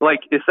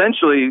like,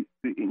 essentially,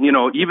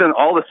 even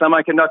all the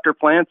semiconductor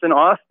plants in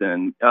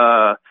Austin,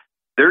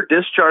 they're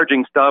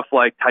discharging stuff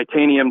like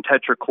titanium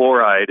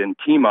tetrachloride and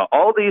TEMA.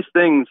 All these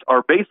things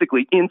are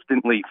basically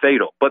instantly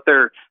fatal, but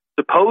they're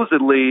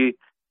supposedly,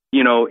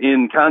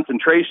 in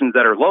concentrations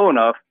that are low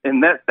enough.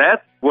 And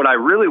that's what I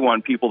really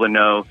want people to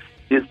know,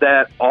 is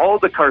that all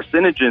the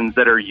carcinogens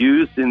that are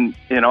used in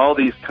all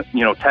these,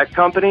 tech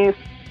companies,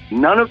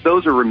 none of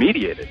those are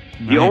remediated.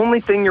 The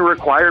only thing you're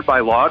required by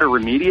law to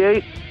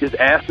remediate is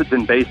acids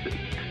and bases.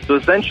 So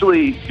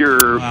essentially,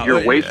 your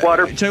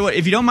wastewater. Tell you what,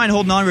 if you don't mind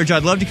holding on, Rich,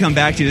 I'd love to come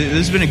back to you.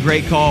 This has been a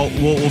great call.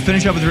 We'll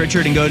finish up with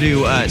Richard and go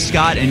to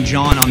Scott and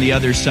John on the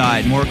other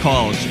side. More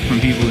calls from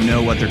people who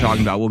know what they're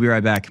talking about. We'll be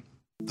right back.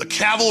 The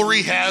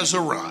cavalry has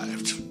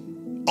arrived.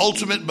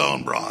 Ultimate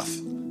Bone Broth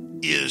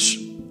is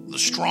the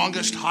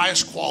strongest,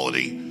 highest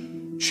quality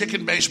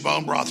chicken-based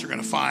bone broth you're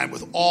going to find,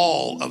 with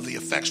all of the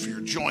effects for your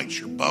joints,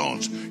 your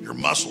bones, your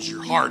muscles,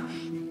 your heart,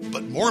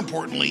 but more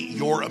importantly,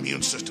 your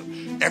immune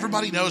system.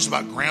 Everybody knows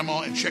about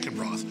grandma and chicken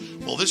broth.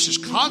 Well, this is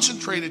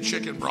concentrated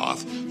chicken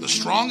broth, the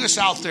strongest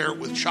out there,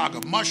 with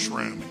chaga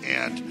mushroom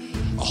and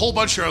a whole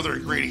bunch of other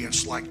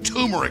ingredients like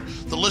turmeric.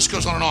 The list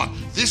goes on and on.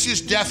 This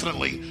is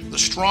definitely the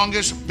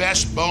strongest,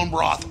 best bone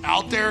broth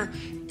out there,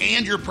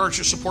 and your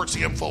purchase supports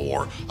the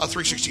InfoWar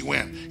 360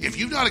 win. If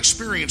you've not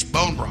experienced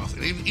bone broth,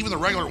 and even the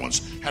regular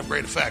ones have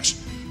great effects,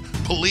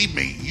 believe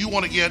me, you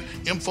want to get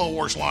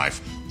InfoWars Life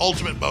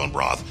Ultimate Bone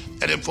Broth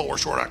at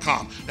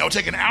InfoWarsStore.com. Now, it'll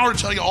take an hour to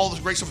tell you all the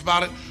great stuff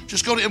about it.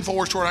 Just go to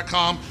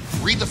InfoWarsStore.com,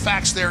 read the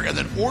facts there, and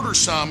then order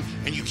some,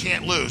 and you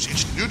can't lose.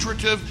 It's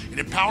nutritive, it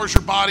empowers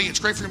your body, it's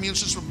great for your immune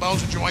system,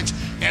 bones and joints,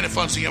 and it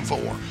funds the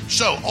InfoWar.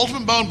 So,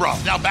 Ultimate Bone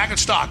Broth, now back in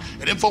stock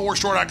at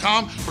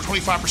InfoWarsStore.com for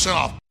 25%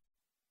 off.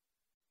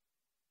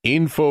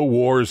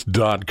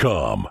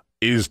 Infowars.com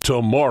is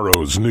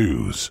tomorrow's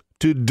news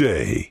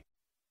today.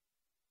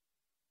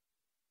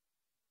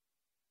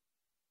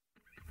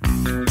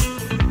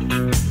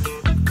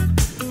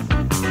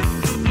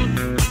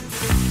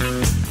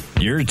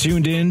 You're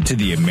tuned in to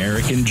the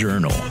American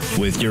Journal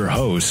with your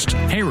host,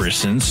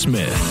 Harrison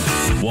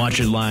Smith. Watch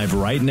it live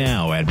right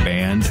now at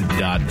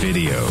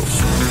band.video. All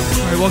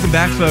right, welcome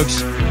back,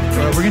 folks.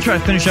 We're going to try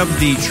to finish up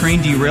the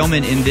train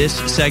derailment in this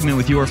segment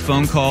with your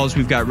phone calls.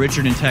 We've got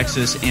Richard in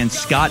Texas and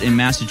Scott in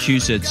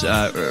Massachusetts.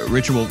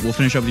 Richard, we'll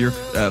finish up with your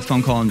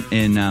phone call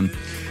in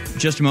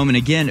just a moment.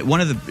 Again,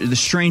 one of the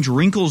strange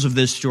wrinkles of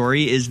this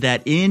story is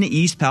that in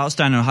East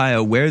Palestine,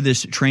 Ohio, where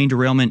this train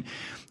derailment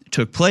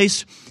took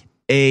place,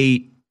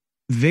 a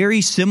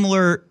very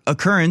similar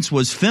occurrence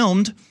was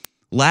filmed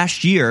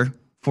last year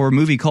for a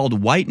movie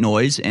called White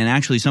Noise, and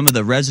actually some of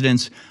the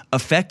residents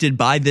affected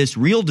by this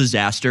real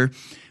disaster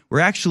were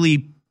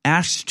actually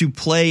asked to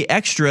play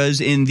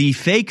extras in the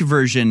fake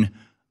version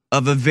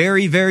of a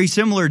very, very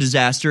similar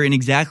disaster in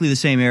exactly the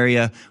same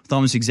area with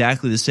almost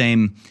exactly the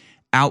same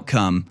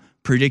outcome.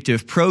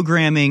 Predictive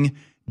programming,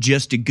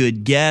 just a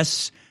good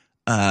guess,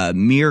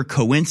 mere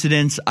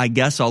coincidence. I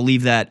guess I'll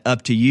leave that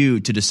up to you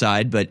to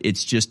decide, but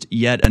it's just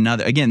yet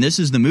another. Again, this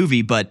is the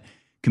movie, but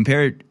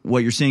compare what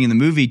you're seeing in the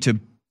movie to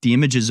the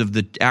images of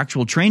the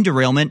actual train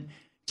derailment.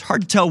 It's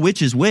hard to tell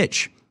which is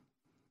which.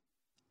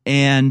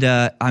 And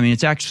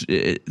it's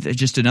actually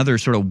just another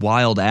sort of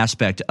wild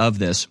aspect of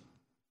this.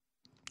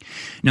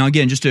 Now,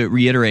 again, just to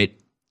reiterate,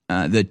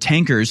 the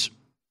tankers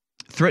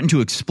threatened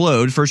to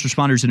explode. First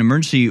responders and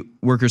emergency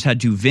workers had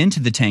to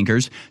vent the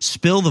tankers,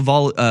 spill the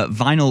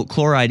vinyl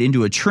chloride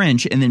into a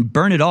trench, and then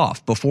burn it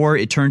off before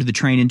it turned the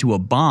train into a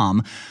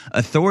bomb.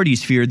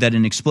 Authorities feared that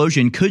an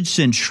explosion could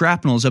send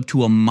shrapnels up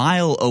to a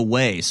mile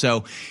away.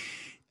 So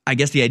I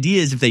guess the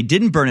idea is if they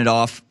didn't burn it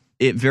off,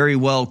 it very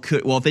well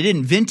could – well, if they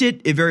didn't vent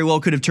it, it very well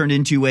could have turned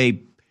into the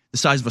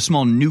size of a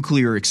small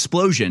nuclear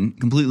explosion,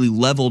 completely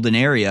leveled an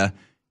area,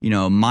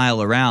 a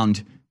mile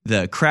around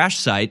the crash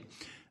site.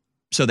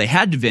 So they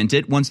had to vent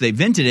it. Once they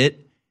vented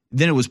it,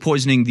 then it was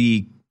poisoning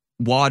the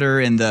water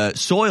and the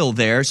soil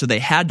there, so they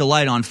had to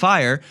light on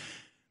fire.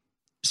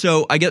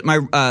 So I get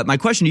my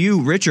question to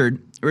you,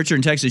 Richard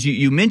in Texas.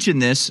 You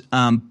mentioned this,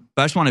 but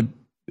I just want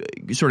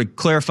to sort of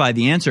clarify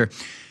the answer.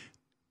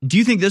 Do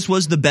you think this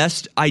was the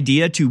best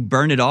idea to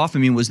burn it off? I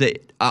mean, was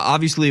that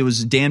obviously it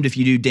was damned if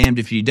you do, damned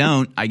if you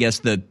don't. I guess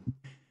the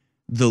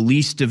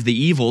least of the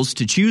evils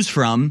to choose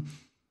from.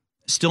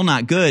 Still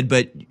not good,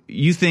 but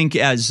you think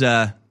as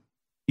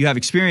you have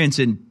experience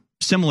in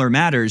similar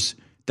matters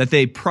that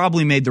they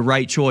probably made the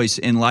right choice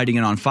in lighting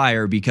it on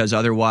fire, because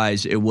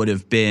otherwise it would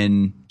have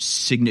been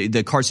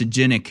the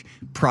carcinogenic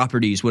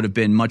properties would have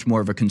been much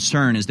more of a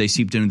concern as they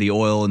seeped into the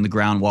oil and the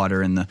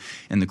groundwater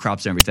and the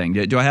crops and everything.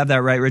 Do I have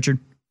that right, Richard?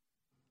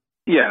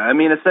 Yeah, I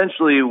mean,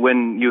 essentially,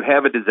 when you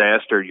have a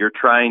disaster, you're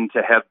trying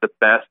to have the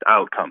best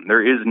outcome.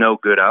 There is no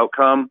good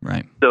outcome.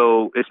 Right.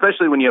 So,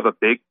 especially when you have a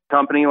big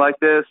company like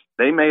this,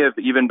 they may have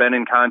even been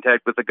in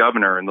contact with the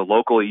governor and the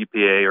local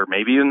EPA, or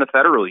maybe even the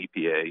federal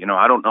EPA.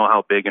 I don't know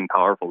how big and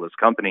powerful this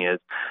company is.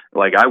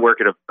 Like, I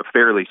work at a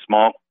fairly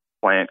small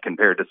plant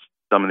compared to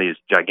some of these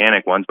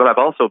gigantic ones, but I've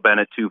also been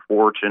at 2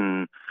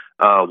 Fortune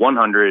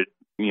 100,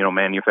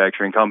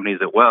 manufacturing companies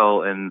as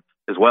well, and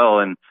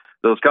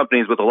those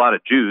companies with a lot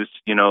of juice,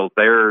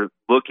 they're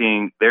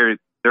looking, their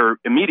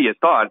immediate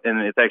thought, and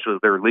it's actually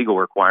their legal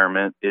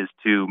requirement, is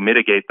to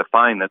mitigate the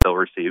fine that they'll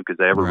receive because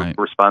they have a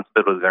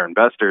responsibility to their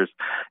investors.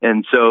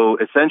 And so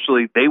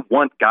essentially they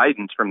want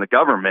guidance from the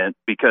government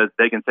because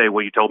they can say,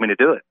 well, you told me to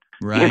do it.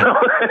 Right.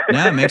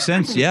 Yeah, it makes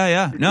sense.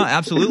 Yeah. No,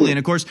 absolutely. And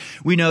of course,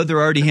 we know they're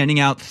already handing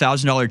out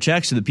 $1,000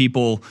 checks to the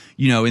people,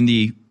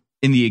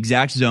 in the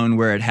exact zone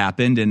where it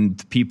happened, and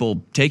the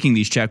people taking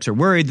these checks are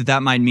worried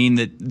that might mean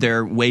that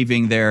they're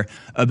waiving their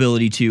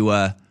ability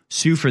to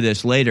sue for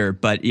this later.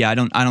 But yeah, I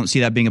don't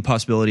see that being a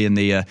possibility, and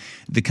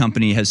the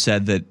company has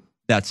said that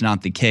that's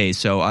not the case.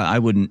 So I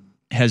wouldn't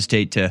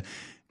hesitate to,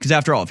 because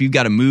after all, if you've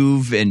got to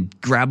move and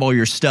grab all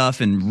your stuff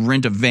and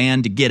rent a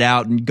van to get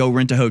out and go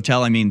rent a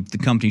hotel, I mean, the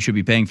company should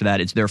be paying for that.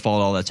 It's their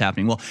fault all that's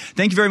happening. Well,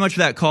 thank you very much for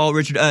that call,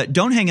 Richard.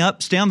 Don't hang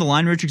up. Stay on the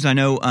line, Richard, because I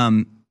know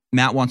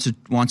Matt wants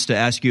to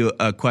ask you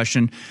a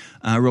question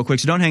real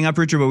quick. So don't hang up,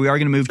 Richard, but we are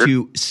going to move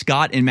to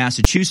Scott in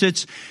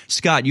Massachusetts.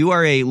 Scott, you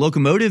are a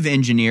locomotive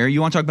engineer.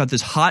 You want to talk about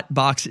this hot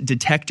box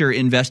detector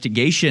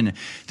investigation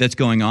that's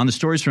going on. The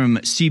story's from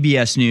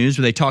CBS News,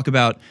 where they talk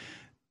about,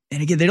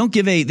 and again, they don't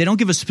give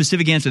a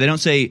specific answer. They don't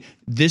say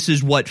this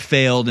is what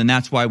failed and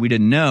that's why we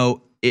didn't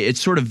know.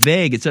 It's sort of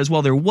vague. It says,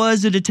 well, there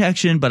was a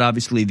detection, but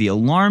obviously the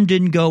alarm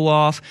didn't go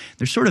off.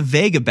 They're sort of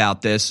vague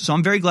about this. So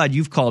I'm very glad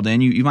you've called in.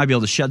 You might be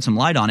able to shed some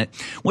light on it.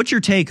 What's your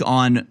take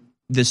on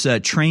this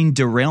train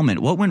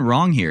derailment? What went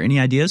wrong here? Any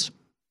ideas?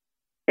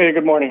 Hey,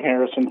 good morning,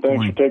 Harrison.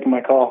 Thanks for taking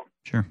my call.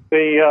 Sure.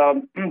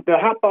 The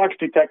hot box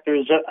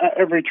detectors,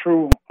 every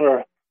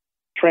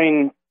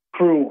train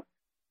crew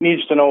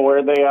needs to know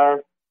where they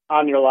are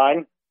on your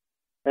line,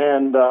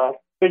 and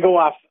they go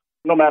off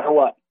no matter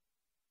what.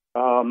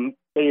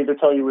 They either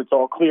tell you it's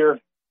all clear,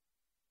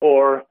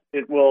 or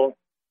it will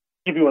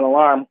give you an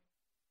alarm,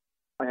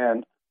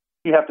 and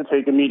you have to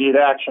take immediate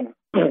action.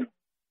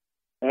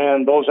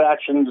 And those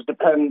actions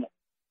depend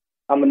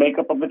on the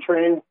makeup of the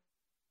train.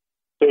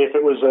 Say if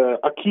it was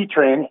a key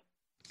train,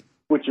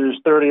 which is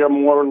 30 or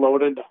more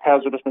loaded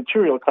hazardous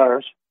material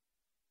cars,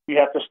 you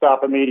have to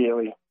stop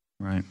immediately.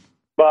 Right.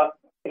 But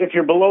if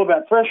you're below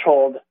that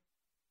threshold,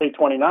 say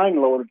 29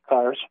 loaded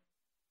cars,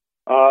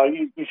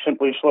 you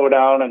simply slow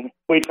down and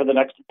wait for the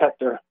next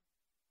detector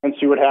and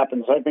see what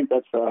happens. I think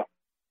that's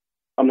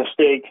a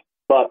mistake,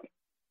 but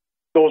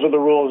those are the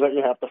rules that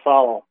you have to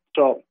follow.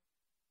 So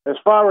as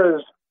far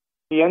as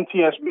the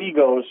NTSB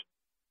goes,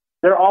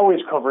 they're always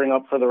covering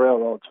up for the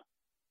railroads.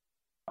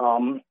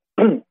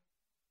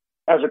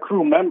 As a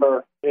crew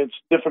member, it's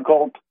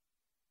difficult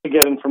to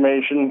get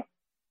information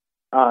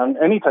on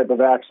any type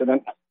of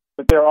accident,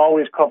 but they're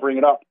always covering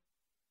it up.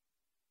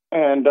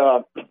 And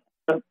to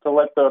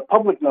let the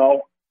public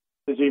know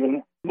is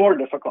even more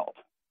difficult.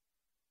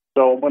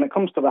 So when it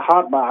comes to the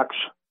hot box,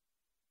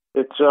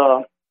 it's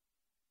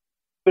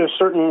there's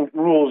certain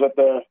rules that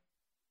the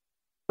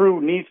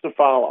crew needs to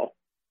follow,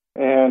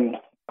 and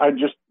I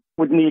just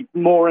would need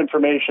more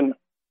information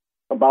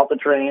about the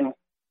train,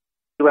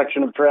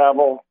 direction of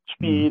travel,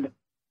 speed,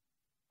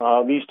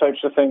 these types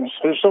of things.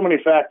 There's so many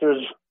factors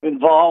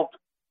involved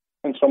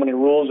and so many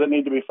rules that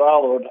need to be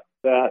followed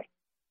that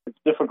it's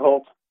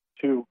difficult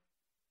to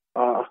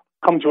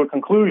come to a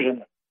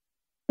conclusion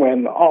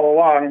when all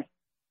along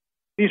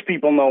these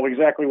people know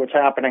exactly what's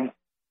happening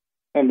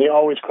and they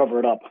always cover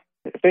it up.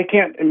 If they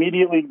can't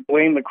immediately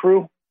blame the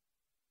crew,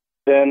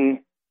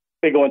 then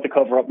they go into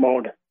cover-up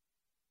mode.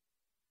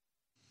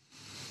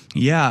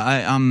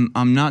 Yeah,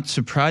 I'm not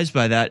surprised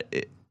by that.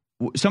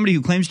 Somebody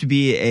who claims to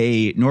be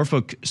a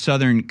Norfolk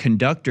Southern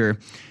conductor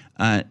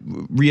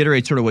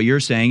reiterates sort of what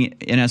you're saying.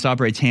 NS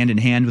operates hand in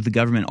hand with the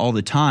government all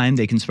the time.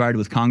 They conspired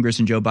with Congress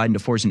and Joe Biden to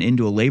force an end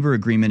to a labor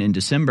agreement in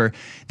December.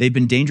 They've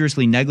been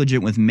dangerously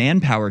negligent with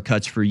manpower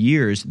cuts for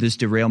years. This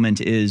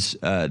derailment is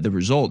the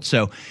result.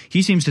 So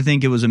he seems to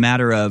think it was a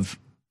matter of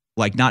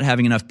like not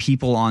having enough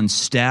people on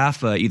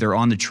staff, either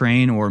on the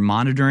train or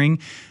monitoring,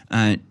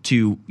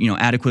 to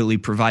adequately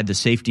provide the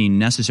safety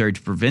necessary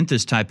to prevent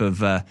this type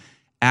of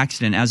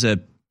accident. As a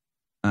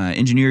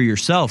engineer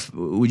yourself,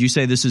 would you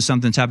say this is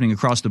something that's happening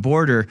across the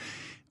board,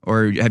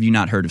 or have you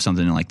not heard of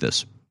something like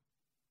this?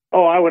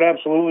 Oh, I would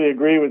absolutely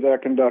agree with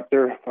that,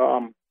 conductor.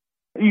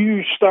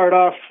 You start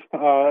off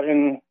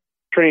in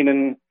train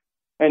and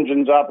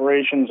engines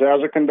operations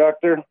as a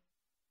conductor,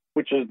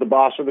 which is the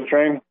boss of the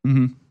train.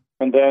 Mm-hmm.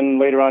 And then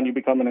later on you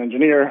become an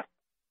engineer,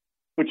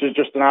 which is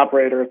just an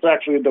operator. It's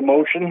actually a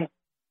demotion,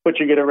 but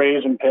you get a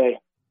raise in pay.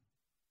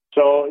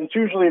 So it's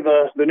usually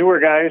the newer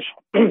guys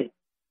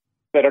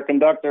that are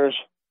conductors,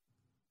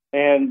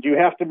 and you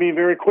have to be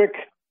very quick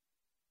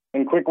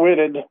and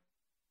quick-witted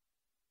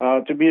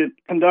to be a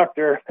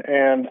conductor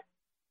and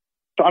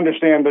to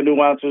understand the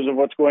nuances of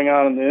what's going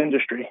on in the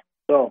industry.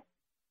 So,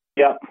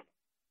 yeah,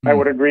 I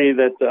would agree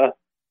that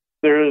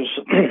there is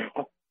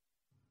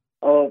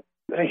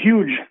a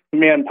huge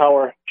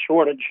manpower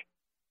shortage,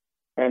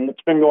 and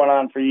it's been going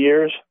on for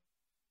years.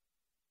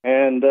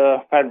 And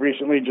I've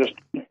recently just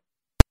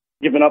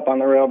given up on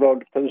the railroad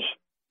because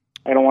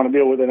I don't want to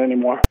deal with it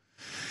anymore.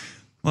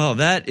 Well,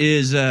 that's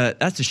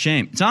a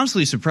shame. It's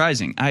honestly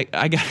surprising. I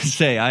gotta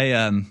say,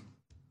 I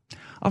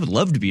would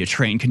love to be a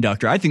train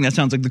conductor. I think that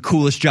sounds like the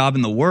coolest job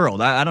in the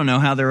world. I don't know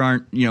how there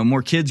aren't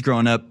more kids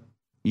growing up.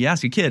 You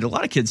ask a kid, a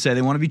lot of kids say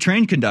they want to be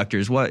train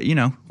conductors. Why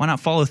not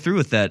follow through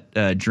with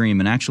that dream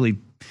and actually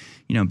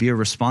be a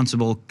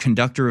responsible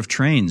conductor of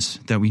trains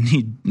that we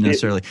need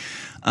necessarily.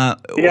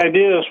 The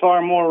idea is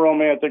far more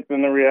romantic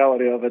than the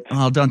reality of it.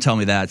 Well, don't tell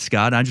me that,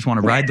 Scott. I just want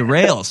to ride the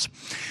rails.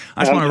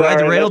 I just want to ride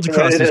the rails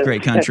across this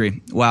great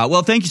country. Wow.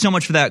 Well, thank you so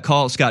much for that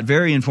call, Scott.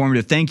 Very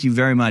informative. Thank you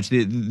very much.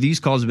 These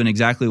calls have been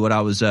exactly what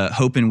I was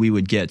hoping we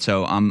would get.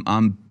 So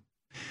I'm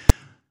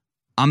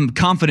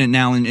confident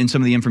now in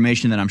some of the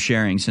information that I'm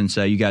sharing, since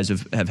you guys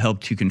have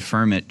helped to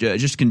confirm it.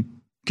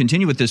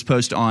 Continue with this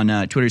post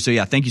on Twitter. So,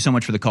 yeah, thank you so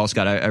much for the call,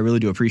 Scott. I really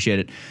do appreciate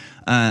it.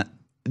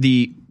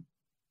 The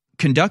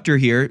conductor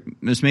here,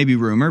 this may be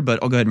rumor,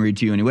 but I'll go ahead and read it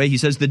to you anyway. He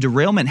says the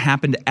derailment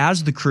happened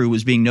as the crew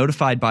was being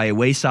notified by a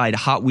wayside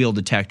hot wheel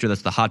detector.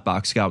 That's the hot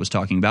box Scott was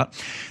talking about.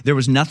 There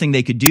was nothing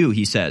they could do,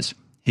 he says.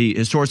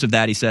 His source of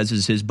that, he says,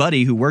 is his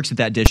buddy who works at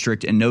that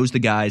district and knows the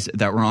guys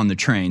that were on the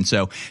train.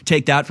 So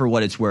take that for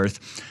what it's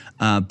worth.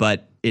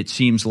 But it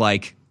seems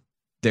like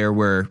there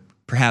were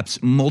perhaps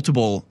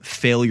multiple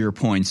failure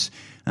points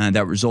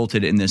that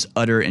resulted in this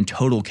utter and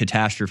total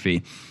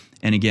catastrophe.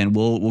 And again,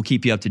 we'll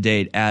keep you up to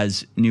date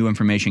as new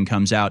information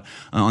comes out.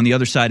 On the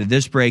other side of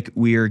this break,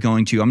 I'm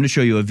going to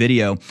show you a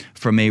video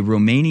from a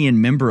Romanian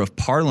member of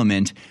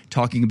parliament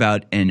talking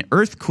about an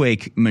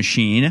earthquake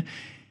machine,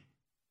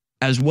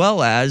 as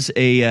well as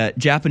a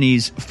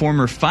Japanese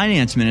former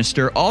finance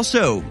minister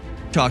also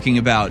talking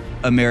about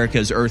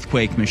America's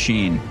earthquake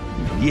machine.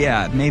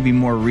 Yeah, maybe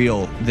more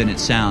real than it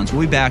sounds.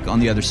 We'll be back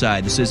on the other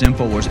side. This is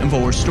InfoWars.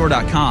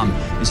 InfoWarsStore.com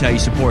is how you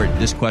support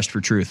this quest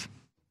for truth.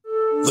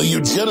 The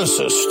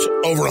eugenicists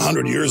over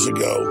 100 years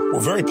ago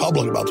were very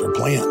public about their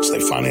plans. They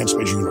financed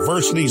major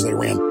universities. They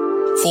ran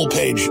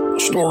full-page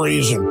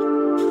stories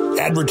and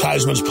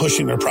advertisements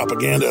pushing their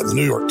propaganda in the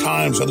New York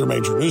Times, other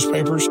major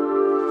newspapers,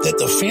 that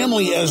the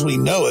family as we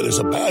know it is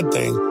a bad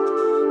thing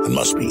and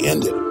must be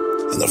ended.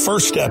 And the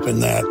first step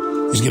in that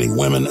is getting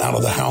women out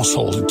of the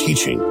household and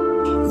teaching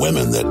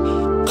women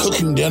that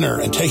cooking dinner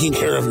and taking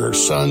care of your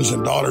sons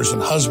and daughters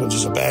and husbands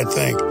is a bad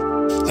thing.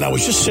 And I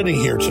was just sitting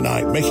here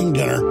tonight making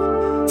dinner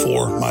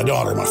for my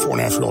daughter, my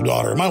 4.5-year-old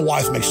daughter. My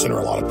wife makes dinner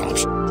a lot of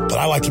times, but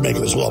I like to make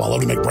it as well. I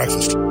love to make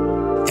breakfast.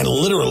 And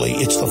literally,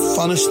 it's the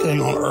funnest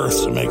thing on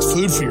earth to make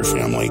food for your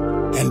family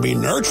and be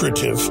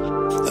nurturative,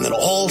 and then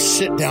all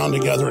sit down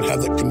together and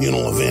have that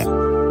communal event.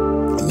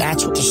 And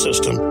that's what the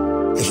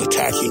system is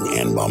attacking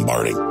and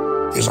bombarding,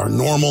 is our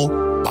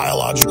normal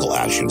biological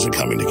actions are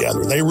coming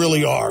together. They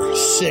really are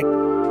sick,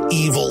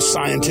 evil,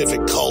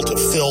 scientific cult of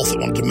filth that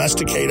want to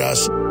domesticate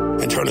us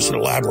and turn us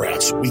into lab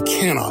rats. We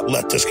cannot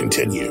let this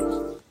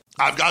continue.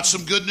 I've got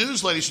some good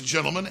news, ladies and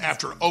gentlemen.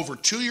 After over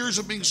 2 years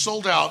of being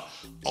sold out,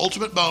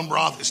 Ultimate Bone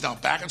Broth is now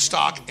back in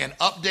stock and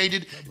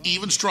updated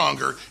even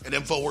stronger at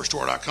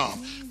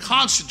InfoWarsStore.com.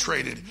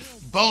 Concentrated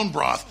bone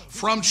broth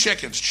from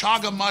chickens,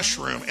 chaga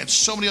mushroom, and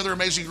so many other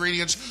amazing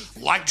ingredients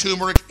like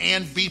turmeric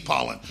and bee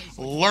pollen.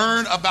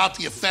 Learn about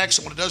the effects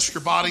and what it does for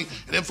your body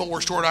at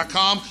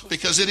InfoWarsStore.com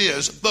because it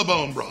is the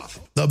bone broth.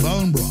 The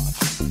bone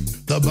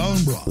broth. The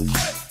bone broth.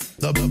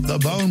 The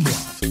bone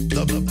broth.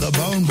 The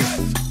bone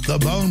broth. The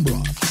bone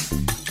broth.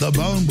 The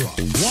bone broth.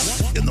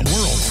 What in the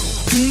world?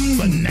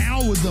 But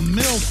now with the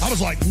milk, I was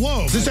like,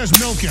 whoa, this has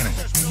milk in it.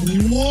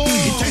 Whoa.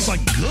 It tastes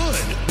like good.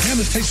 Man,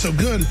 this tastes so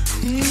good.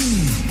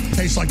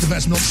 Tastes like the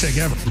best milkshake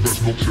ever. The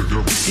best milkshake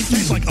ever. It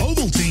tastes like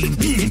Ovaltine.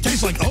 It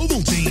tastes like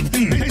Ovaltine.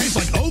 It tastes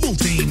like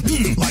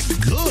Ovaltine. Like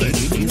good.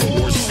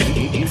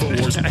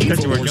 InfoWars.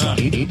 That's where we're going.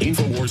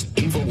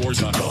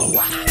 InfoWars.com.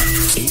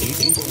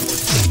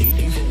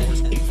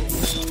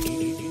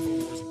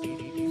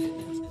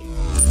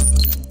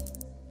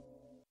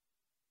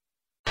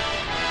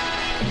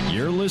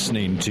 You're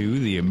listening to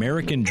The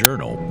American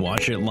Journal.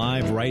 Watch it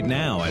live right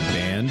now at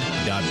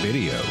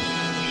band.video.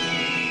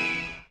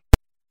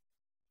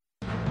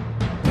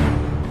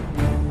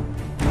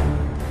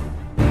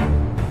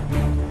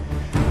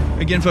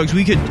 Again, folks,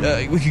 we could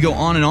go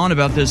on and on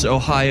about this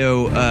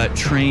Ohio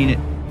train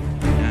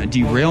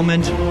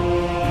derailment.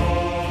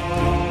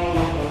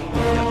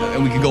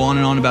 And we could go on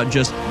and on about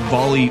just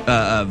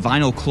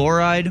vinyl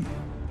chloride.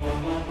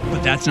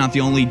 But that's not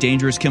the only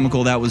dangerous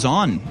chemical that was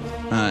on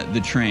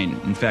the train.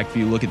 In fact, if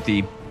you look at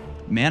the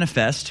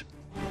manifest,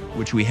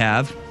 which we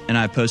have, and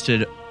I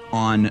posted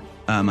on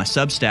my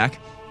Substack,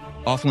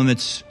 Off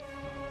Limits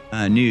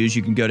News,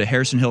 you can go to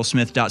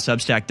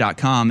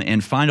harrisonhillsmith.substack.com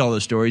and find all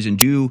those stories and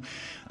do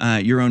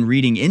your own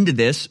reading into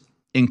this,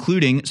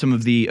 including some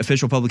of the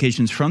official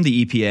publications from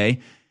the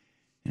EPA.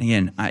 And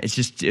again,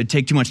 it'd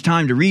take too much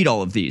time to read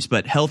all of these,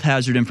 but health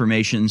hazard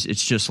informations,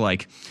 it's just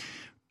like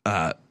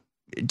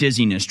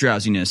dizziness,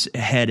 drowsiness,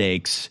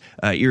 headaches,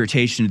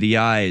 irritation of the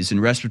eyes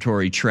and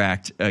respiratory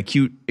tract,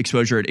 acute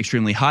exposure at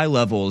extremely high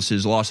levels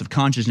is loss of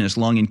consciousness,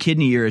 lung and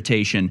kidney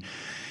irritation.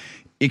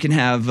 It can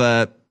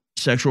have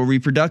sexual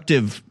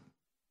reproductive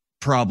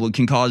problem,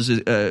 can cause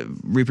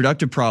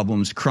reproductive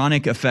problems.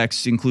 Chronic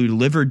effects include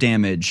liver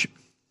damage,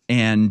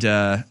 and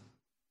there's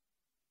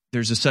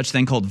a such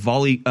thing called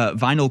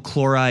vinyl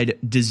chloride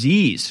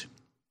disease,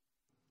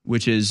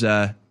 which is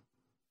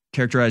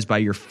characterized by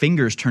your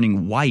fingers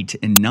turning white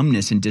and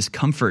numbness and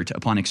discomfort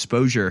upon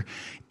exposure.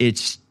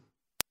 It's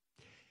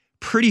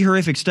pretty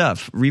horrific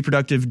stuff.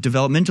 Reproductive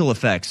developmental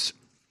effects.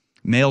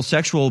 Male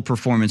sexual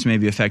performance may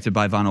be affected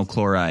by vinyl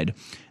chloride.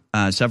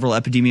 Several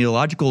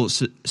epidemiological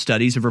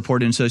studies have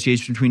reported an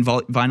association between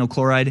vinyl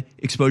chloride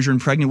exposure in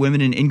pregnant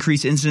women and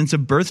increased incidence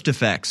of birth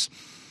defects.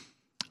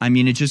 I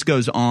mean, it just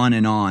goes on.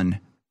 And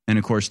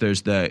of course,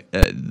 there's the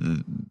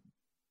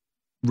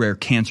rare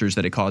cancers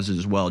that it causes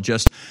as well.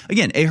 Just,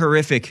 again, a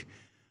horrific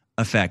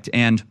effect.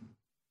 And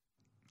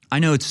I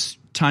know it's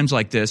times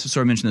like this, I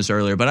sort of mentioned this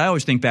earlier, but I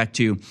always think back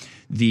to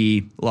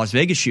the Las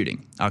Vegas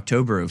shooting,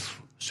 October of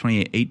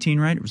 2018,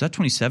 right? Or was that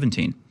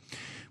 2017?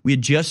 We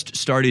had just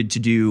started to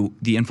do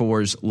the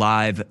InfoWars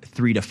Live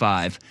 3 to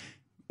 5.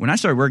 When I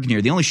started working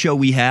here, the only show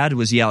we had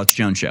was the Alex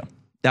Jones Show.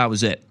 That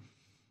was it.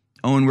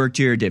 Owen worked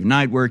here. David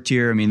Knight worked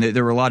here. I mean,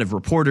 there were a lot of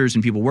reporters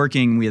and people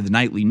working. We had the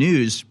nightly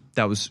news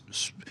that was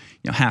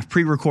half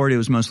pre-recorded. It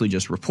was mostly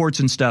just reports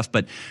and stuff.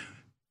 But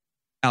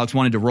Alex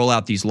wanted to roll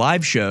out these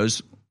live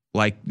shows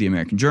like the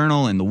American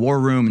Journal and the War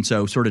Room. And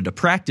so sort of to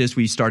practice,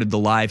 we started the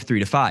Live 3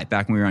 to 5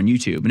 back when we were on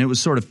YouTube. And it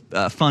was sort of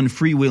a fun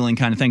freewheeling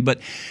kind of thing.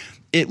 But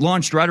it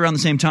launched right around the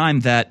same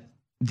time that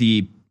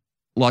the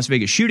Las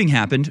Vegas shooting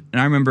happened. And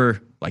I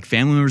remember like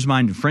family members of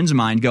mine and friends of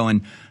mine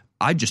going,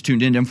 I just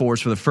tuned into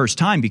InfoWars for the first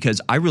time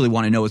because I really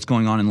want to know what's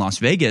going on in Las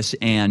Vegas.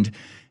 And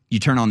you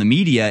turn on the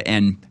media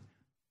and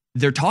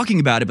they're talking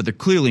about it, but they're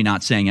clearly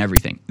not saying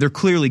everything. They're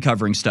clearly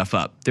covering stuff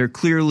up. They're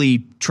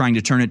clearly trying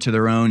to turn it to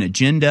their own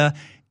agenda.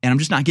 And I'm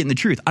just not getting the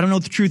truth. I don't know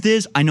what the truth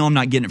is. I know I'm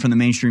not getting it from the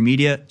mainstream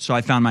media. So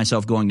I found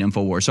myself going to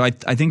InfoWars. So I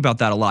think about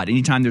that a lot.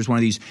 Anytime there's one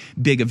of these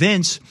big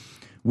events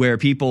where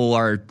people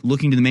are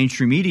looking to the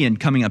mainstream media and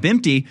coming up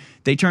empty,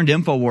 they turn to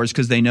InfoWars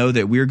because they know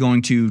that we're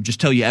going to just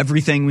tell you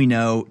everything we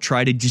know,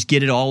 try to just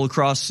get it all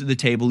across the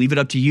table, leave it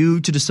up to you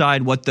to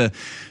decide what the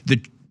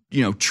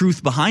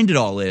truth behind it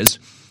all is.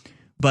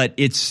 But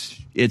it's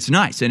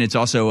nice, and it's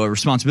also a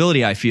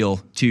responsibility, I feel,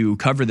 to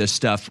cover this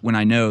stuff when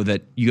I know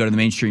that you go to the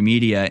mainstream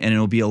media and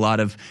it'll be a lot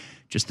of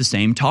just the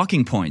same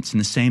talking points and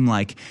the same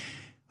like,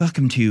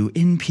 welcome to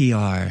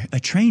NPR.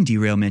 A train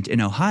derailment in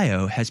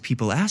Ohio has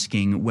people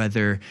asking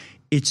whether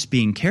it's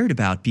being cared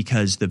about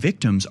because the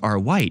victims are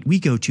white. We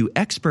go to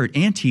expert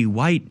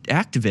anti-white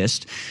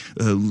activist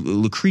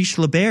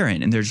Lucretia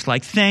LeBaron, and they're just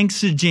like,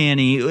 thanks,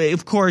 Janny.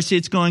 Of course,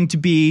 it's going to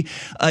be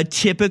a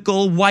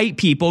typical white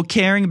people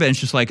caring about it. It's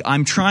just like,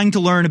 I'm trying to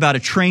learn about a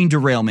train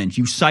derailment,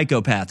 you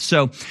psychopath.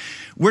 So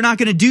we're not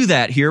going to do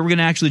that here. We're going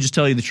to actually just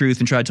tell you the truth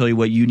and try to tell you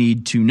what you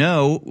need to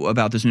know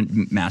about this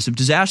massive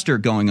disaster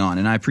going on.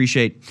 And I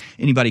appreciate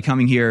anybody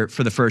coming here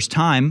for the first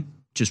time,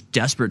 just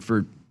desperate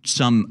for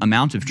some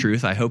amount of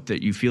truth. I hope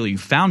that you feel you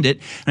found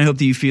it. And I hope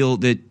that you feel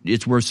that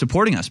it's worth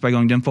supporting us by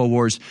going to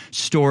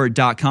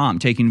InfoWarsStore.com,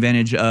 taking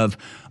advantage of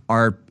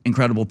our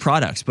incredible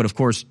products. But of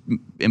course,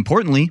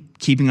 importantly,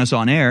 keeping us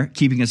on air,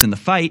 keeping us in the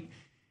fight,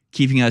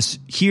 keeping us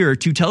here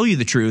to tell you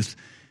the truth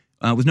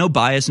with no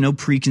bias, no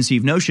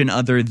preconceived notion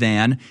other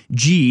than,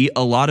 a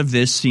lot of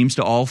this seems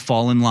to all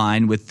fall in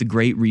line with the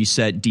Great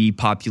Reset,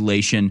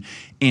 depopulation,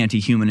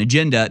 anti-human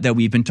agenda that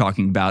we've been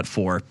talking about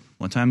for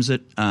what time is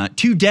it?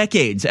 2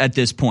 decades at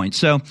this point.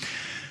 So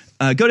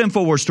go to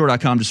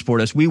InfoWarsStore.com to support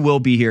us. We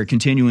will be here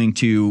continuing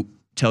to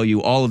tell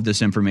you all of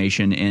this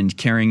information and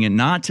carrying it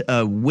not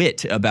a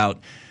whit about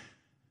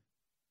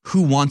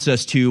who wants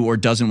us to or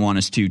doesn't want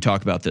us to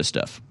talk about this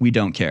stuff. We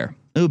don't care.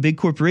 Oh, big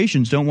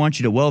corporations don't want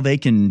you to. Well, they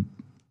can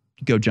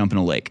go jump in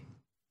a lake.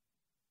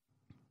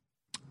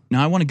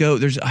 Now I want to go.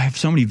 I have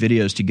so many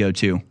videos to go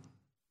to.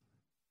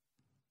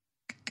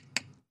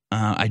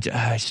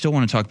 I still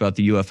want to talk about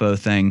the UFO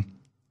thing.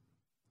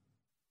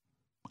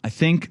 I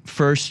think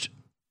first,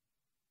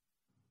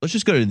 let's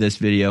just go to this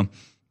video.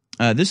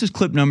 This is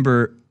clip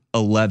number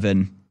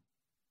 11.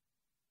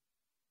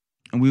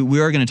 And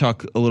we are going to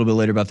talk a little bit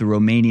later about the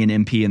Romanian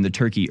MP and the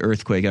Turkey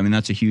earthquake. I mean,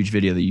 that's a huge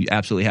video that you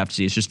absolutely have to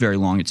see. It's just very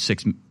long. It's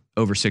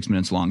over 6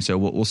 minutes long, so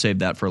we'll save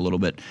that for a little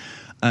bit.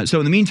 So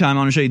in the meantime,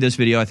 I want to show you this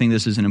video. I think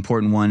this is an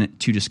important one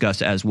to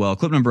discuss as well.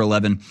 Clip number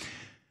 11.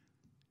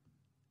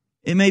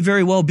 It may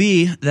very well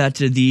be that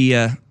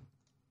the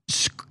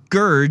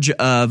scourge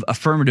of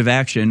affirmative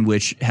action,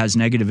 which has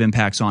negative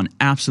impacts on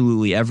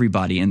absolutely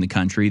everybody in the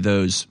country,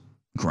 those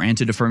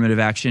granted affirmative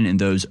action and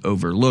those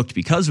overlooked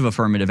because of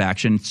affirmative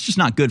action, it's just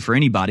not good for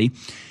anybody.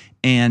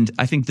 And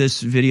I think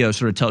this video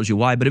sort of tells you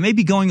why, but it may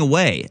be going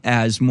away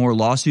as more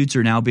lawsuits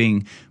are now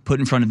being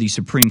put in front of the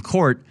Supreme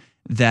Court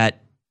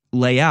that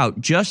lay out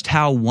just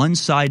how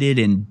one-sided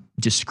and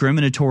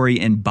discriminatory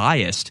and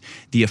biased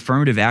the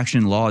affirmative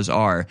action laws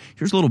are.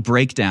 Here's a little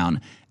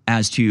breakdown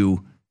as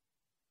to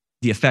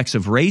the effects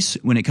of race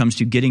when it comes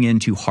to getting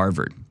into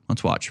Harvard.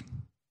 Let's watch.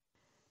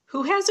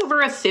 Who has over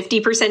a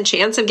 50%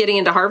 chance of getting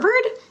into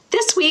Harvard?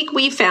 This week,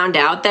 we found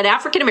out that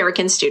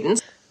African-American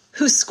students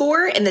who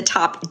score in the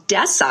top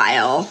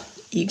decile,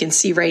 you can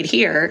see right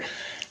here,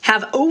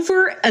 have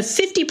over a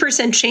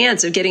 50%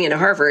 chance of getting into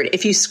Harvard.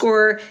 If you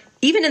score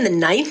even in the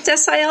 9th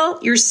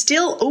decile, you're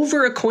still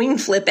over a coin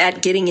flip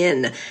at getting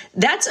in.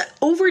 That's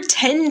over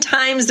 10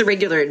 times the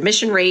regular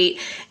admission rate.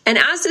 And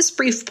as this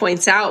brief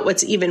points out,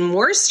 what's even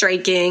more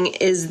striking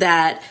is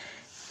that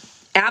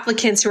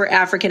applicants who are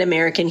African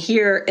American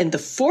here in the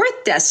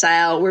 4th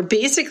decile, where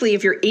basically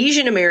if you're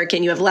Asian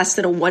American, you have less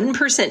than a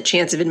 1%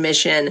 chance of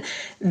admission.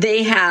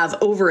 They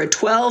have over a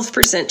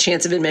 12%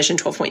 chance of admission,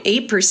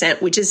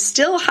 12.8%, which is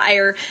still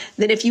higher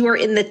than if you are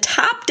in the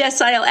top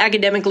decile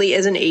academically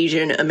as an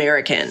Asian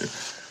American.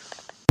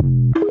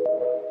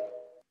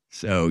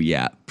 So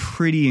yeah,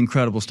 pretty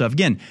incredible stuff.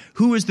 Again,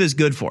 who is this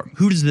good for?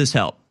 Who does this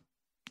help?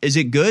 Is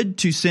it good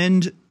to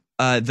send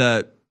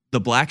the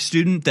black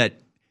student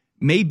that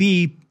may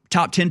be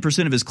top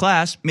 10% of his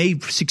class, may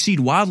succeed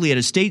wildly at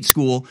a state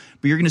school,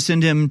 but you're going to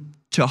send him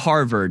to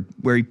Harvard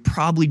where he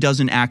probably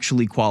doesn't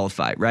actually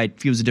qualify, right?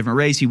 If he was a different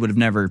race, he would have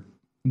never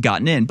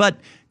gotten in. But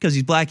because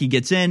he's black, he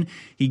gets in,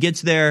 he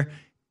gets there,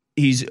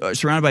 he's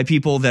surrounded by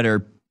people that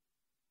are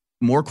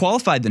more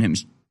qualified than him.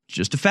 It's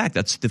just a fact.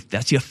 That's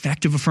the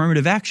effect of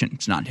affirmative action.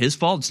 It's not his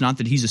fault. It's not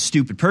that he's a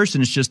stupid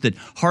person. It's just that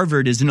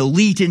Harvard is an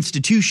elite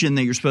institution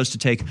that you're supposed to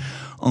take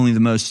only the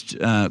most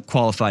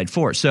qualified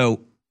for. So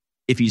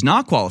if he's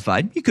not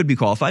qualified, he could be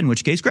qualified, in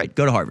which case, great,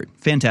 go to Harvard.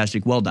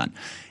 Fantastic, well done.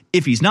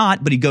 If he's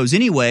not, but he goes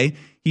anyway,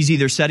 he's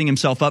either setting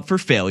himself up for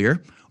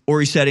failure or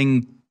he's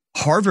setting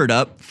Harvard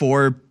up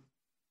for,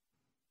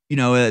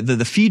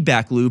 the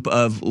feedback loop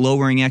of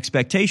lowering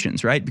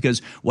expectations, right?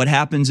 Because what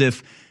happens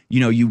if,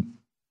 you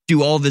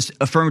do all this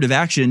affirmative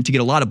action to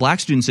get a lot of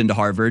black students into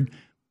Harvard,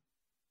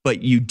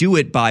 but you do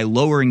it by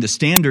lowering the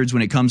standards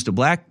when it comes to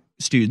black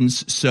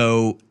students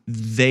so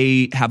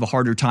they have a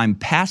harder time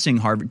passing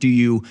Harvard? Do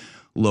you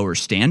lower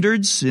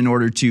standards in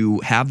order to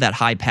have that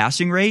high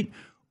passing rate?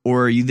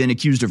 Or are you then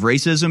accused of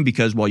racism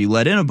because while you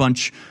let in a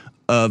bunch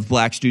of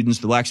black students,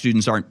 the black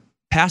students aren't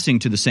passing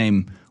to the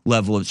same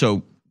level of,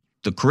 so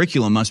the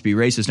curriculum must be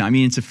racist now. I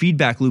mean, it's a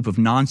feedback loop of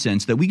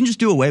nonsense that we can just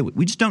do away with.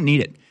 We just don't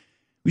need it.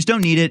 We just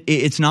don't need it.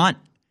 It's not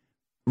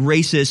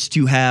racist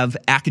to have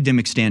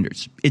academic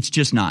standards. It's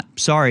just not.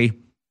 Sorry.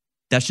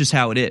 That's just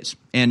how it is.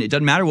 And it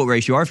doesn't matter what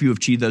race you are. If you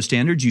achieve those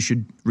standards, you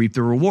should reap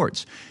the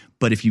rewards.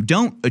 But if you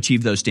don't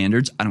achieve those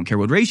standards, I don't care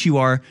what race you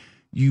are,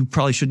 you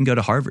probably shouldn't go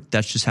to Harvard.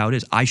 That's just how it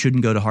is. I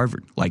shouldn't go to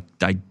Harvard. Like,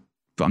 I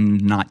I'm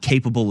not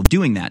capable of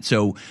doing that.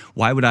 So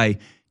why would I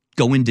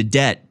go into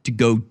debt to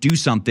go do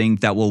something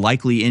that will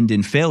likely end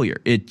in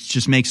failure? It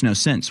just makes no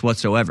sense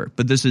whatsoever.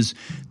 But this is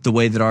the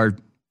way that our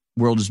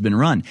world has been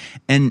run.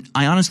 And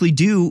I honestly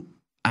do,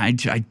 I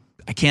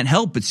can't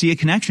help but see a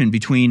connection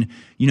between,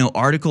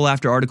 article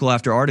after article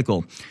after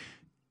article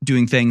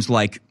doing things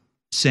like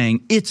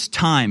saying it's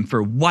time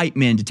for white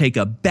men to take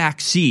a back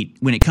seat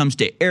when it comes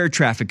to air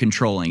traffic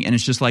controlling. And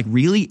it's just like,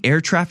 really?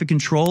 Air traffic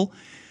control?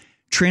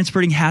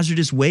 Transporting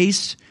hazardous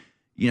waste?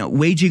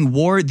 Waging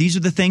war? These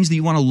are the things that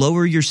you want to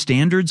lower your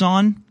standards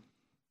on?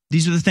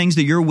 These are the things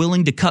that you're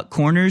willing to cut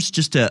corners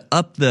just to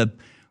up the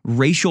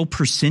racial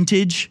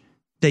percentage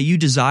that you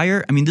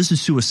desire? I mean, this is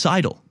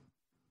suicidal.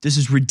 This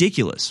is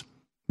ridiculous.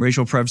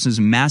 Racial preferences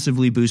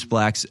massively boost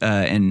blacks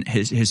and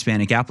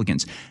Hispanic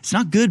applicants. It's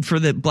not good for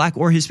the black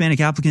or Hispanic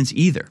applicants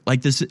either.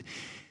 Like this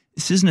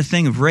isn't a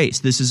thing of race.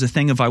 This is a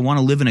thing of I want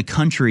to live in a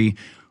country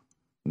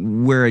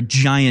where a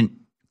giant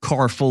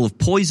car full of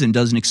poison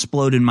doesn't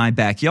explode in my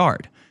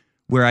backyard,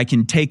 where I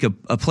can take a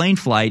plane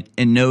flight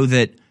and know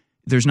that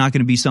there's not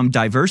going to be some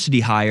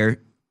diversity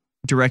hire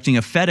directing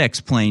a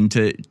FedEx plane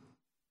to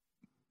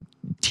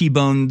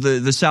T-bone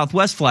the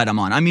Southwest flight I'm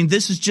on. I mean,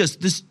 this is just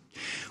this.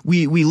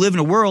 We live in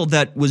a world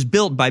that was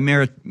built by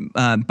merit, by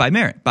a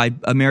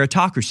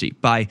meritocracy,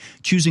 by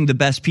choosing the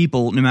best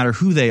people, no matter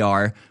who they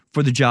are,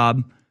 for the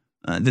job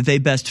that they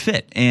best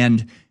fit.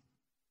 And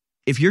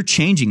if you're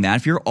changing that,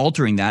 if you're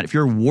altering that, if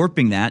you're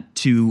warping that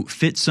to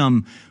fit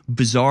some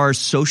bizarre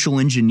social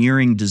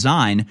engineering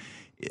design,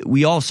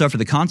 we all suffer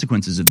the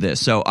consequences of this.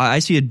 So I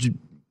see a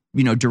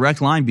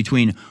direct line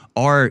between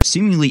our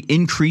seemingly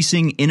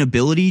increasing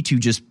inability to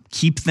just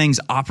keep things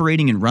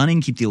operating and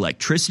running, keep the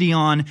electricity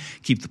on,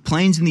 keep the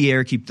planes in the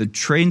air, keep the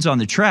trains on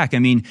the track. I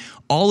mean,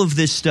 all of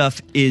this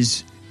stuff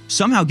is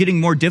somehow getting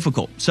more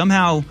difficult.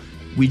 Somehow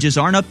we just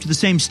aren't up to the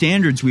same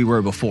standards we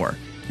were before.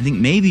 I think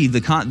maybe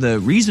the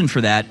reason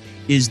for that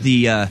is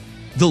the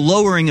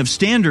lowering of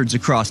standards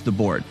across the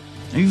board.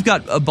 Now, you've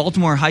got a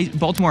Baltimore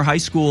high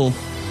school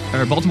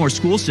or Baltimore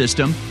school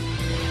system.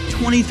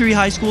 23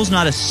 high schools,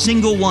 not a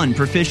single one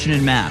proficient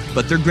in math,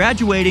 but they're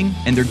graduating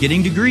and they're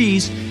getting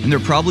degrees and they're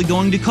probably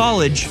going to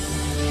college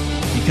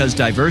because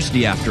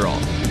diversity, after all.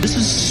 This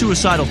is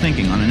suicidal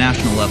thinking on a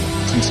national level.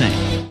 It's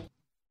insane.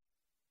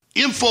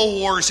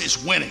 InfoWars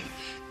is winning.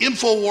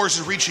 InfoWars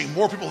is reaching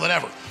more people than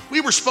ever.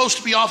 We were supposed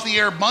to be off the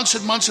air months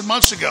and months and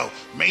months ago.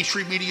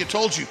 Mainstream media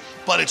told you,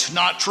 but it's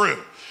not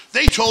true.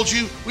 They told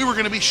you we were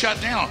going to be shut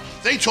down.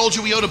 They told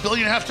you we owed $1.5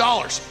 billion.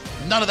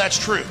 None of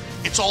that's true.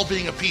 It's all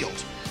being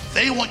appealed.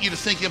 They want you to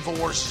think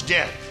InfoWars is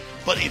dead.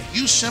 But if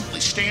you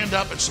simply stand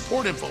up and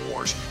support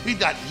InfoWars, we've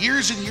got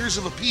years and years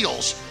of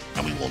appeals,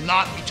 and we will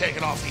not be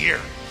taken off the air.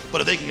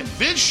 But if they can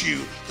convince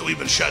you that we've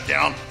been shut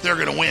down, they're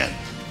going to win.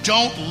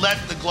 Don't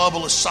let the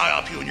globalists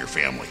psyop you and your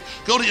family.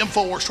 Go to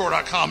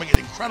InfoWarsStore.com and get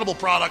incredible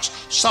products,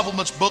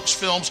 supplements, books,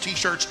 films,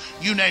 t-shirts,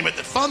 you name it,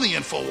 that fund the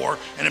InfoWar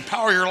and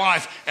empower your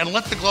life, and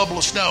let the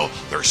globalists know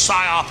their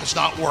psyop has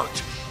not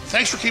worked.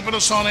 Thanks for keeping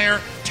us on air.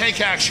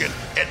 Take action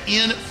at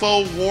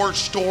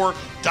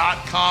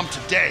InfoWarsStore.com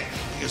today,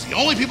 because the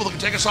only people that can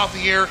take us off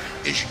the air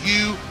is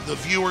you, the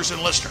viewers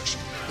and listeners.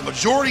 The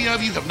majority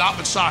of you have not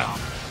been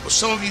psyoped, but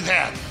some of you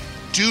have.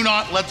 Do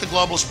not let the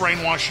globalists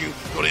brainwash you.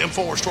 Go to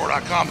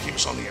InfoWarsStore.com to keep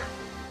us on the air.